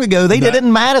not long ago. They did it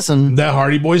in Madison. The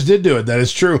Hardy Boys did do it. That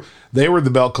is true. They were the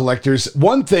belt collectors.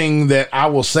 One thing that I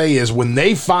will say is when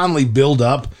they finally build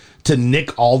up to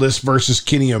Nick Aldis versus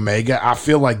Kenny Omega, I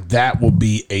feel like that will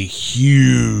be a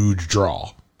huge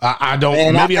draw. I don't.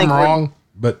 Man, maybe I'm wrong,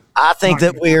 but I think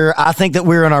that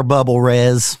we're in our bubble,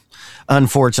 Rez.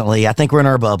 Unfortunately, I think we're in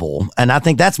our bubble. And I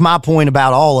think that's my point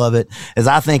about all of it is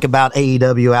I think about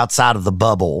AEW outside of the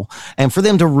bubble. And for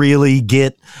them to really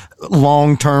get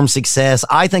long-term success,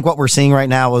 I think what we're seeing right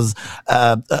now is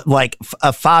like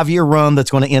a 5-year run that's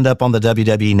going to end up on the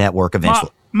WWE network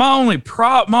eventually. My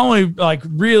only like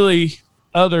really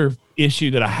other issue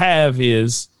that I have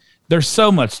is there's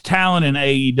so much talent in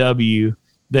AEW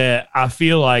that I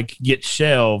feel like gets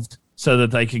shelved so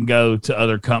that they can go to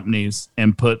other companies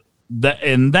and put that,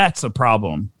 and that's a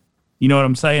problem. You know what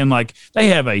I'm saying? Like, they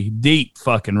have a deep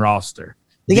fucking roster.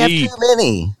 They got too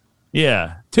many.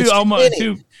 Yeah.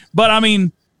 Two. But I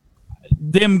mean,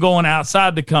 them going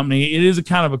outside the company, it is a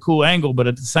kind of a cool angle, but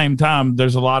at the same time,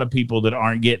 there's a lot of people that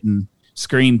aren't getting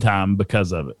screen time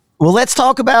because of it. Well, let's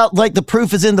talk about, like, the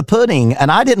proof is in the pudding.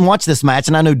 And I didn't watch this match,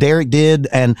 and I know Derek did.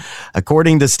 And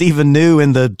according to Stephen New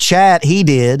in the chat, he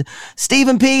did.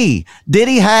 Stephen P., did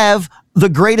he have the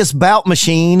greatest bout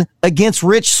machine against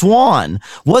Rich Swann?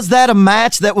 Was that a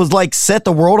match that was, like, set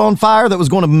the world on fire, that was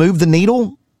going to move the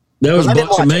needle? That was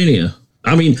Botchamania.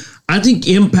 I mean, I think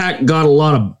Impact got a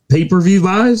lot of pay-per-view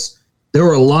buys. There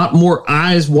were a lot more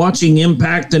eyes watching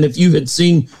Impact than if you had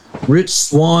seen Rich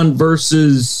Swann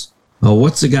versus... Oh,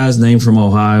 what's the guy's name from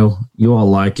Ohio? You all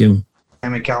like him.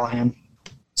 Sami Callihan.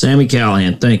 Sami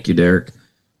Callihan. Thank you, Derek.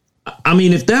 I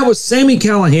mean, if that was Sami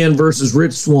Callihan versus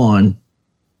Rich Swann,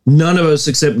 none of us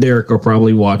except Derek are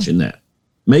probably watching that.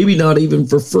 Maybe not even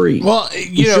for free. Well,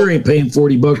 you sure ain't paying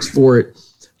 $40 for it.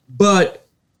 But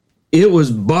it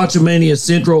was Botchamania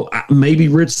Central. Maybe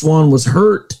Rich Swann was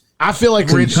hurt. I feel like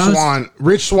Rich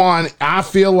Swann, I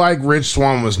feel like Rich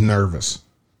Swann was nervous.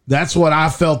 That's what I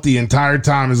felt the entire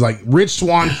time, is like Rich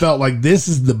Swann felt like this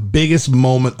is the biggest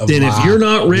moment of then my if you're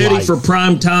not ready life. for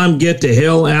prime time, get the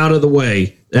hell out of the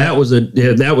way. That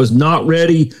was not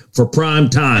ready for prime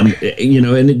time,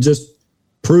 and it just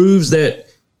proves that,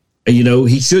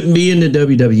 he shouldn't be in the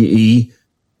WWE.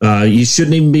 You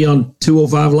shouldn't even be on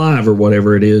 205 Live or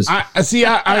whatever it is. I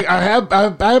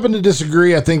happen to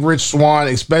disagree. I think Rich Swann,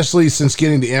 especially since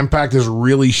getting the Impact, has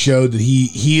really showed that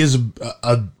he is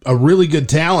a really good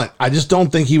talent. I just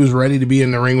don't think he was ready to be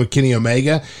in the ring with Kenny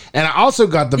Omega. And I also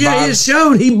got the vibe. It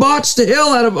showed. He botched the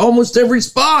hell out of almost every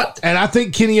spot. And I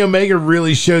think Kenny Omega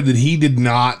really showed that he did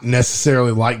not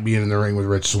necessarily like being in the ring with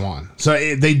Rich Swann. So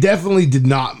they definitely did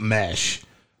not mesh.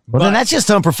 Well, then that's just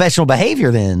unprofessional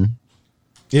behavior then.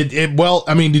 Well,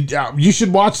 I mean, you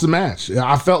should watch the match.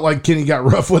 I felt like Kenny got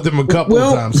rough with him a couple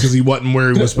of times because he wasn't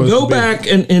where he was supposed to be. Go back,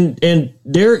 and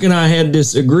Derek and I had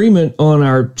this agreement on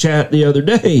our chat the other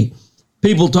day.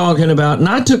 People talking about, and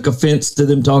I took offense to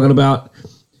them talking about,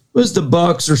 was the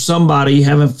Bucks or somebody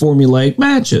having formulaic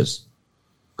matches.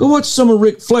 Go watch some of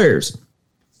Ric Flair's.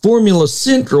 Formula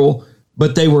Central,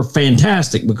 but they were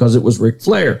fantastic because it was Ric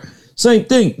Flair. Same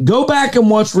thing. Go back and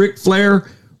watch Ric Flair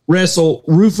wrestle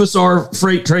Rufus R.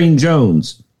 Freight Train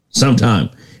Jones sometime.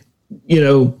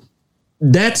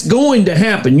 That's going to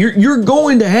happen. You're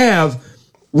going to have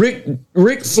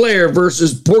Ric Flair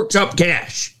versus Pork Chop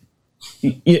Cash.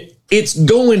 It's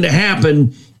going to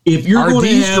happen if you're going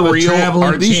to have a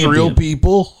traveling Are these champion. real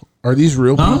people? Are these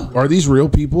real people? Are these real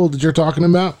people that you're talking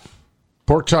about?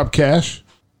 Pork Chop Cash?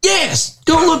 Yes,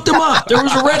 go look them up. There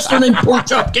was a wrestler named Pork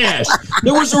Chop Cash.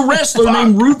 There was a wrestler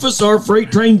named Rufus R.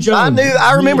 Freight Train Jones.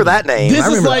 I remember that name. This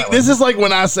is like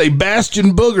when I say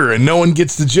Bastion Booger and no one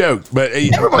gets the joke. But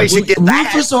everybody should get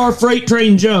that. Rufus R. Freight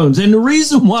Train Jones. And the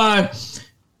reason why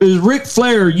is Ric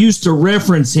Flair used to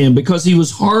reference him because he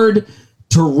was hard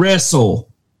to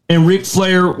wrestle. And Ric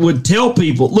Flair would tell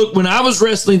people, look, when I was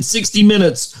wrestling 60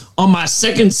 minutes on my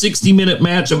second 60-minute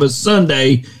match of a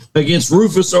Sunday against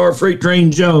Rufus R. Freight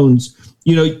Train Jones,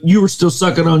 you were still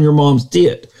sucking on your mom's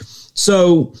tit.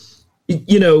 So,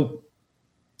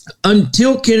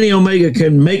 until Kenny Omega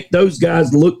can make those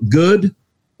guys look good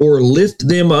or lift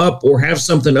them up or have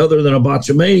something other than a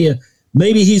botchamania,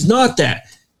 maybe he's not that.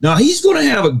 Now, he's going to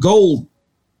have a gold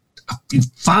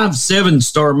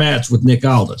 5-7-star match with Nick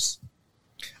Aldis.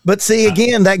 But see,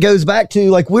 again, that goes back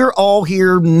to we're all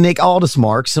here Nick Aldis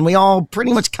marks, and we all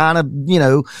pretty much kind of,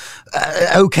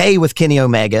 okay with Kenny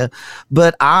Omega.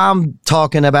 But I'm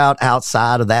talking about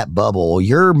outside of that bubble.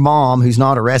 Your mom, who's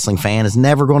not a wrestling fan, is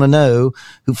never going to know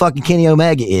who fucking Kenny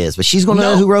Omega is, but she's going to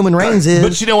know who Roman Reigns is.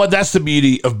 But you know what? That's the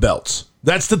beauty of belts.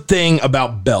 That's the thing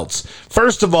about belts.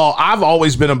 First of all, I've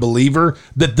always been a believer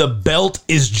that the belt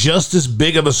is just as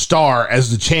big of a star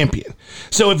as the champion.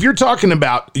 So if you're talking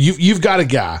about, you've got a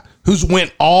guy who's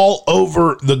went all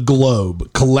over the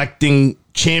globe collecting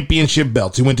championship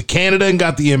belts. He went to Canada and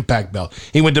got the Impact belt.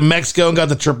 He went to Mexico and got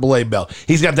the AAA belt.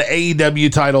 He's got the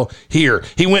AEW title here.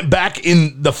 He went back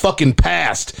in the fucking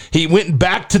past. He went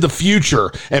back to the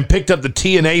future and picked up the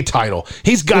TNA title.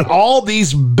 He's got all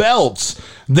these belts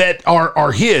that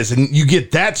are his, and you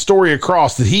get that story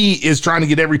across that he is trying to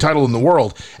get every title in the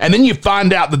world. And then you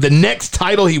find out that the next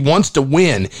title he wants to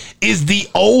win is the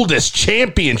oldest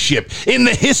championship in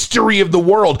the history of the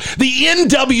world. The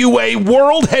NWA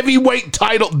World Heavyweight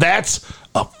title. That's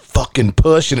a fucking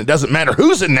push, and it doesn't matter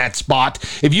who's in that spot.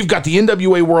 If you've got the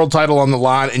NWA World title on the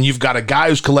line and you've got a guy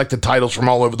who's collected titles from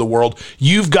all over the world,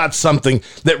 you've got something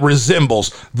that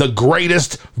resembles the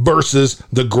greatest versus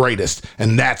the greatest,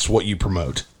 and that's what you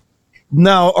promote.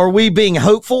 Now, are we being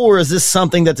hopeful, or is this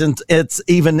something it's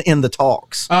even in the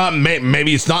talks?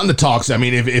 Maybe it's not in the talks. I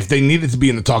mean, if they need it to be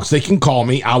in the talks, they can call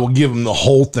me. I will give them the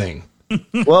whole thing.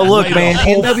 Well, look, man,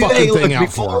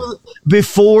 NWA,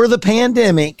 before the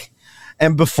pandemic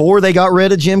and before they got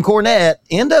rid of Jim Cornette,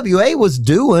 NWA was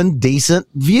doing decent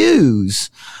views.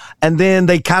 And then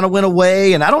they kind of went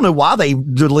away, and I don't know why they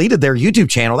deleted their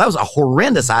YouTube channel. That was a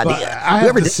horrendous idea. But I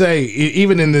have to say,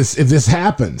 even in this, if this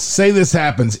happens,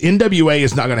 NWA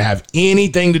is not going to have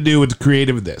anything to do with the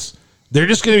creative of this. They're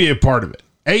just going to be a part of it.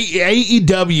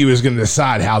 AEW is going to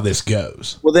decide how this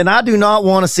goes. Well, then I do not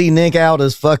want to see Nick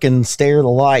Aldis fucking stare the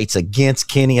lights against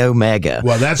Kenny Omega.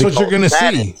 Well, that's what you're going to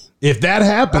see. If that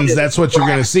happens, that's what you're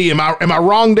going to see. Am I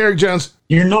wrong, Derek Jones?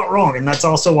 You're not wrong, and that's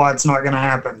also why it's not going to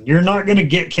happen. You're not going to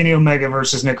get Kenny Omega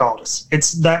versus Nick Aldis.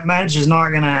 That match is not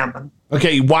going to happen.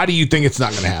 Okay, why do you think it's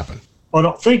not going to happen? Well, I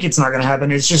don't think it's not going to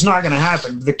happen. It's just not going to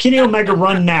happen. The Kenny Omega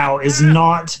run now is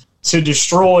not to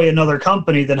destroy another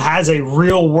company that has a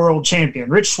real world champion.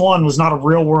 Rich Swann was not a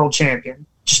real world champion.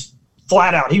 Just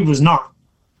flat out, he was not.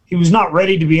 He was not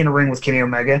ready to be in a ring with Kenny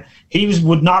Omega.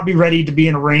 Would not be ready to be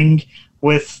in a ring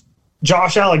with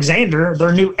Josh Alexander,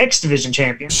 their new X Division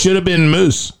champion. Should have been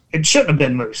Moose. It shouldn't have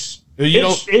been Moose.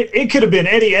 It could have been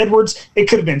Eddie Edwards. It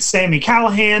could have been Sami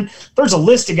Callihan. There's a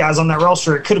list of guys on that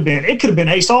roster. It could have been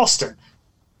Ace Austin.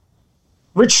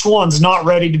 Rich Swann's not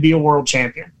ready to be a world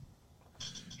champion.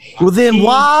 Well, then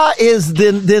why is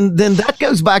then that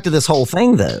goes back to this whole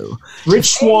thing though.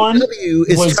 Rich Swann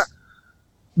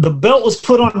the belt was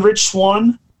put on Rich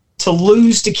Swann to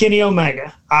lose to Kenny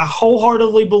Omega. I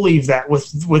wholeheartedly believe that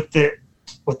with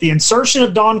the insertion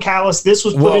of Don Callis, this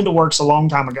was put into works a long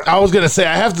time ago. I was going to say,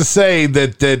 I have to say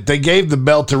that they gave the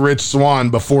belt to Rich Swann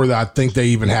before I think they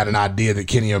even had an idea that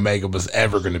Kenny Omega was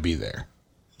ever going to be there.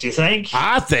 Do you think?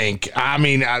 I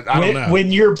don't know.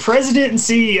 When your president and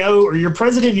CEO or your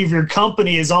president of your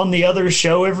company is on the other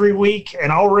show every week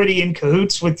and already in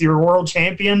cahoots with your world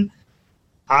champion,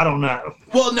 I don't know.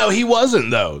 Well, no, he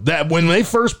wasn't, though. That when they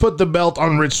first put the belt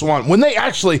on Rich Swann,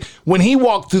 when he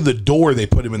walked through the door, they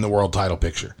put him in the world title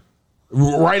picture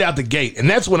right out the gate. And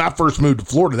that's when I first moved to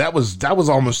Florida. That was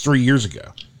almost 3 years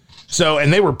ago. So,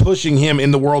 and they were pushing him in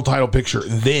the world title picture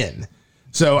then.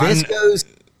 So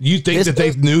you think that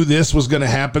they knew this was going to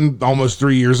happen almost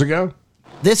 3 years ago?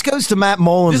 This goes to Matt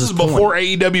Mullins' This is before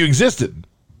AEW existed.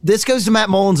 This goes to Matt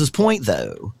Mullins' point,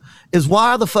 though, is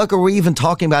why the fuck are we even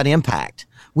talking about Impact?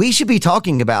 We should be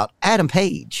talking about Adam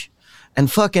Page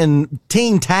and fucking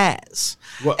Team Taz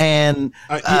and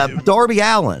Darby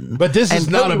Allin. But this is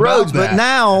not about Rhodes. that. But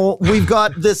now we've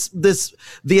got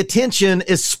the attention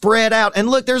is spread out. And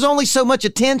look, there's only so much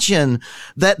attention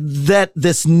that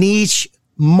this niche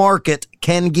market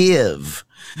can give.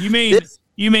 You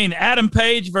mean Adam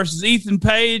Page versus Ethan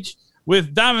Page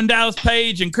with Diamond Dallas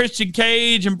Page and Christian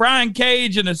Cage and Brian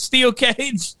Cage and a steel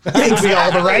cage? It'll be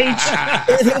all the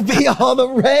rage. It'll be all the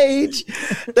rage.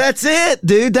 That's it,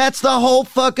 dude. That's the whole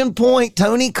fucking point.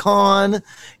 Tony Khan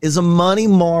is a money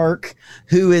mark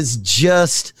who is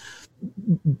just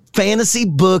fantasy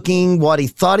booking what he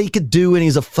thought he could do when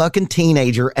he's a fucking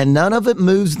teenager, and none of it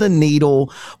moves the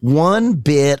needle one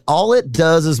bit. All it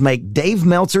does is make Dave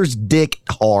Meltzer's dick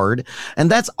hard, and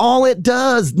that's all it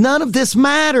does. None of this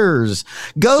matters.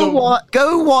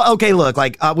 Okay, look,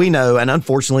 we know, and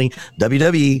unfortunately,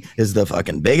 WWE is the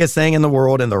fucking biggest thing in the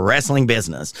world in the wrestling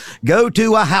business. Go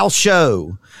to a house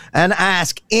show and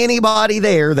ask anybody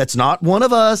there that's not one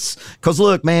of us, because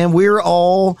look, man, we're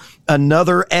all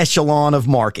another echelon of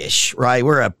markish, right?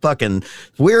 We're at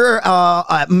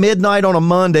midnight on a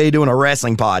Monday doing a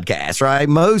wrestling podcast, right?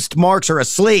 Most marks are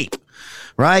asleep,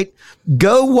 right?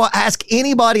 Go ask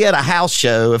anybody at a house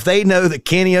show if they know that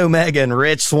Kenny Omega and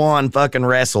Rich Swann fucking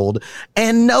wrestled,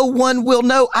 and no one will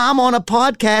know. I'm on a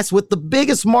podcast with the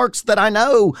biggest marks that I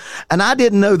know, and I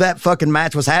didn't know that fucking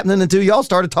match was happening until y'all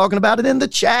started talking about it in the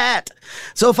chat.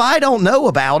 So if I don't know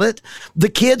about it, the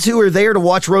kids who are there to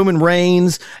watch Roman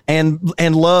Reigns and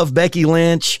love Becky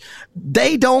Lynch,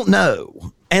 they don't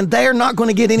know. And they're not going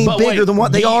to get any bigger than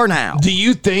what they are now. Do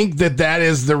you think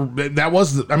that's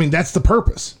the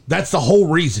purpose? That's the whole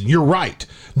reason. You're right.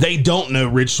 They don't know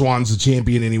Rich Swann's the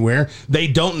champion anywhere. They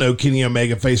don't know Kenny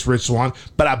Omega faced Rich Swann.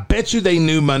 But I bet you they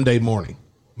knew Monday morning.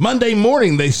 Monday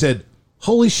morning, they said,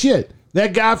 holy shit,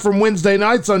 that guy from Wednesday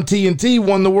nights on TNT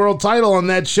won the world title on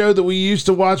that show that we used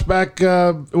to watch back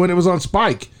when it was on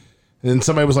Spike. And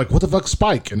somebody was like, what the fuck's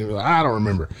Spike? And he was like, I don't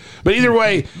remember. But either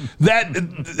way, that's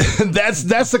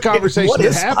the conversation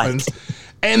that happens.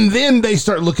 And then they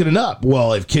start looking it up.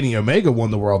 Well, if Kenny Omega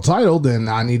won the world title, then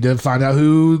I need to find out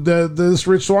who this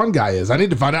Rich Swann guy is. I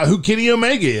need to find out who Kenny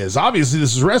Omega is. Obviously,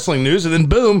 this is wrestling news. And then,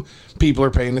 boom, people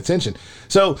are paying attention.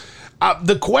 So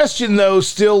the question, though,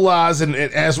 still lies. And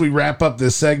as we wrap up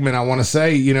this segment, I want to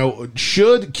say,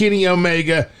 should Kenny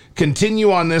Omega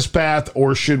continue on this path,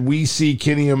 or should we see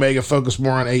Kenny Omega focus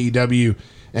more on AEW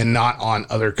and not on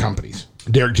other companies?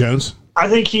 Derek Jones? I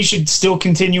think he should still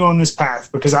continue on this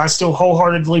path, because I still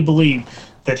wholeheartedly believe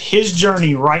that his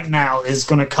journey right now is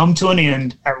going to come to an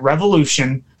end at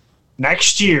Revolution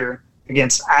next year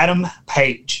against Adam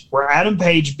Page, where Adam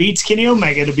Page beats Kenny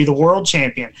Omega to be the world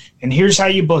champion. And here's how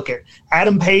you book it.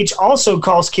 Adam Page also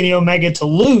calls Kenny Omega to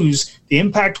lose the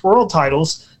Impact World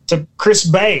titles to Chris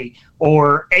Bay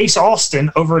or Ace Austin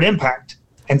over at Impact,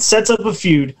 and sets up a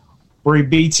feud where he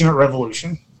beats him at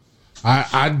Revolution.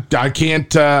 I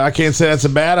can't say that's a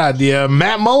bad idea.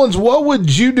 Matt Mullins, what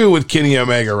would you do with Kenny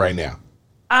Omega right now?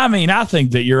 I mean, I think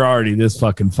that you're already this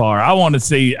fucking far. I want to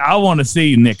see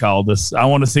Nick Aldis. I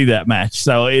want to see that match.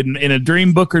 So in a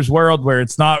Dream Booker's world where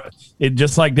it's not,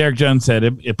 just like Derek Jones said,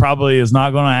 it probably is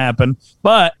not going to happen.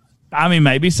 But I mean,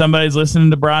 maybe somebody's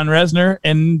listening to Brian Resner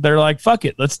and they're like, fuck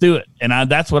it, let's do it.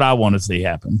 And that's what I want to see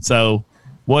happen. So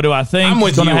What do I think I'm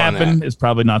with is going to you on happen? that. It's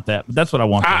probably not that, but that's what I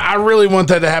want. I really want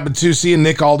that to happen too. Seeing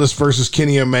Nick Aldis versus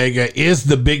Kenny Omega is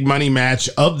the big money match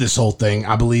of this whole thing,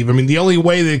 I believe. I mean, the only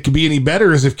way that it could be any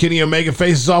better is if Kenny Omega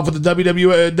faces off with the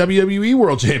WWE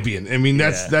World Champion. I mean,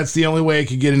 that's the only way it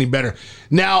could get any better.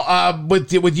 Now,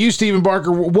 with you, Stephen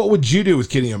Barker, what would you do with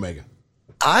Kenny Omega?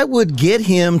 I would get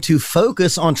him to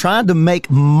focus on trying to make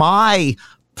my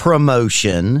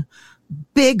promotion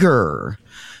bigger.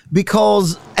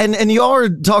 Because, and y'all are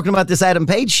talking about this Adam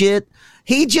Page shit,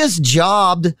 he just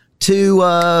jobbed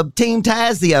to Team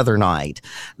Taz the other night.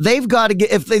 They've got to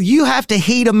get, if you have to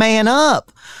heat a man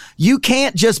up. You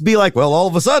can't just be like, well, all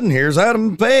of a sudden, here's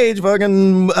Adam Page,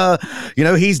 fucking,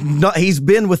 he's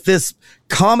been with this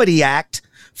comedy act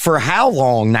for how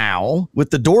long now with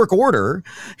the Dork Order?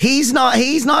 He's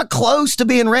not close to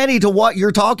being ready to what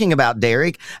you're talking about,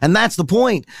 Derek. And that's the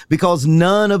point, because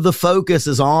none of the focus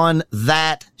is on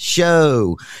that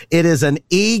show. It is an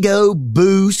ego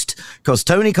boost, because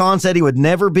Tony Khan said he would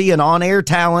never be an on-air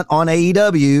talent on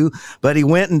AEW, but he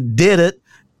went and did it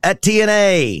at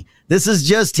TNA. This is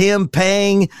just him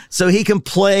paying so he can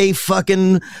play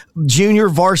fucking junior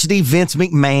varsity Vince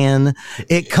McMahon.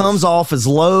 It comes off as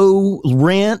low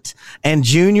rent and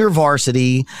junior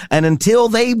varsity. And until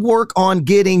they work on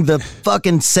getting the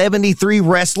fucking 73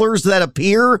 wrestlers that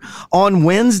appear on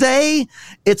Wednesday,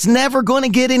 it's never going to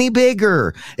get any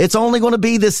bigger. It's only going to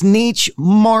be this niche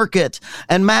market.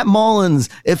 And Matt Mullins,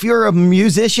 if you're a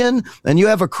musician and you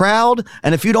have a crowd,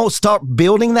 and if you don't start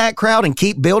building that crowd and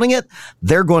keep building it,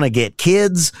 they're going to get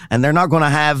kids, and they're not going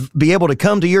to be able to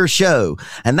come to your show.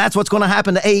 And that's what's going to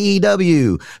happen to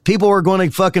AEW. People are going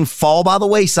to fucking fall by the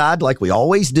wayside like we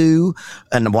always do.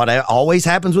 And what always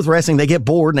happens with wrestling, they get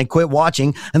bored and they quit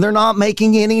watching, and they're not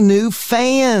making any new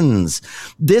fans.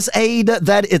 This AEW,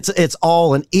 that it's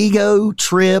all an ego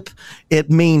trip.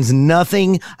 It means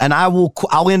nothing. And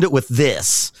I'll end it with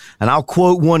this, and I'll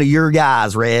quote one of your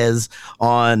guys, Rez,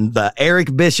 on the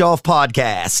Eric Bischoff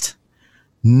podcast.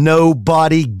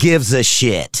 Nobody gives a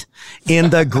shit. In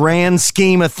the grand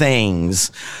scheme of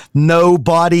things,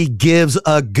 nobody gives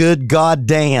a good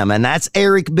goddamn. And that's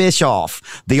Eric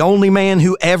Bischoff, the only man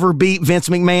who ever beat Vince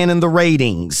McMahon in the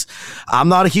ratings. I'm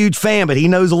not a huge fan, but he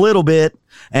knows a little bit.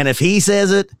 And if he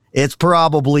says it, it's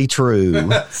probably true.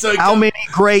 How many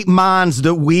great minds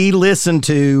do we listen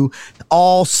to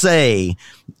all say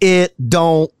it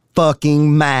don't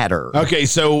fucking matter? Okay,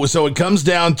 so it comes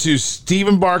down to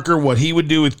Stephen Barker, what he would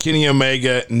do with Kenny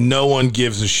Omega. No one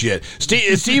gives a shit.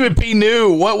 Stephen P.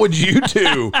 New, what would you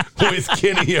do with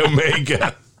Kenny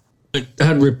Omega?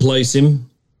 I'd replace him.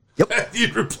 Yep.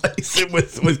 You'd replace him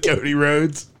with Cody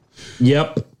Rhodes?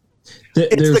 Yep.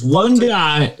 There's one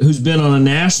guy who's been on a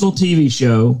national TV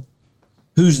show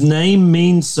whose name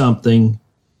means something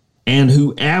and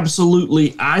who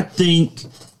absolutely, I think,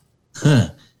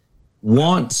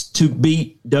 wants to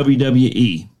beat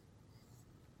WWE.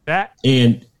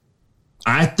 And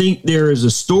I think there is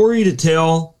a story to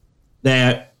tell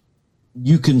that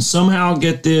you can somehow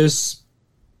get this,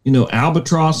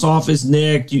 albatross off his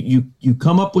neck. You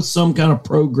come up with some kind of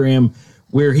program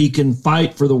where he can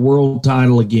fight for the world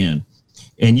title again.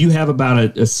 And you have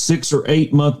about a 6 or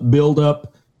 8 month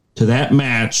buildup to that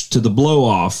match, to the blow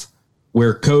off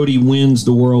where Cody wins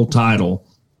the world title.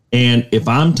 And if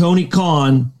I'm Tony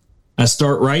Khan, I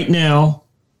start right now.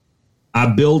 I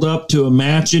build up to a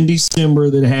match in December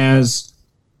that has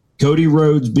Cody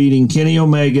Rhodes beating Kenny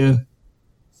Omega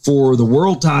for the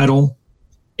world title,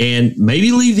 and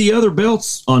maybe leave the other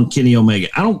belts on Kenny Omega.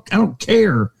 I don't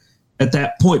care at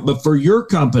that point. But for your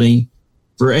company,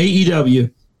 for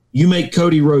AEW, you make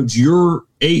Cody Rhodes your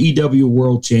AEW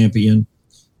world champion,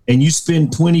 and you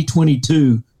spend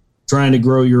 2022 trying to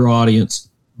grow your audience.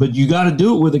 But you got to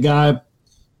do it with a guy,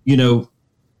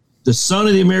 the son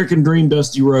of the American Dream,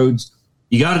 Dusty Rhodes.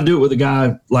 You got to do it with a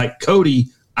guy like Cody.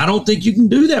 I don't think you can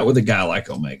do that with a guy like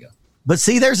Omega. But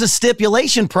see, there's a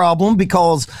stipulation problem,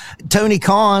 because Tony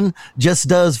Khan just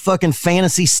does fucking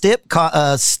fantasy stip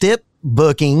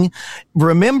booking.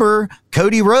 Remember,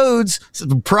 Cody Rhodes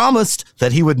promised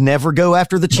that he would never go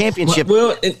after the championship.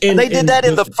 Well, and they did that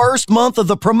in the first month of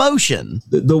the promotion.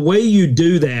 The way you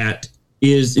do that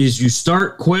is you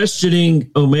start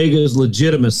questioning Omega's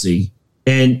legitimacy.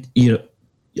 And,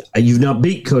 you've not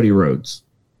beat Cody Rhodes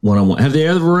one-on-one. Have they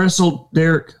ever wrestled,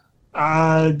 Derek?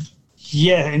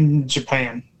 Yeah, in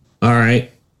Japan. All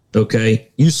right. Okay.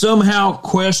 You somehow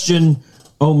question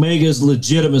Omega's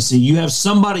legitimacy. You have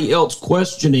somebody else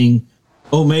questioning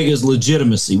Omega's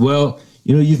legitimacy. Well,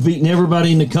 you've beaten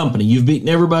everybody in the company. You've beaten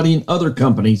everybody in other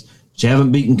companies, but you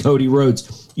haven't beaten Cody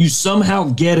Rhodes. You somehow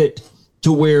get it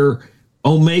to where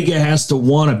Omega has to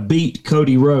want to beat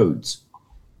Cody Rhodes.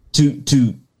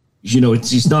 to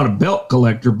he's not a belt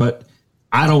collector, but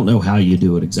I don't know how you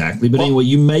do it exactly. But anyway,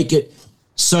 you make it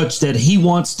such that he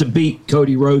wants to beat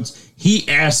Cody Rhodes. He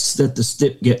asks that the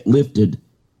stick get lifted,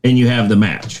 and you have the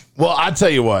match. Well, I tell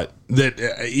you what, that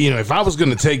if I was going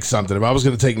to take something, if I was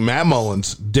going to take Matt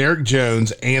Mullins, Derek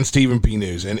Jones, and Stephen P.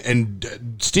 News, and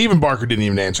Stephen Barker didn't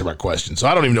even answer my question, so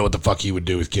I don't even know what the fuck he would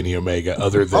do with Kenny Omega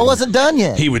other than I wasn't done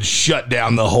yet. He would shut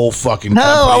down the whole fucking No,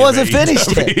 company I of wasn't finished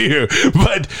AEW.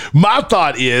 But my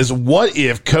thought is, what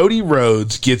if Cody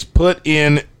Rhodes gets put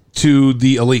in to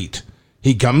the Elite?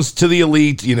 He comes to the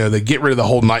Elite, they get rid of the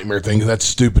whole Nightmare thing because that's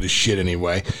stupid as shit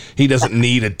anyway. He doesn't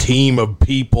need a team of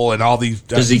people and all these.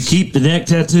 Does he keep the neck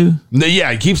tattoo?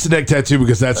 Yeah, he keeps the neck tattoo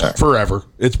because that's forever.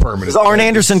 It's permanent. Does Arn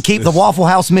Anderson keep the Waffle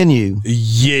House menu?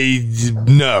 Yeah,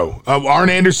 no. Arn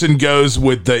Anderson goes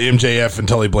with the MJF and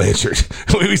Tully Blanchard.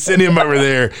 We send him over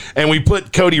there, and we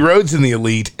put Cody Rhodes in the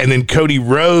Elite, and then Cody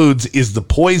Rhodes is the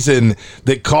poison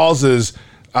that causes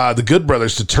the Good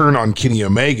Brothers to turn on Kenny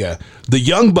Omega. The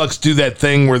Young Bucks do that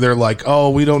thing where they're like, oh,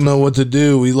 we don't know what to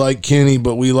do. We like Kenny,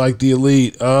 but we like the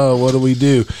Elite. Oh, what do we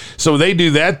do? So they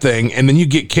do that thing, and then you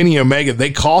get Kenny Omega.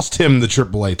 They cost him the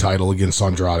AAA title against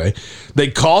Andrade. They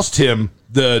cost him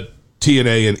the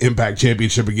TNA and Impact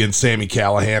Championship against Sami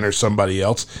Callihan or somebody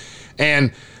else.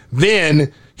 And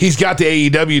then he's got the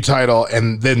AEW title,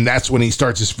 and then that's when he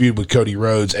starts his feud with Cody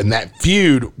Rhodes, and that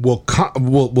feud will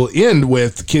end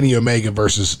with Kenny Omega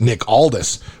versus Nick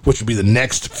Aldis, which would be the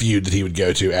next feud that he would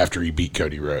go to after he beat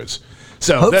Cody Rhodes.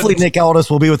 So hopefully Nick Aldis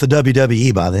will be with the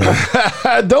WWE by then.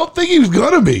 I don't think he's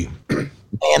gonna be.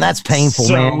 Man, that's painful,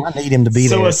 man. I need him to be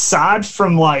there. So aside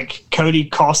from Cody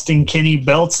costing Kenny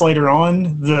belts later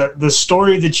on, the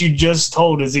story that you just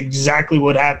told is exactly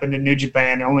what happened in New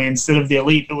Japan. Only instead of the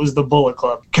Elite, it was the Bullet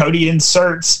Club. Cody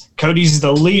inserts. Cody's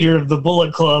the leader of the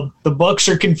Bullet Club. The Bucks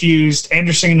are confused.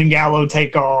 Anderson and Gallo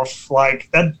take off.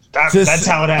 That's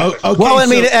how it happened. Okay, well,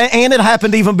 and it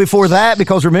happened even before that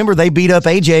because remember they beat up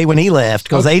AJ when he left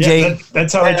because AJ.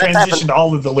 That's how they transitioned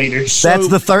all of the leaders. That's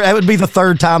the third. That would be the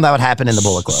third time that would happen in the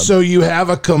Bullet Club. So you have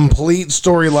a complete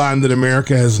storyline that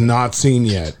America has not seen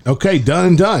yet. Okay, done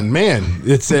and done. Man,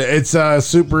 it's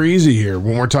super easy here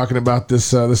when we're talking about this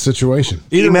situation.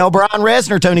 Email Brian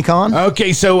Resner, Tony Khan.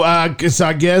 Okay, so I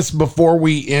guess before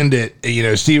we end it,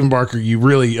 Stephen Barker, you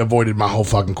really avoided my whole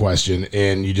fucking question,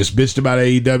 and you just bitched about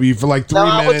AEW for like 3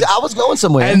 minutes. I was going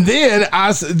somewhere, and then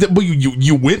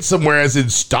you went somewhere as in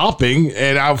stopping,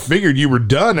 and I figured you were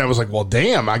done. I was like, well,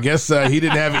 damn, I guess he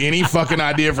didn't have any fucking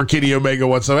idea for Kenny Omega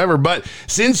whatsoever. But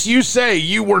since you say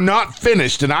you were not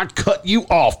finished, and I cut you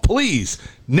off, please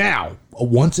now.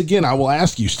 Once again, I will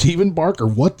ask you, Stephen Barker,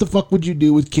 what the fuck would you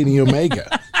do with Kenny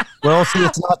Omega? Well, see,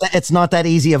 it's not that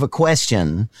easy of a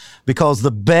question because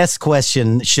the best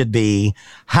question should be,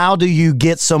 how do you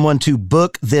get someone to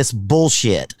book this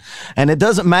bullshit? And it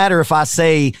doesn't matter if I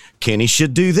say Kenny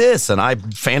should do this and I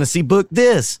fantasy book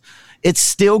this. It's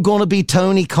still going to be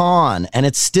Tony Khan, and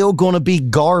it's still going to be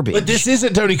garbage. But this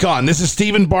isn't Tony Khan. This is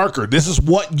Stephen Barker. This is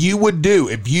what you would do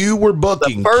if you were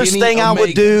booking. The first Kenny thing Omega. I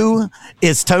would do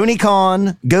is Tony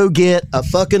Khan go get a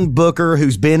fucking booker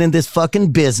who's been in this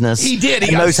fucking business. He did.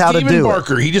 He knows got how to Stephen do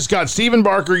Barker. He just got Stephen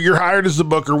Barker. You're hired as the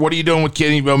booker. What are you doing with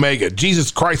Kenny Omega?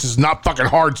 Jesus Christ, is not fucking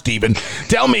hard, Stephen.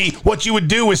 Tell me what you would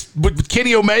do with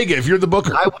Kenny Omega if you're the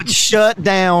booker. I would shut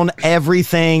down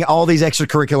everything, all these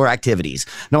extracurricular activities.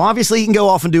 Now, obviously, you can go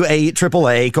off and do a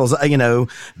AAA because,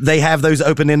 they have those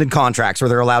open-ended contracts where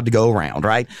they're allowed to go around,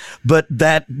 right? But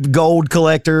that gold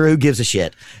collector, who gives a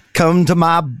shit? Come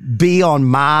to be on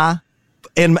my...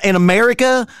 In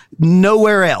America,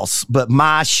 nowhere else but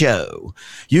my show.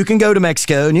 You can go to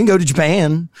Mexico and you can go to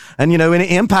Japan. And, in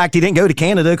Impact, he didn't go to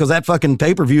Canada because that fucking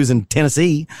pay-per-view is in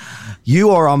Tennessee.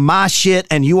 You are on my shit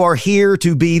and you are here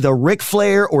to be the Ric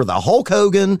Flair or the Hulk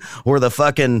Hogan or the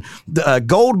fucking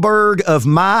Goldberg of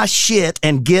my shit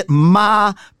and get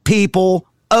my people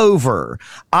over.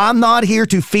 I'm not here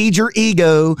to feed your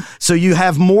ego so you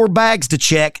have more bags to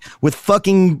check with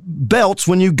fucking belts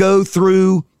when you go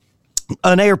through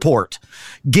an airport.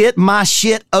 Get my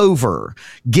shit over.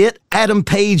 Get Adam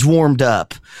Page warmed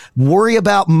up. Worry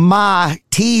about my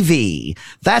TV.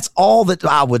 That's all that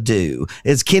I would do.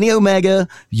 Is Kenny Omega,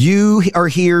 you are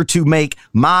here to make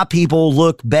my people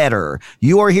look better.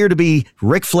 You are here to be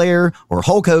Ric Flair or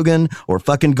Hulk Hogan or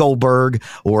fucking Goldberg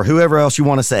or whoever else you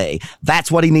want to say.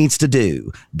 That's what he needs to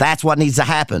do. That's what needs to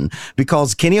happen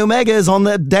because Kenny Omega is on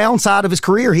the downside of his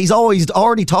career. He's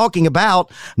already talking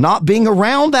about not being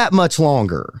around that much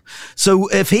longer. So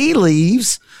if he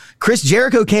leaves, Chris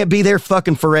Jericho can't be there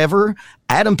fucking forever.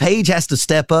 Adam Page has to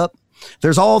step up.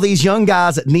 There's all these young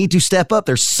guys that need to step up.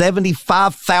 There's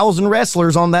 75,000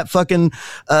 wrestlers on that fucking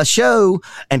show.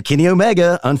 And Kenny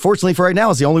Omega, unfortunately for right now,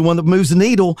 is the only one that moves the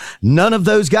needle. None of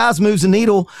those guys moves the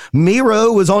needle.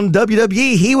 Miro was on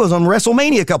WWE. He was on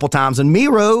WrestleMania a couple times, and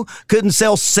Miro couldn't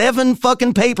sell 7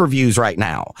 fucking pay-per-views right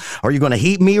now. Are you going to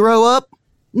heat Miro up?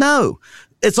 No.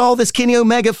 It's all this Kenny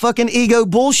Omega fucking ego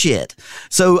bullshit.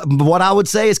 So what I would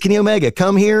say is, Kenny Omega,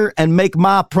 come here and make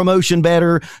my promotion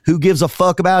better. Who gives a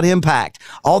fuck about Impact?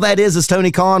 All that is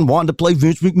Tony Khan wanting to play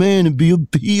Vince McMahon and be a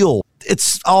heel.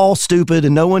 It's all stupid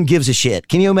and no one gives a shit.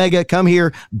 Kenny Omega, come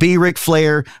here, be Ric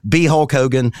Flair, be Hulk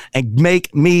Hogan, and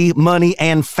make me money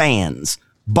and fans.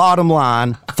 Bottom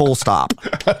line, full stop.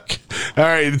 All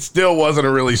right, it still wasn't a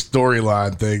really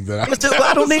storyline thing that I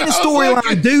don't need a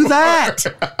storyline. Do that.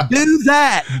 Do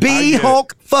that. Be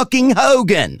Hulk fucking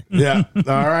Hogan. Yeah.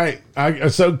 All right.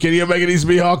 So Kenny Omega needs to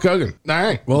be Hulk Hogan. All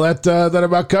right. Well, that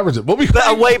about covers it. We'll be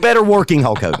a way better working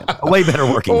Hulk Hogan. A way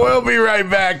better working. We'll be right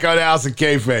back on House of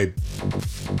Kayfabe.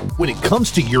 When it comes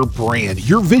to your brand,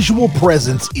 your visual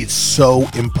presence is so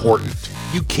important.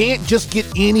 You can't just get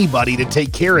anybody to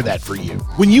take care of that for you.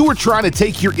 When you are trying to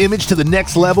take your image to the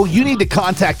next level, you need to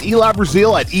contact Eli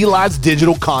Brazil at Eli's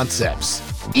Digital Concepts.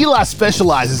 Eli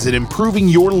specializes in improving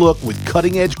your look with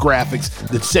cutting-edge graphics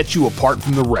that set you apart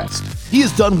from the rest. He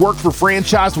has done work for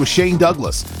Franchise with Shane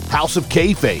Douglas, House of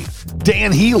Kayfabe,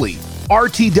 Dan Healy,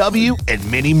 RTW, and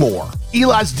many more.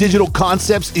 Eli's Digital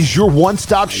Concepts is your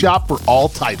one-stop shop for all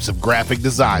types of graphic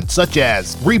design, such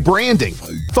as rebranding,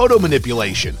 photo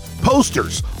manipulation,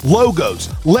 posters, logos,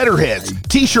 letterheads,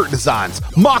 t-shirt designs,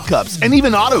 mock-ups, and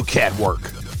even AutoCAD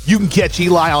work. You can catch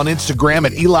Eli on Instagram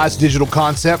at Eli's Digital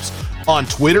Concepts, on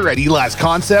Twitter at Eli's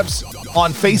Concepts,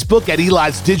 on Facebook at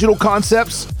Eli's Digital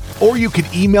Concepts, or you can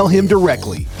email him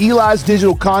directly,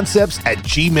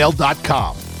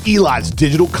 Eli'sDigitalConcepts@gmail.com. Eli's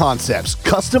Digital Concepts,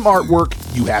 custom artwork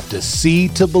you have to see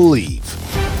to believe.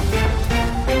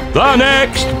 The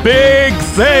next big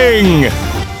thing.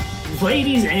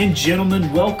 Ladies and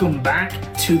gentlemen, welcome back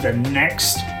to the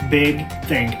next big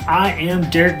thing. I am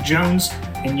Derek Jones,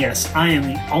 and yes, I am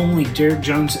the only Derek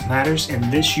Jones that matters in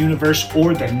this universe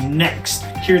or the next.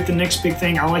 Here at the next big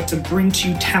thing, I like to bring to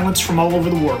you talents from all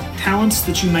over the world. Talents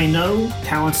that you may know,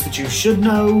 talents that you should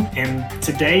know, and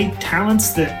today,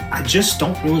 talents that I just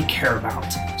don't really care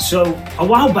about. So, a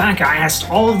while back, I asked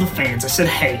all of the fans, I said,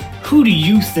 hey, who do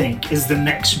you think is the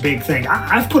next big thing?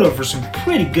 I've put over some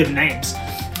pretty good names.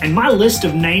 And my list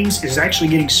of names is actually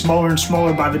getting smaller and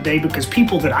smaller by the day because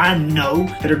people that I know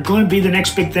that are going to be the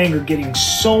next big thing are getting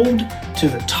sold to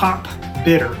the top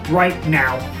bidder right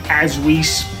now as we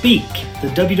speak. The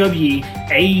WWE,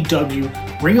 AEW,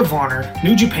 Ring of Honor,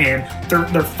 New Japan,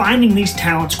 they're finding these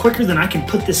talents quicker than I can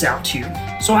put this out to you.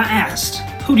 So I asked,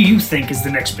 who do you think is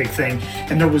the next big thing?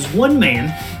 And there was one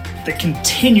man that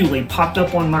continually popped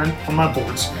up on my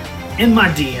boards, in my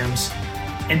DMs,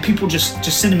 and people just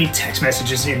sending me text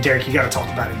messages saying, Derek, you gotta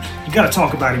talk about him. You gotta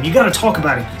talk about him. You gotta talk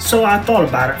about him. So I thought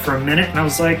about it for a minute and I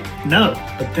was like, no.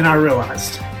 But then I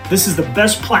realized this is the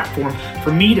best platform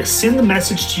for me to send the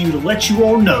message to you to let you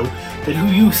all know that who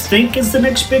you think is the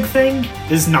next big thing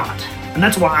is not. And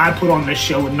that's why I put on this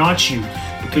show and not you,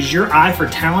 because your eye for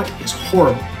talent is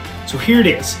horrible. So here it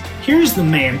is. Here's the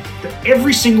man that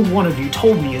every single one of you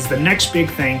told me is the next big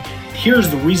thing. Here's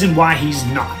the reason why he's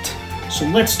not. So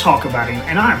let's talk about him.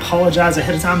 And I apologize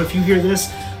ahead of time if you hear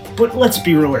this, but let's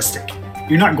be realistic.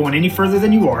 You're not going any further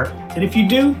than you are. And if you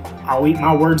do, I'll eat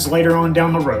my words later on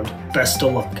down the road. Best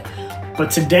of luck.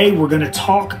 But today we're going to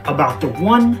talk about the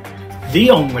one,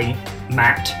 the only,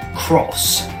 Matt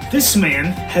Cross. This man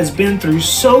has been through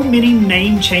so many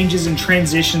name changes and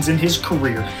transitions in his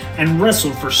career and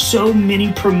wrestled for so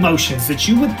many promotions that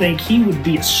you would think he would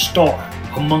be a star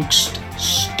amongst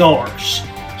stars.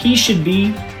 He should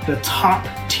be the top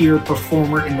tier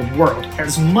performer in the world.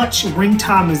 As much ring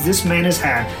time as this man has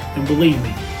had, and believe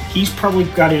me, he's probably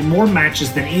got in more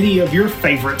matches than any of your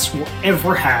favorites will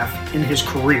ever have in his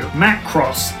career. Matt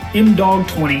Cross, M-Dog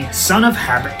 20, Son of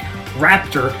Havoc,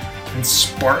 Raptor, and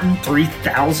Spartan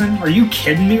 3000? Are you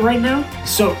kidding me right now?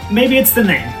 So maybe it's the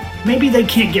name. Maybe they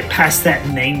can't get past that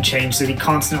name change that he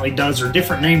constantly does, or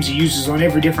different names he uses on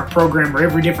every different program or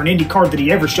every different indie card that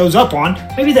he ever shows up on.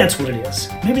 Maybe that's what it is.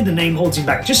 Maybe the name holds him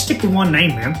back. Just stick to one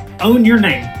name, man. Own your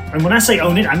name. And when I say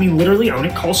own it, I mean literally own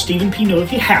it. Call Stephen P. No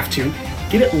if you have to.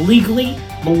 Get it legally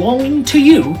belonging to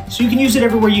you so you can use it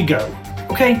everywhere you go.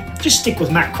 Okay? Just stick with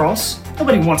Matt Cross.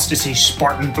 Nobody wants to see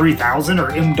Spartan 3000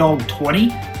 or M-Dog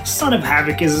 20. Son of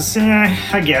Havoc is,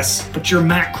 I guess, but you're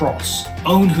Matt Cross.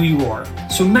 Own who you are.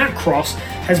 So Matt Cross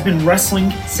has been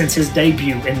wrestling since his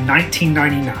debut in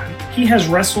 1999. He has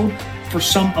wrestled for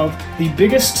some of the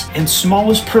biggest and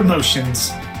smallest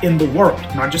promotions in the world,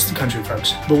 not just the country,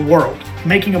 folks, the world.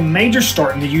 Making a major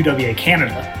start in the UWA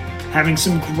Canada, having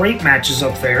some great matches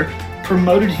up there,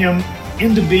 promoted him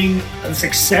into being a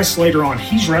success later on.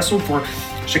 He's wrestled for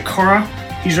Shakara,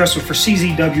 he's wrestled for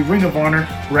CZW, Ring of Honor,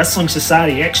 Wrestling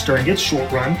Society X during its short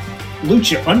run,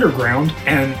 Lucha Underground,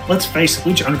 and let's face it,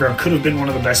 Lucha Underground could have been one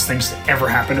of the best things that ever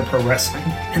happened to pro wrestling.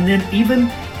 And then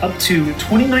even up to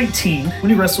 2019 when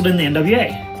he wrestled in the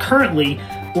NWA. Currently,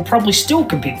 will probably still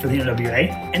compete for the NWA,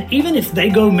 and even if they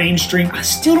go mainstream, I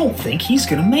still don't think he's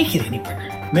going to make it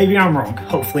anywhere. Maybe I'm wrong.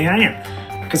 Hopefully I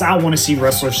am, because I want to see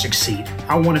wrestlers succeed.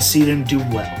 I want to see them do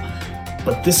well.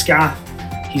 But this guy,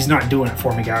 he's not doing it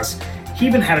for me, guys. He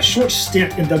even had a short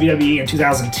stint in WWE in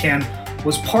 2010,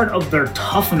 was part of their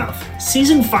Tough Enough.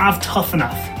 Season 5 Tough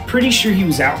Enough. Pretty sure he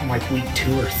was out in like week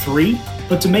 2 or 3.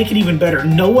 But to make it even better,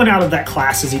 no one out of that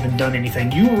class has even done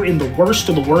anything. You were in the worst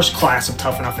of the worst class of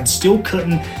Tough Enough and still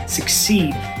couldn't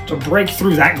succeed to break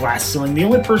through that glass ceiling. The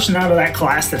only person out of that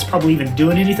class that's probably even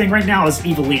doing anything right now is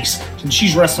Ivelisse, and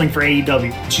she's wrestling for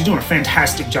AEW. She's doing a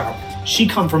fantastic job. She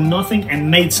come from nothing and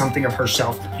made something of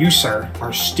herself. You, sir,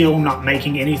 are still not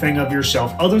making anything of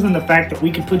yourself other than the fact that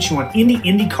we could put you on any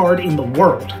indie card in the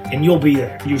world and you'll be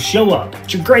there. You show up.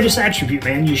 It's your greatest attribute,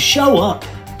 man. You show up.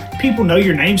 People know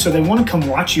your name, so they want to come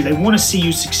watch you. They want to see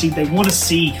you succeed. They want to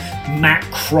see Matt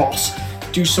Cross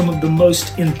do some of the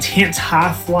most intense,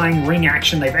 high-flying ring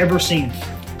action they've ever seen.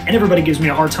 And everybody gives me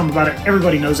a hard time about it.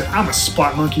 Everybody knows it. I'm a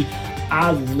spot monkey.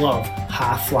 I love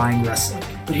high-flying wrestling.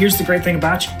 But here's the great thing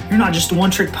about you. You're not just a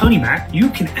one-trick pony, Matt. You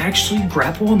can actually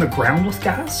grapple on the ground with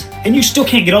guys, and you still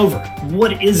can't get over.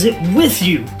 What is it with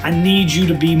you? I need you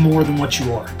to be more than what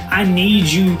you are. I need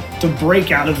you to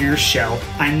break out of your shell.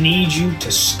 I need you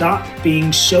to stop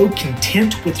being so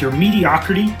content with your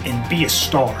mediocrity and be a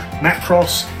star. Matt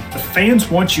Cross, the fans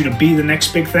want you to be the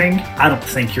next big thing. I don't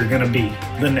think you're going to be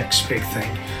the next big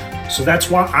thing. So that's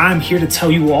why I'm here to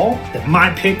tell you all that my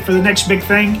pick for the next big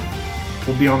thing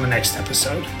will be on the next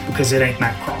episode, because it ain't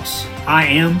Matt Cross. I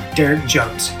am Derek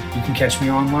Jones. You can catch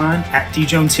me online at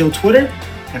DJonesHill Twitter,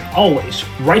 and always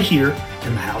right here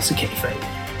in the House of Kayfabe.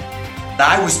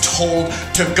 I was told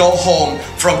to go home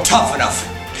from Tough Enough.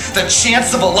 The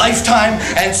chance of a lifetime,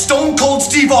 and Stone Cold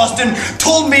Steve Austin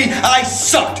told me I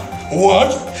sucked.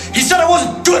 What? He said I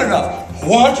wasn't good enough.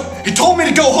 What? He told me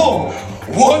to go home.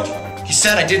 What? He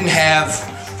said I didn't have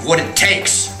what it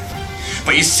takes.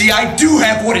 But you see, I do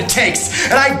have what it takes.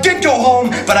 And I did go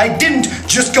home, but I didn't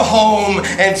just go home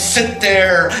and sit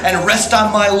there and rest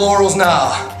on my laurels. No,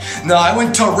 I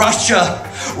went to Russia,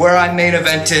 where I main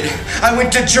evented. I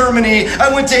went to Germany,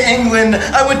 I went to England,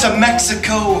 I went to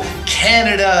Mexico,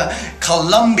 Canada,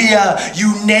 Colombia,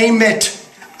 you name it.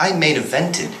 I main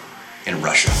evented in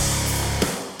Russia.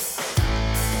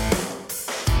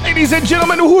 Ladies and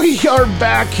gentlemen, we are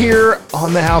back here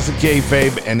on the House of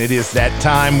Kayfabe, and it is that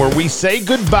time where we say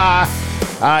goodbye.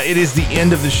 It is the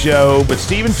end of the show, but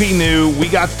Stephen P. knew we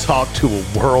got to talk to a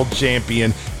world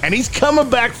champion, and he's coming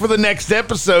back for the next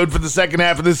episode for the second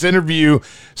half of this interview.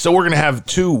 So we're going to have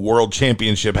 2 world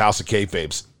championship House of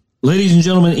Kayfabes. Ladies and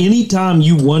gentlemen, anytime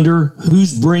you wonder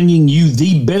who's bringing you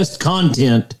the best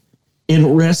content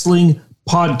in wrestling,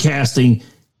 podcasting,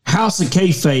 House of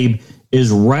Kayfabe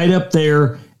is right up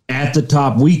there at the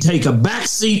top. We take a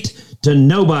backseat to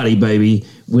nobody, baby.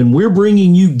 When we're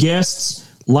bringing you guests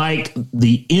like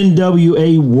the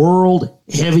NWA World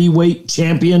Heavyweight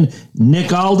Champion,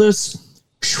 Nick Aldis,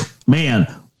 man,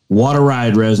 what a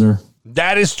ride, Resner.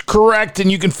 That is correct,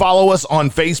 and you can follow us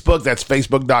on Facebook. That's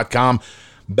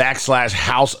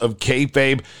facebook.com/House of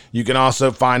Kayfabe. You can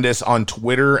also find us on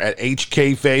Twitter at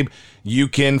HKayfabe. You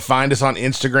can find us on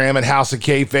Instagram at House of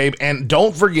Kayfabe. And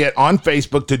don't forget on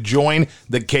Facebook to join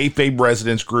the Kayfabe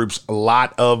Residence Groups. A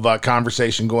lot of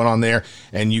conversation going on there,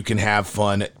 and you can have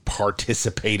fun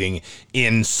participating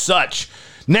in such.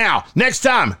 Now, next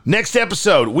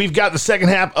episode, we've got the second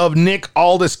half of Nick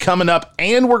Aldis coming up,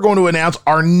 and we're going to announce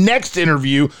our next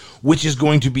interview, which is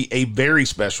going to be a very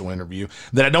special interview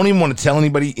that I don't even want to tell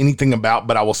anybody anything about,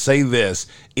 but I will say this.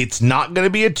 It's not going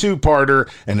to be a 2-parter,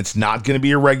 and it's not going to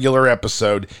be a regular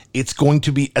episode. It's going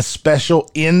to be a special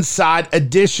Inside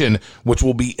Edition, which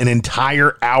will be an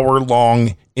entire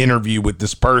hour-long interview with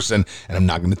this person, and I'm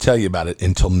not going to tell you about it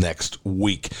until next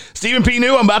week. Stephen P.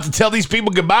 New, I'm about to tell these people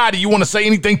goodbye. Do you want to say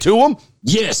anything to them?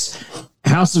 Yes.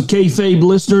 House of Kayfabe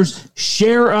listeners,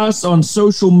 share us on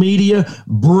social media.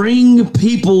 Bring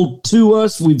people to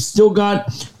us. We've still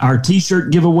got our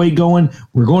t-shirt giveaway going.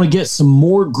 We're going to get some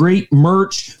more great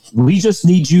merch. We just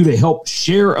need you to help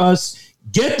share us.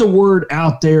 Get the word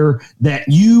out there that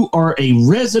you are a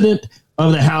resident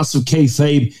of the House of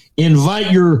Kayfabe.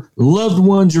 Invite your loved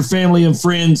ones, your family, and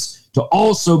friends to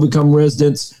also become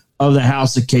residents of the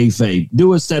House of Kayfabe.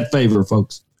 Do us that favor,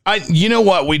 folks. You know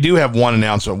what? We do have one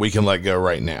announcement we can let go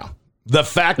right now. The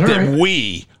fact that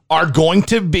we are going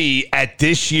to be at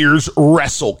this year's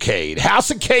WrestleCade.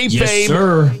 House of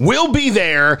Kayfabe will be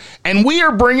there, and we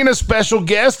are bringing a special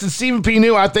guest. And Stephen P.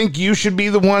 New, I think you should be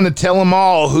the one to tell them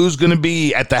all who's going to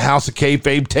be at the House of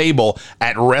Kayfabe table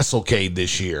at WrestleCade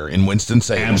this year in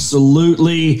Winston-Salem.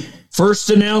 Absolutely. First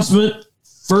announcement,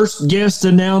 first guest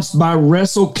announced by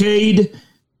WrestleCade.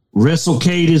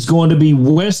 WrestleCade is going to be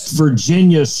West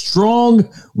Virginia Strong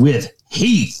with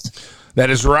Heath. That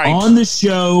is right. On the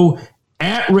show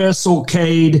at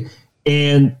WrestleCade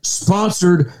and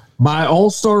sponsored by All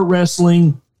Star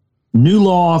Wrestling, New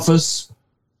Law Office,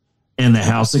 and the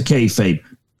House of Kayfabe.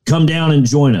 Come down and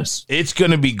join us. It's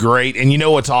going to be great. And you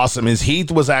know what's awesome is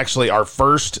Heath was actually our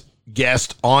first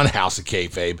guest on House of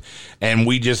Kayfabe, and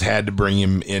we just had to bring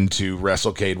him into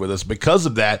WrestleCade with us. Because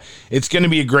of that, it's going to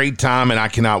be a great time, and I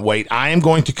cannot wait. I am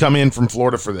going to come in from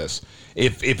Florida for this,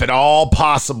 if at all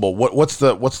possible. What's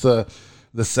the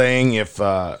saying? If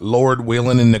Lord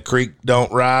willing and the creek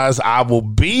don't rise, I will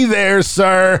be there,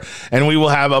 sir, and we will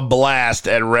have a blast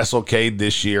at WrestleCade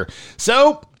this year.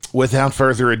 So, without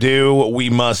further ado, we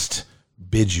must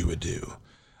bid you adieu.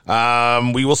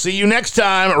 We will see you next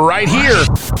time right here.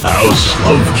 House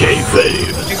of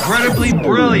Kayfabe. Incredibly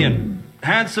brilliant.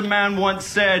 Handsome man once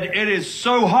said, "It is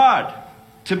so hard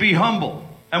to be humble."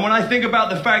 And when I think about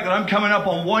the fact that I'm coming up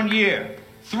on 1 year,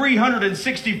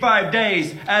 365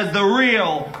 days as the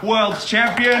real world's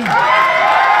champion,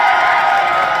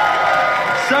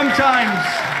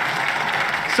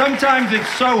 sometimes it's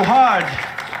so hard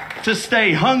to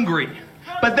stay hungry.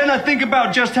 But then I think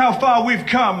about just how far we've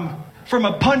come. From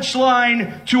a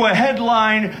punchline to a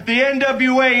headline, the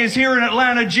NWA is here in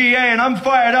Atlanta, GA, and I'm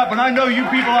fired up, and I know you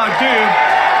people are too.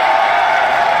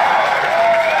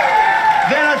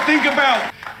 Then I think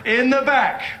about, in the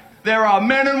back, there are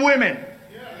men and women,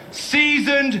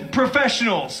 seasoned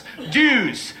professionals,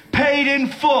 dues paid in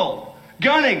full,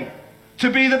 gunning to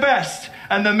be the best,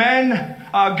 and the men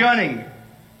are gunning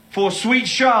for Sweet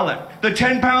Charlotte, the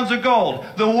 10 pounds of gold,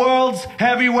 the world's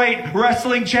heavyweight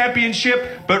wrestling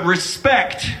championship. But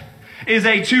respect is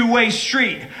a two-way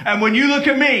street. And when you look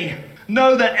at me,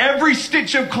 know that every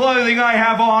stitch of clothing I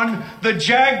have on, the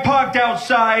Jag parked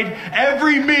outside,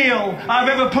 every meal I've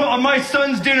ever put on my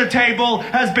son's dinner table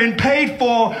has been paid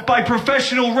for by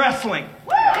professional wrestling.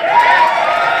 So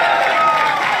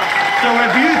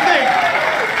if you think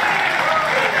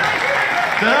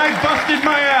that I busted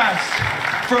my ass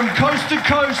from coast to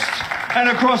coast and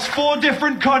across 4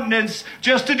 different continents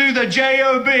just to do the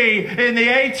JOB in the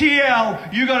ATL,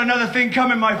 you got another thing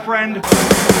coming, my friend.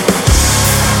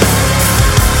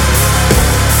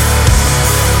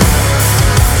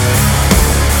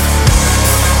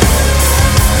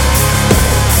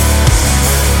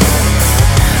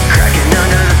 Cracking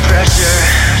under the pressure,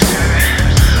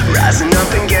 rising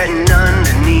up and getting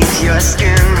underneath your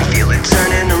skin, feel it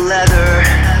turning to leather.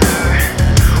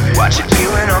 Watch it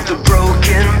peeling off the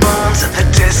broken bones at the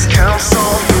discount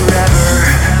sold forever.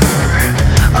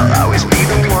 I'll always be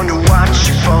the one to watch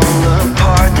you fall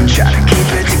apart and try to keep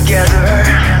it together.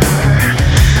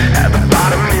 At the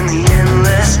bottom in the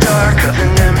endless dark of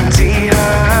an empty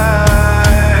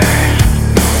heart,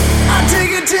 I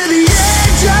take it to the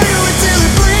edge, I do it till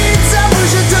it bleeds. I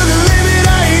push it to the limit,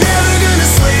 I ain't ever gonna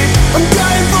sleep. I'm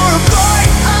dying for a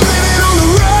fight, I'm living on the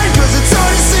run, cause it's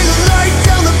hard to see the light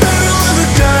down the barrel of a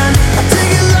gun. I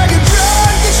take it like a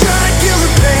drug, you try to kill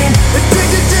the pain.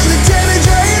 Addicted to the damage,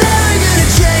 I ain't ever gonna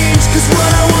change, cause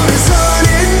what I want is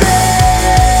haunted me,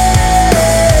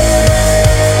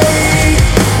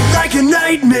 like a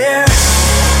nightmare.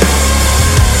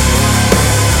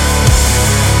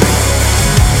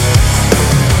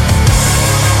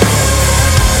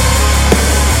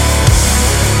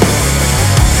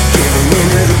 Giving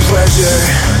into the pleasure,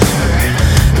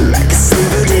 like a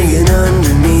sliver digging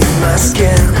underneath my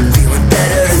skin, feeling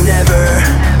better than ever.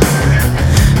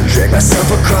 Drag myself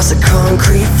across a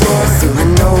concrete floor, through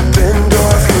an open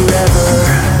door forever.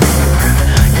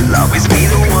 You'll always be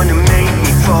the one to make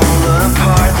me fall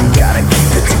apart, gotta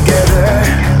keep it together.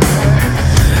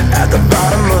 At the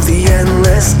bottom of the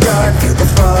endless dark, feel the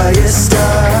fire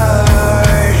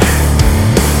start.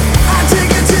 I take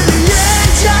it to the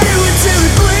edge, I do it till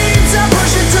it bleeds. I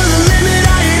push it to the limit,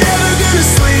 I ain't ever gonna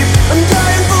sleep. I'm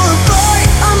dying for a fight,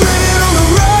 I'm living on the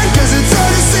run, cause it's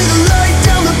hard to see the light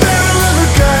down the barrel of a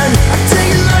gun. I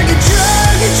take it like a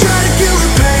drug and try to kill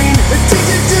the pain.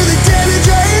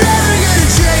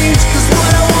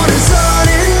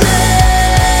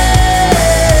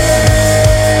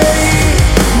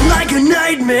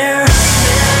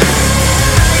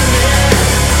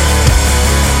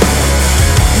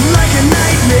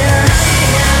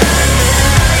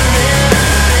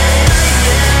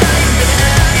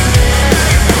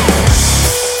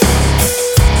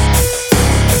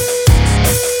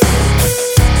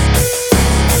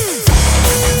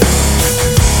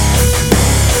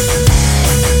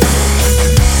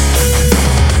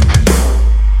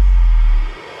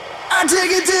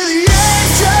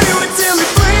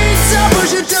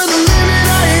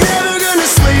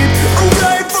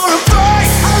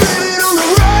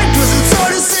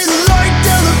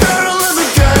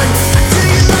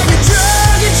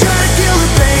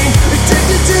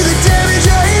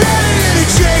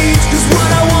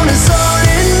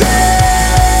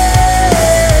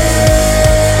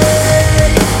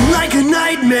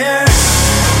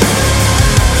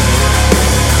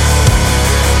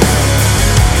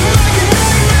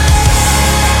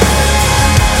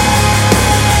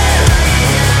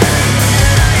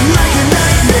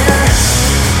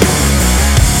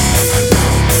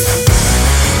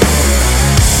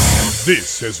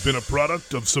 has been a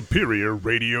product of Superior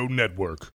Radio Network.